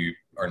through and you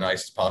are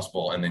nice as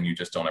possible, and then you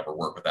just don't ever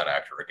work with that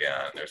actor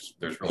again.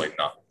 There's really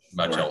not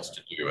much else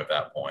to do at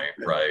that point,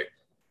 right?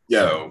 Yeah.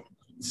 So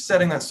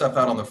setting that stuff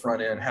out on the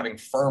front end, having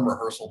firm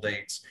rehearsal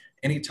dates.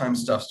 Anytime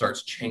stuff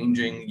starts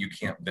changing, you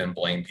can't then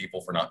blame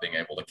people for not being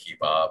able to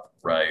keep up,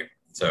 right?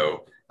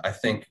 So I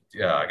think,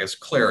 I guess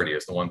clarity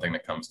is the one thing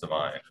that comes to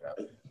mind.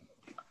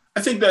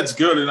 I think that's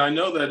good. And I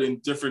know that in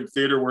different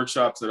theater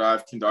workshops that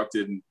I've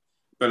conducted and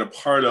been a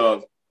part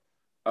of,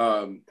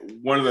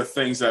 one of the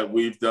things that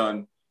we've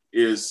done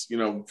is,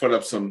 put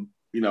up some,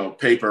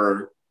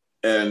 paper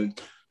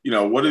and,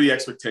 what are the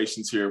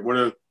expectations here? What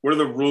are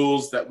the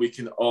rules that we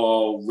can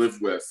all live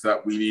with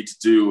that we need to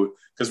do?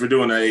 Because we're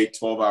doing an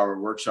 12-hour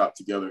workshop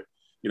together.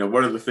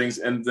 What are the things?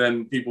 And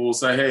then people will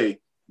say, hey,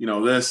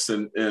 this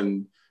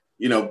and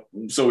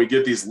so we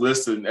get these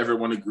lists and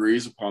everyone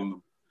agrees upon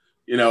them,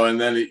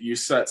 and then you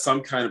set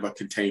some kind of a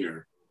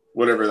container,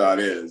 whatever that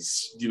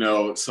is,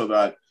 so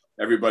that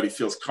everybody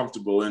feels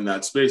comfortable in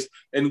that space.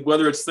 And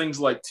whether it's things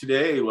like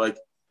today, like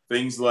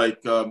things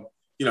like,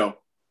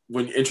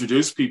 when you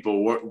introduce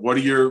people, what are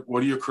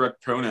your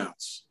correct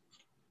pronouns,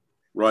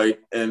 right?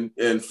 And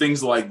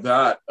things like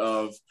that,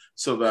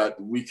 so that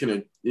we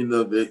can,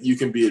 that you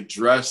can be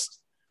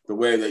addressed the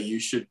way that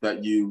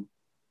you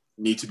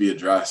need to be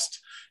addressed,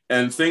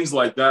 and things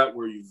like that,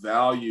 where you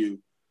value,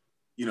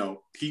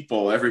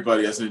 people,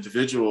 everybody as an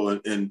individual,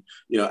 and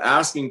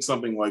asking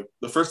something like,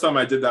 the first time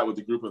I did that with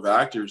a group of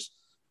actors,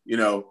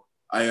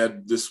 I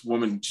had this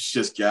woman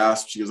just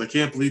gasp. She goes, "I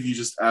can't believe you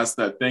just asked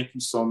that. Thank you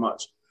so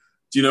much."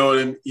 Do you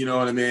know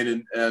what I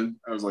mean? And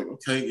I was like,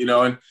 okay,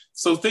 and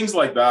so things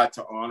like that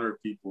to honor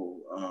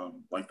people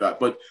like that.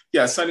 But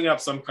yeah, setting up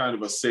some kind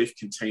of a safe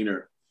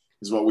container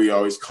is what we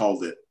always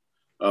called it.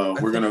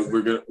 We're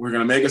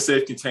gonna make a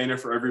safe container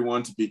for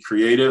everyone to be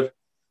creative,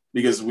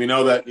 because we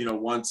know that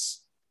once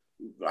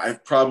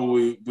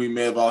we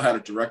may have all had a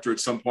director at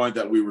some point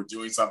that we were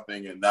doing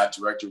something and that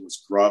director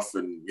was gruff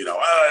and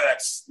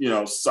that's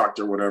sucked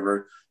or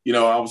whatever.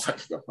 I was like,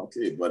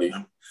 okay, buddy,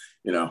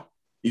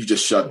 you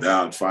just shut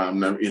down.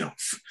 Fine.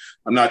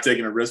 I'm not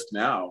taking a risk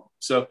now.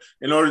 So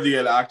in order to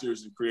get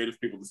actors and creative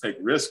people to take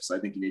risks, I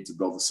think you need to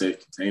build a safe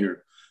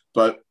container.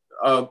 But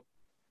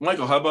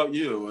Michael, how about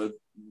you?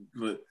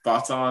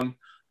 Thoughts on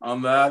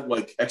that,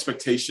 like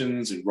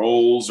expectations and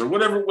roles or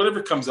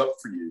whatever comes up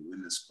for you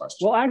in this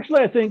question? Well,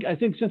 actually, I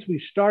think since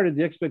we started,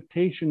 the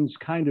expectations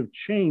kind of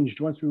changed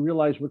once we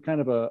realized what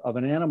kind of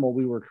an animal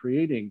we were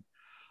creating.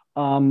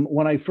 When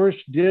we first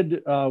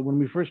did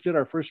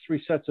our first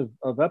 3 sets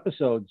of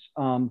episodes,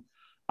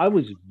 I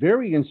was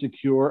very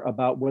insecure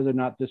about whether or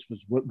not this was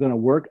going to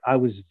work. I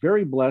was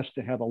very blessed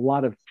to have a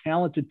lot of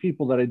talented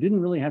people that I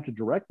didn't really have to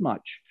direct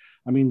much.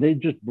 I mean, they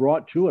just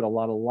brought to it a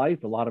lot of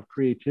life, a lot of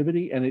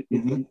creativity, and it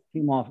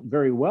came off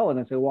very well. And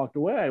as I walked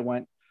away, I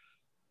went,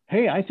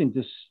 "Hey, I think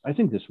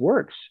this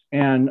works."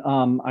 And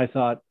I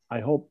thought, I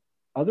hope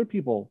other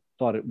people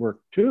thought it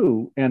worked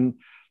too. And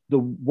the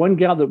one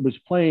gal that was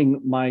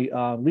playing my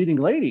leading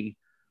lady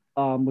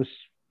was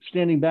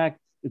standing back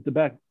at the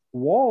back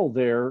wall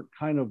there,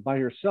 kind of by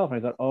herself. I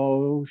thought,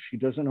 oh, she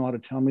doesn't know how to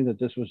tell me that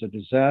this was a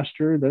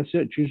disaster. That's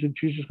it. She's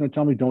just going to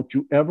tell me, don't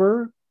you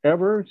ever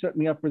set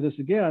me up for this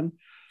again.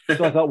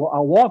 So I thought, well,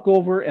 I'll walk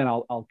over and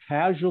I'll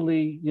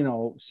casually,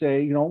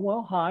 say,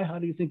 well, hi, how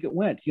do you think it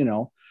went?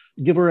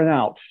 Give her an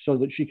out so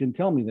that she can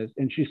tell me this.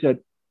 And she said,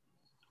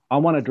 I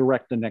want to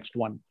direct the next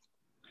one.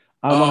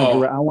 I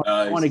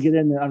want to get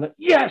in there. I'm like,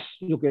 yes.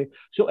 Okay.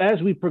 So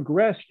as we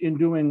progressed in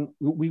doing,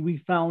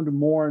 we found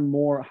more and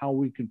more how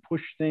we can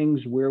push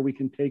things, where we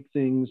can take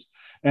things,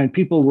 and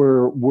people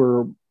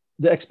were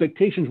the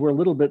expectations were a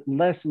little bit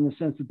less in the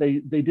sense that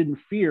they didn't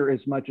fear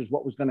as much as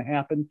what was going to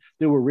happen.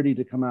 They were ready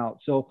to come out.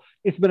 So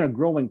it's been a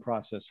growing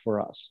process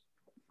for us.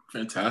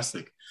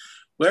 Fantastic.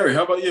 Larry,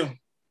 how about you?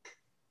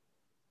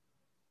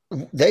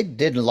 They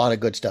did a lot of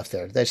good stuff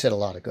there. They said a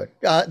lot of good,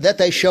 that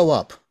they show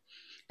up.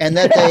 And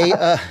that they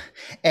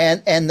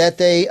and that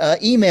they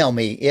email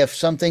me if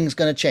something's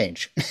going to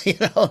change.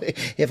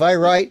 If I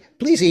write,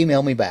 please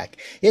email me back.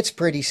 It's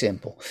pretty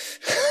simple.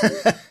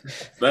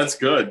 That's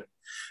good.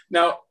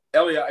 Now,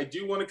 Elia, I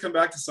do want to come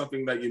back to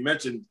something that you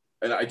mentioned,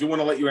 and I do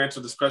want to let you answer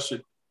this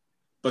question.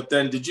 But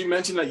then, did you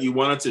mention that you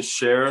wanted to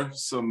share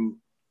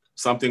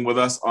something with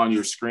us on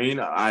your screen?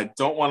 I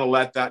don't want to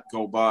let that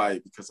go by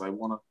because I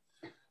want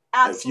to.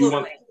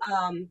 Absolutely.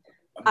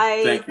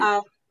 Thank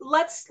you.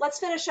 Let's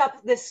finish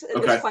up this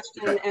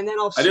question, and then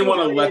I'll. I didn't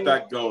want to let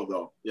that go,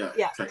 though. Yeah.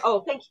 Yeah. Okay.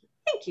 Oh, thank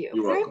you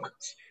You're very welcome.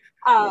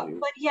 much.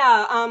 But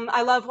yeah,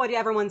 I love what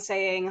everyone's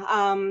saying.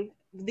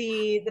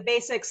 The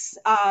basics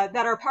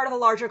that are part of a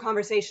larger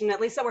conversation, at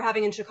least that we're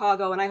having in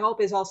Chicago, and I hope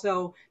is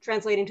also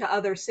translating to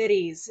other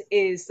cities,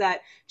 is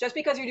that just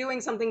because you're doing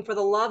something for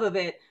the love of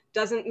it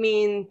doesn't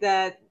mean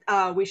that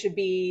we should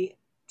be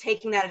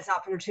taking that as an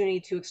opportunity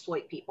to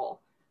exploit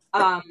people.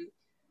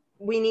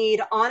 We need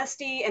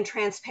honesty and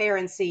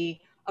transparency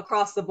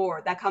across the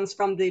board. That comes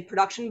from the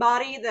production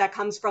body, that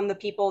comes from the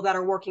people that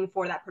are working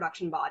for that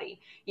production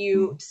body.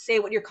 You say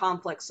what your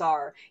conflicts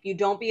are. You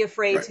don't be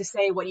afraid to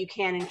say what you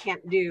can and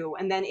can't do.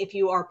 And then if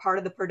you are part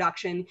of the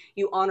production,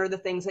 you honor the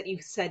things that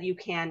you said you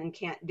can and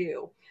can't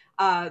do.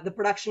 The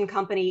production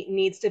company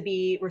needs to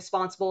be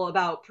responsible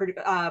about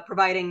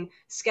providing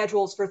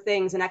schedules for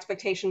things and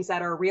expectations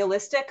that are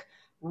realistic,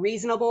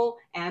 reasonable,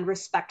 and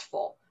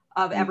respectful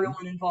of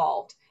everyone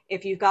involved.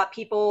 If you've got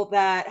people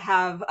that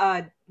have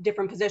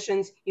different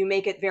positions, you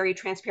make it very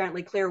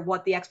transparently clear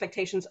what the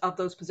expectations of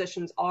those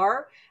positions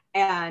are.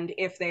 And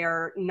if they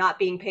are not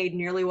being paid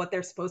nearly what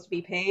they're supposed to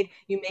be paid,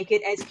 you make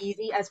it as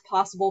easy as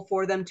possible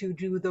for them to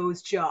do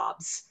those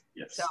jobs.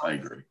 Yes, so I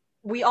agree.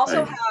 We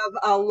also have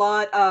a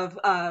lot of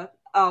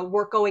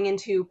work going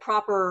into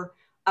proper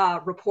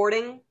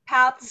reporting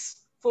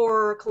paths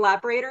for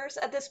collaborators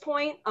at this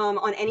point.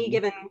 On any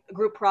given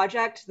group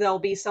project, there'll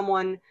be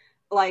someone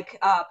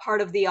like part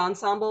of the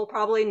ensemble,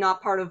 probably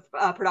not part of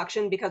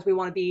production, because we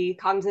want to be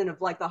cognizant of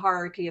like the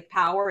hierarchy of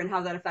power and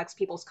how that affects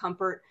people's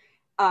comfort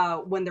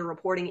when they're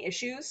reporting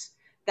issues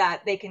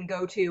that they can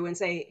go to and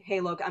say,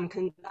 hey, look,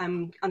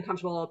 I'm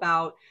uncomfortable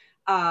about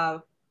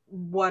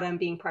what I'm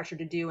being pressured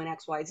to do in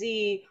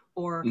XYZ,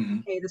 or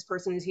hey, this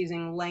person is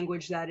using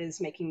language that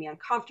is making me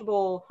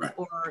uncomfortable,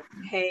 or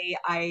hey,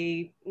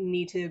 I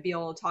need to be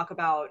able to talk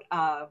about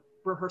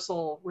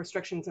rehearsal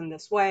restrictions in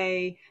this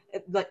way,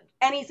 but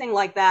anything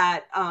like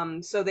that,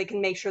 so they can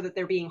make sure that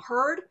they're being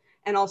heard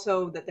and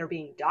also that they're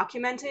being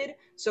documented,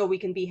 so we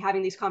can be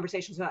having these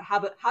conversations about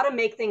how to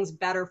make things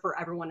better for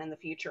everyone in the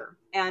future.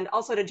 And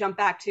also to jump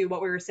back to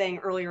what we were saying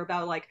earlier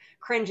about like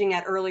cringing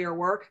at earlier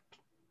work,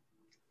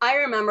 I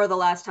remember the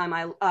last time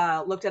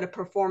I looked at a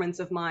performance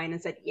of mine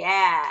and said,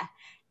 yeah,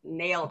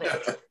 nailed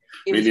it.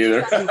 It was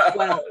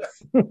 2012,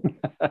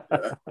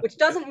 which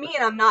doesn't mean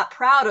I'm not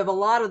proud of a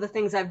lot of the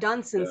things I've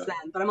done since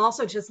then, but I'm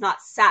also just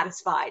not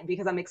satisfied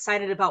because I'm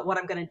excited about what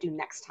I'm going to do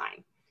next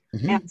time.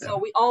 And so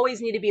we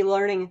always need to be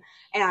learning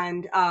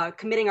and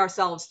committing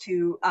ourselves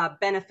to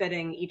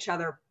benefiting each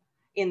other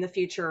in the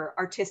future,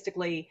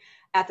 artistically,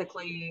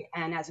 ethically,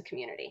 and as a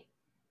community.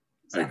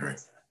 So, I agree.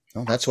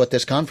 Well, that's what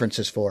this conference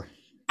is for.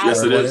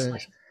 Yes, it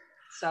is.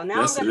 So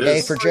now Yes, I'm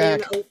going to for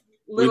Jack. a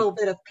little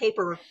bit of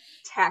paper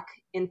tech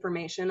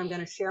information. I'm going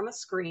to share my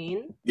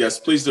screen. Yes,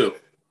 please do.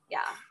 Yeah.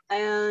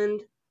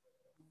 And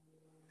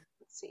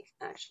let's see,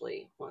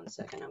 actually, 1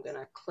 second. I'm going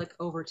to click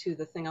over to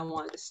the thing I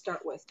wanted to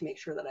start with to make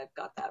sure that I've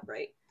got that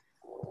right.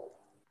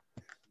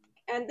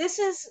 And this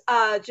is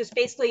just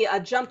basically a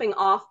jumping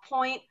off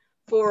point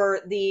for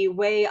the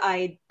way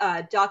I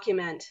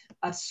document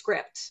a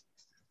script.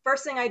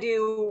 First thing I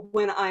do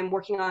when I'm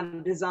working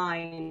on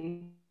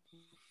design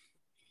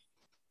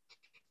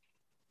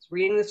is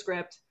reading the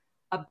script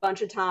a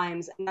bunch of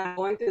times and then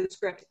going through the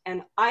script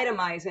and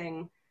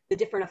itemizing the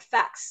different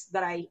effects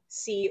that I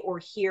see or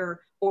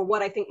hear, or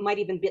what I think might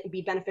even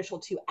be beneficial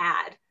to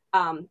add.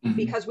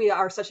 Because we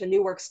are such a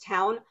new works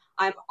town,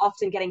 I'm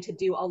often getting to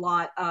do a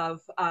lot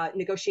of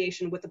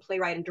negotiation with the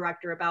playwright and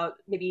director about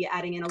maybe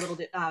adding in a little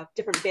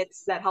different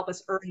bits that help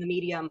us earn the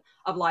medium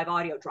of live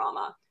audio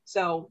drama.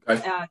 So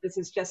this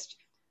is just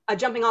a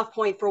jumping off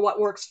point for what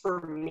works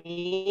for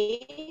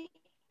me.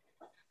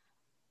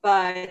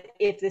 But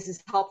if this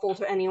is helpful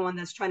to anyone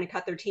that's trying to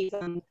cut their teeth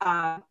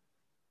on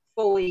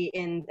Foley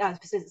in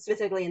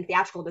specifically in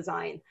theatrical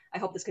design, I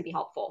hope this can be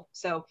helpful.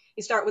 So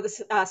you start with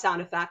a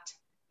sound effect.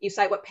 You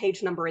cite what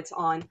page number it's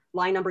on,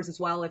 line numbers as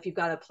well. If you've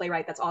got a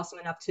playwright that's awesome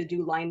enough to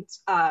do line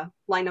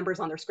numbers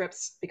on their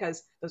scripts,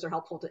 because those are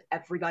helpful to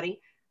everybody.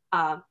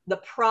 The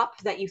prop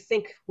that you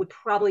think would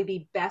probably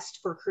be best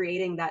for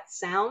creating that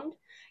sound.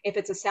 If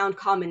it's a sound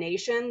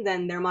combination,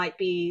 then there might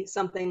be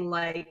something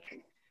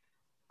like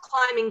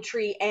climbing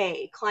tree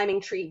A, climbing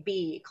tree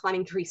B,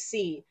 climbing tree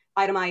C,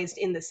 itemized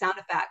in the sound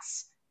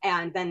effects,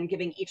 and then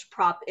giving each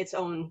prop its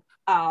own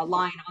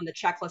line on the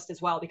checklist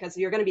as well, because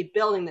you're going to be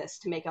building this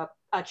to make a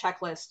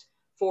checklist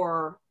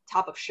for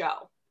top of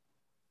show.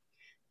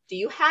 Do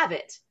you have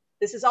it?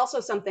 This is also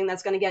something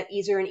that's going to get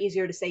easier and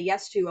easier to say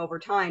yes to over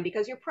time,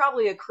 because you're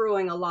probably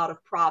accruing a lot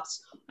of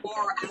props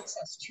or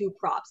access to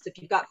props. If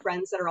you've got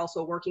friends that are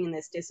also working in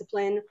this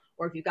discipline,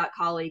 or if you've got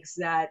colleagues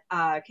that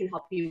can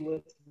help you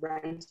with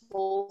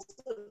rentals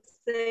of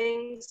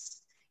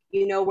things,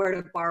 you know where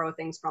to borrow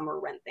things from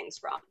or rent things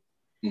from.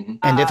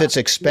 And if it's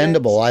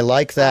expendable, I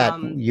like that.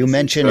 You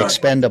mentioned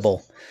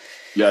expendable.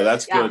 Yeah,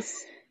 that's good.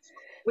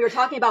 We were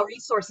talking about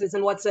resources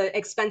and what's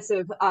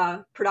expensive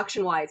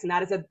production-wise, and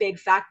that is a big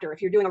factor.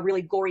 If you're doing a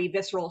really gory,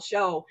 visceral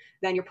show,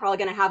 then you're probably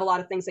going to have a lot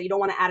of things that you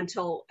don't want to add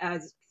until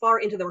as far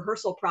into the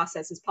rehearsal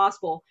process as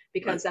possible,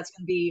 because that's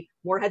going to be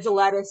more heads of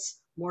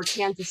lettuce, more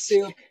cans of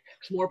soup,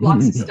 more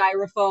blocks of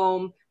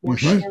styrofoam, more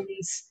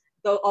shins,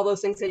 all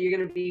those things that you're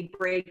going to be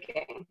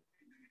breaking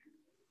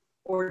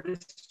or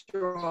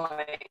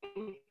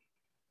destroying.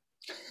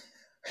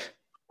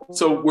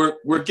 So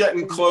we're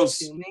getting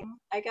close.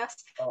 I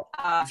guess.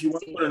 If you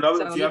want to put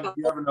another, do you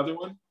have another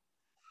one?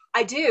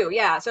 I do,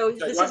 yeah. So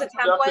this is a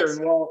template.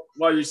 And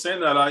while you're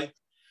saying that,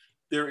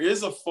 there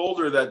is a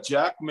folder that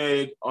Jack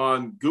made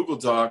on Google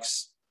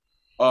Docs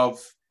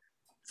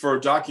for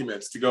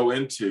documents to go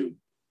into.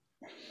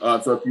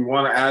 So if you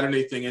want to add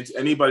anything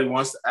anybody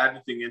wants to add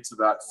anything into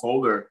that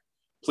folder,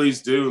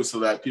 please do, so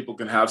that people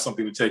can have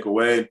something to take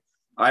away.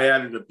 I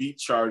added a beat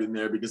chart in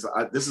there because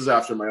this is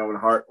after my own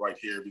heart right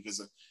here,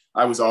 because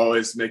I was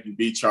always making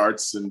beat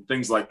charts and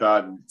things like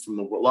that, and from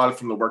the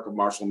work of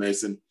Marshall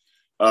Mason,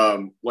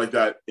 like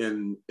that.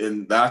 In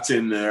that's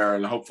in there,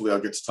 and hopefully I'll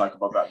get to talk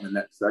about that in the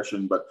next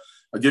session. But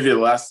I'll give you the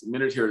last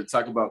minute here to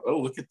talk about. Oh,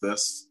 look at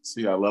this!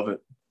 See, I love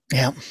it.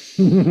 Yeah.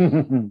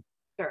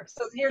 Sure.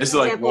 So here's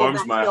an example of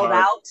that filled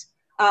out.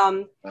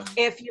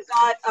 If you've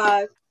got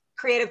a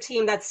creative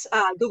team that's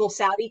Google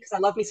savvy, because I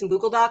love me some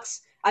Google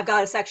Docs, I've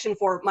got a section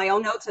for my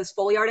own notes as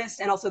Foley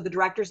artist, and also the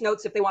director's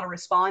notes if they want to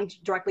respond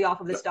directly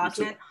off of this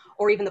document,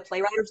 or even the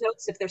playwriter's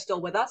notes if they're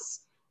still with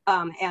us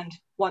and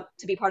want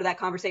to be part of that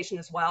conversation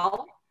as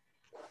well.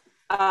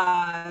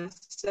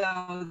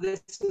 So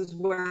this is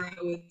where I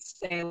would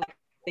say like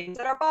things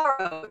that are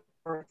borrowed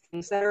or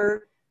things that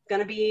are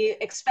going to be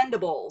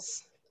expendables.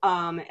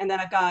 And then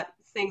I've got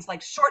things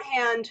like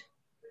shorthand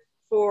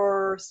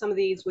for some of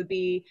these would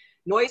be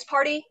noise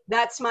party.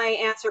 That's my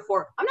answer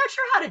for, I'm not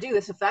sure how to do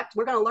this effect.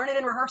 We're going to learn it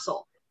in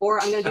rehearsal. Or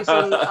I'm going to do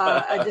some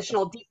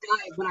additional deep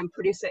dive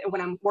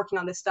when I'm working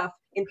on this stuff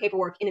in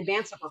paperwork in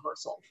advance of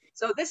rehearsal.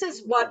 So this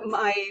is what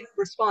my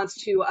response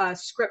to a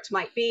script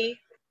might be.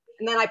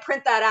 And then I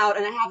print that out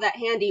and I have that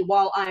handy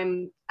while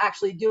I'm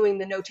actually doing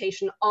the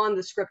notation on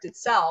the script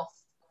itself.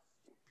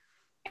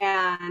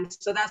 And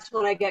so that's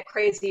when I get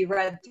crazy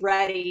red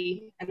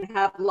thready and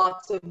have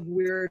lots of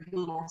weird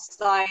little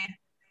side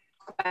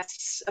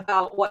quests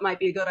about what might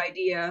be a good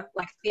idea.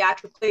 Like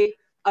theatrically,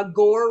 a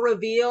gore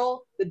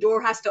reveal, the door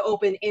has to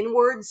open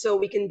inward so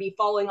we can be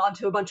falling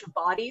onto a bunch of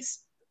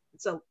bodies.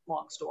 It's a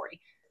long story.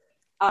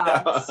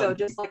 So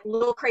just like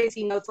little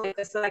crazy notes like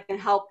this that I can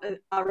help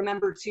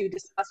remember to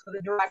discuss with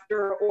the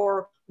director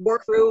or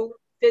work through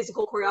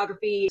physical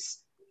choreography.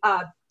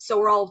 So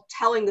we're all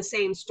telling the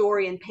same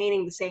story and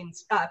painting the same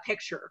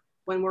picture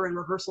when we're in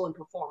rehearsal and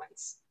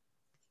performance.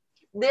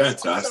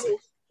 This also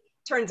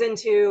turns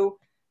into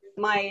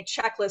my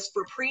checklist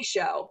for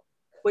pre-show,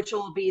 which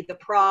will be the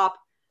prop.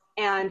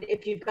 And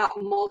if you've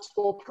got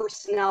multiple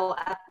personnel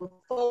at the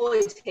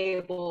Foley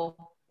table,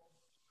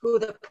 who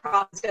the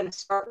prop is going to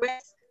start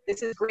with.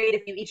 This is great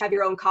if you each have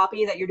your own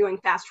copy that you're doing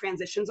fast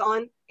transitions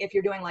on. If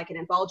you're doing like an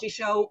anthology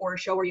show or a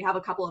show where you have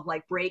a couple of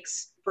like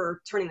breaks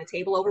for turning the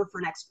table over for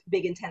next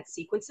big intense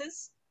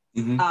sequences.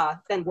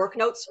 Then work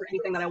notes for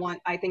anything that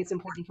I think it's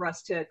important for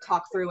us to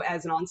talk through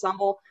as an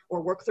ensemble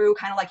or work through,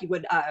 kind of like you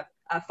would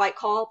a fight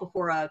call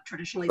before a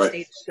traditionally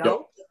staged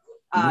show.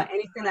 Yep.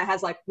 Anything that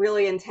has like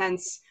really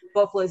intense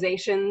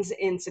vocalizations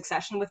in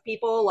succession with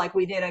people, like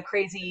we did a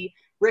crazy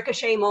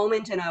Ricochet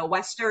moment in a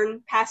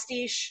Western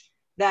pastiche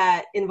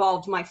that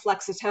involved my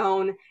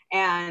flexitone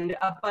and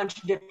a bunch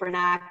of different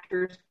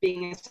actors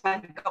being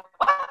assigned to go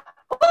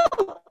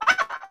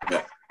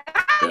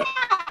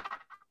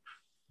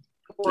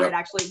before it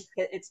actually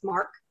hit its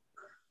mark.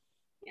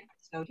 Yeah.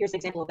 So here's an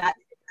example of that.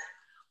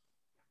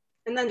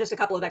 And then just a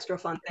couple of extra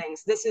fun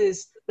things. This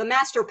is the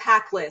master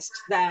pack list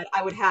that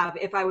I would have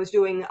if I was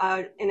doing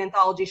an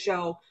anthology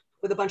show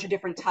with a bunch of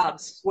different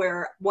tubs,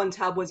 where one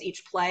tub was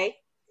each play.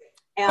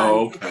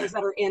 And the things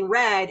that are in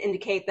red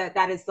indicate that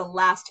that is the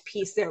last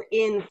piece they're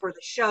in for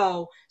the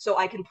show. So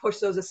I can push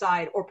those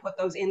aside or put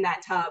those in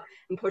that tub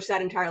and push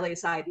that entirely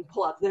aside and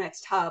pull up the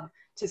next tub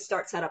to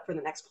start setup for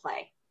the next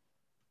play.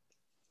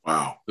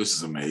 Wow, this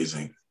is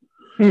amazing.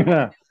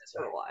 Yeah.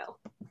 For a while.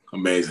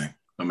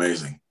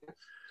 Amazing.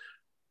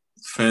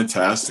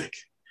 Fantastic.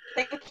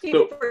 Thank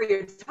you for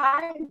your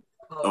time.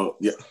 Oh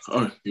yeah.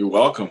 Oh, you're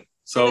welcome.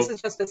 So this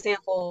is just a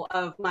sample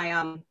of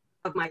my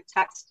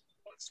text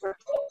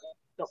script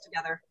built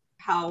together.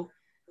 How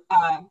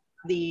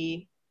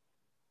the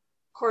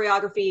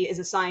choreography is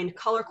assigned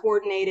color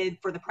coordinated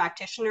for the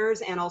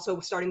practitioners, and also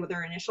starting with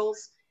their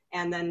initials,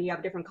 and then you have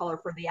a different color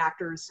for the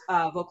actors'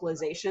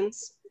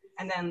 vocalizations,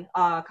 and then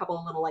a couple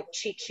of little like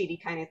cheat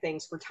sheety kind of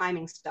things for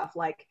timing stuff,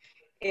 like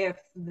if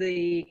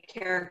the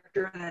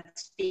character that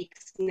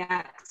speaks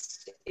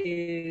next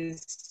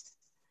is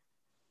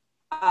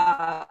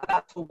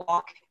about to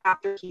walk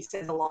after he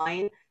says a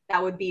line, that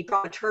would be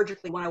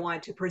dramaturgically what I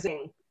wanted to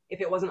present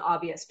if it wasn't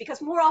obvious.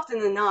 Because more often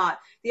than not,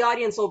 the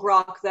audience will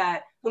grok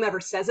that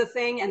whomever says a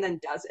thing and then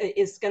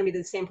is going to be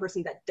the same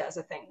person that does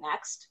a thing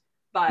next.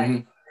 But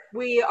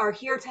we are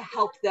here to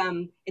help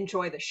them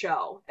enjoy the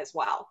show as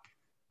well.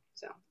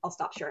 So I'll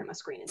stop sharing my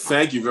screen.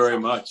 Thank you very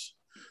much.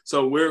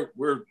 So we're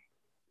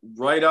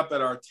right up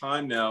at our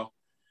time now,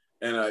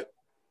 and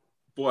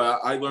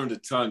I learned a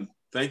ton.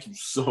 Thank you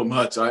so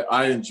much.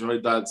 I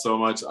enjoyed that so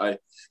much.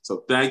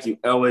 So thank you,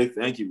 Ellie.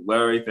 Thank you,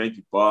 Larry. Thank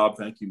you, Bob.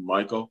 Thank you,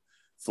 Michael,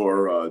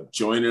 for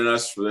joining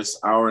us for this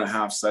hour and a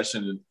half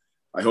session. And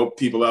I hope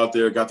people out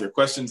there got their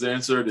questions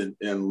answered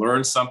and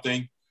learned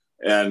something.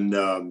 And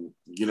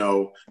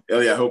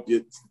Ellie, I hope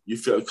you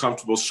feel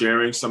comfortable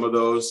sharing some of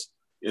those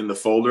in the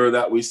folder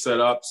that we set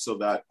up so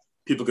that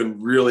people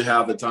can really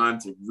have the time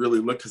to really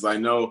look. Because I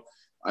know,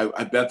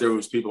 I bet there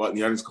was people out in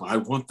the audience going, I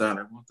want that.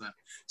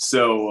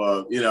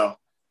 So,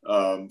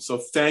 so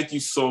thank you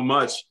so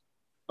much.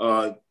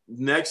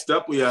 Next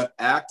up, we have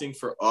acting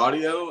for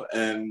audio,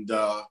 and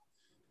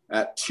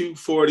at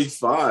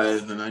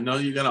 2:45, and I know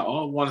you're going to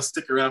all want to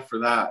stick around for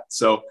that.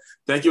 So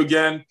thank you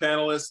again,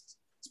 panelists.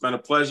 It's been a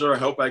pleasure. I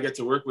hope I get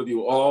to work with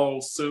you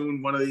all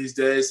soon, one of these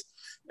days.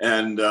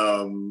 And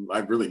I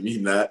really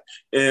mean that.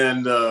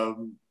 And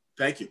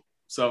thank you.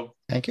 So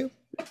thank you.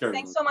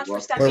 Thanks so much for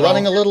stepping in. We're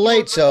running a little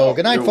late, so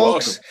good night,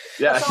 folks.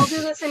 Yeah. Let's all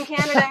do this in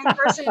Canada in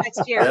person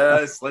next year.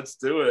 Yes, let's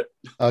do it.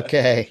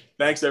 Okay.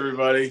 Thanks,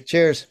 everybody.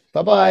 Cheers.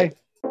 Bye-bye.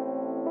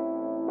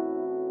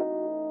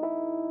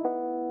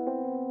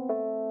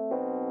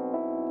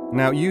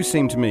 Now, you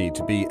seem to me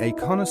to be a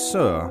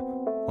connoisseur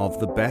of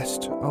the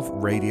best of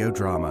radio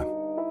drama.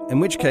 In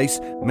which case,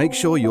 make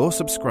sure you're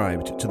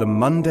subscribed to the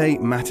Monday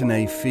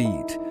Matinee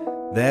feed.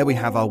 There we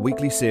have our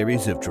weekly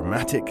series of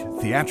dramatic,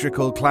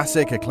 theatrical,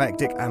 classic,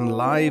 eclectic, and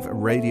live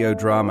radio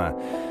drama.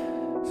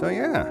 So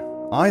yeah,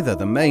 either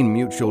the main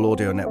Mutual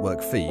Audio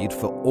Network feed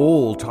for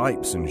all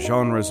types and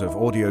genres of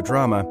audio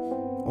drama,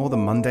 or the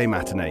Monday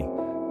Matinee,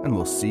 and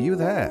we'll see you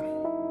there.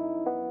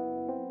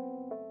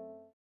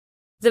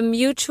 The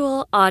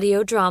Mutual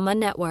Audio Drama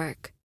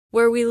Network,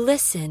 where we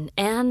listen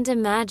and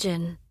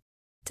imagine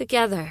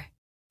together.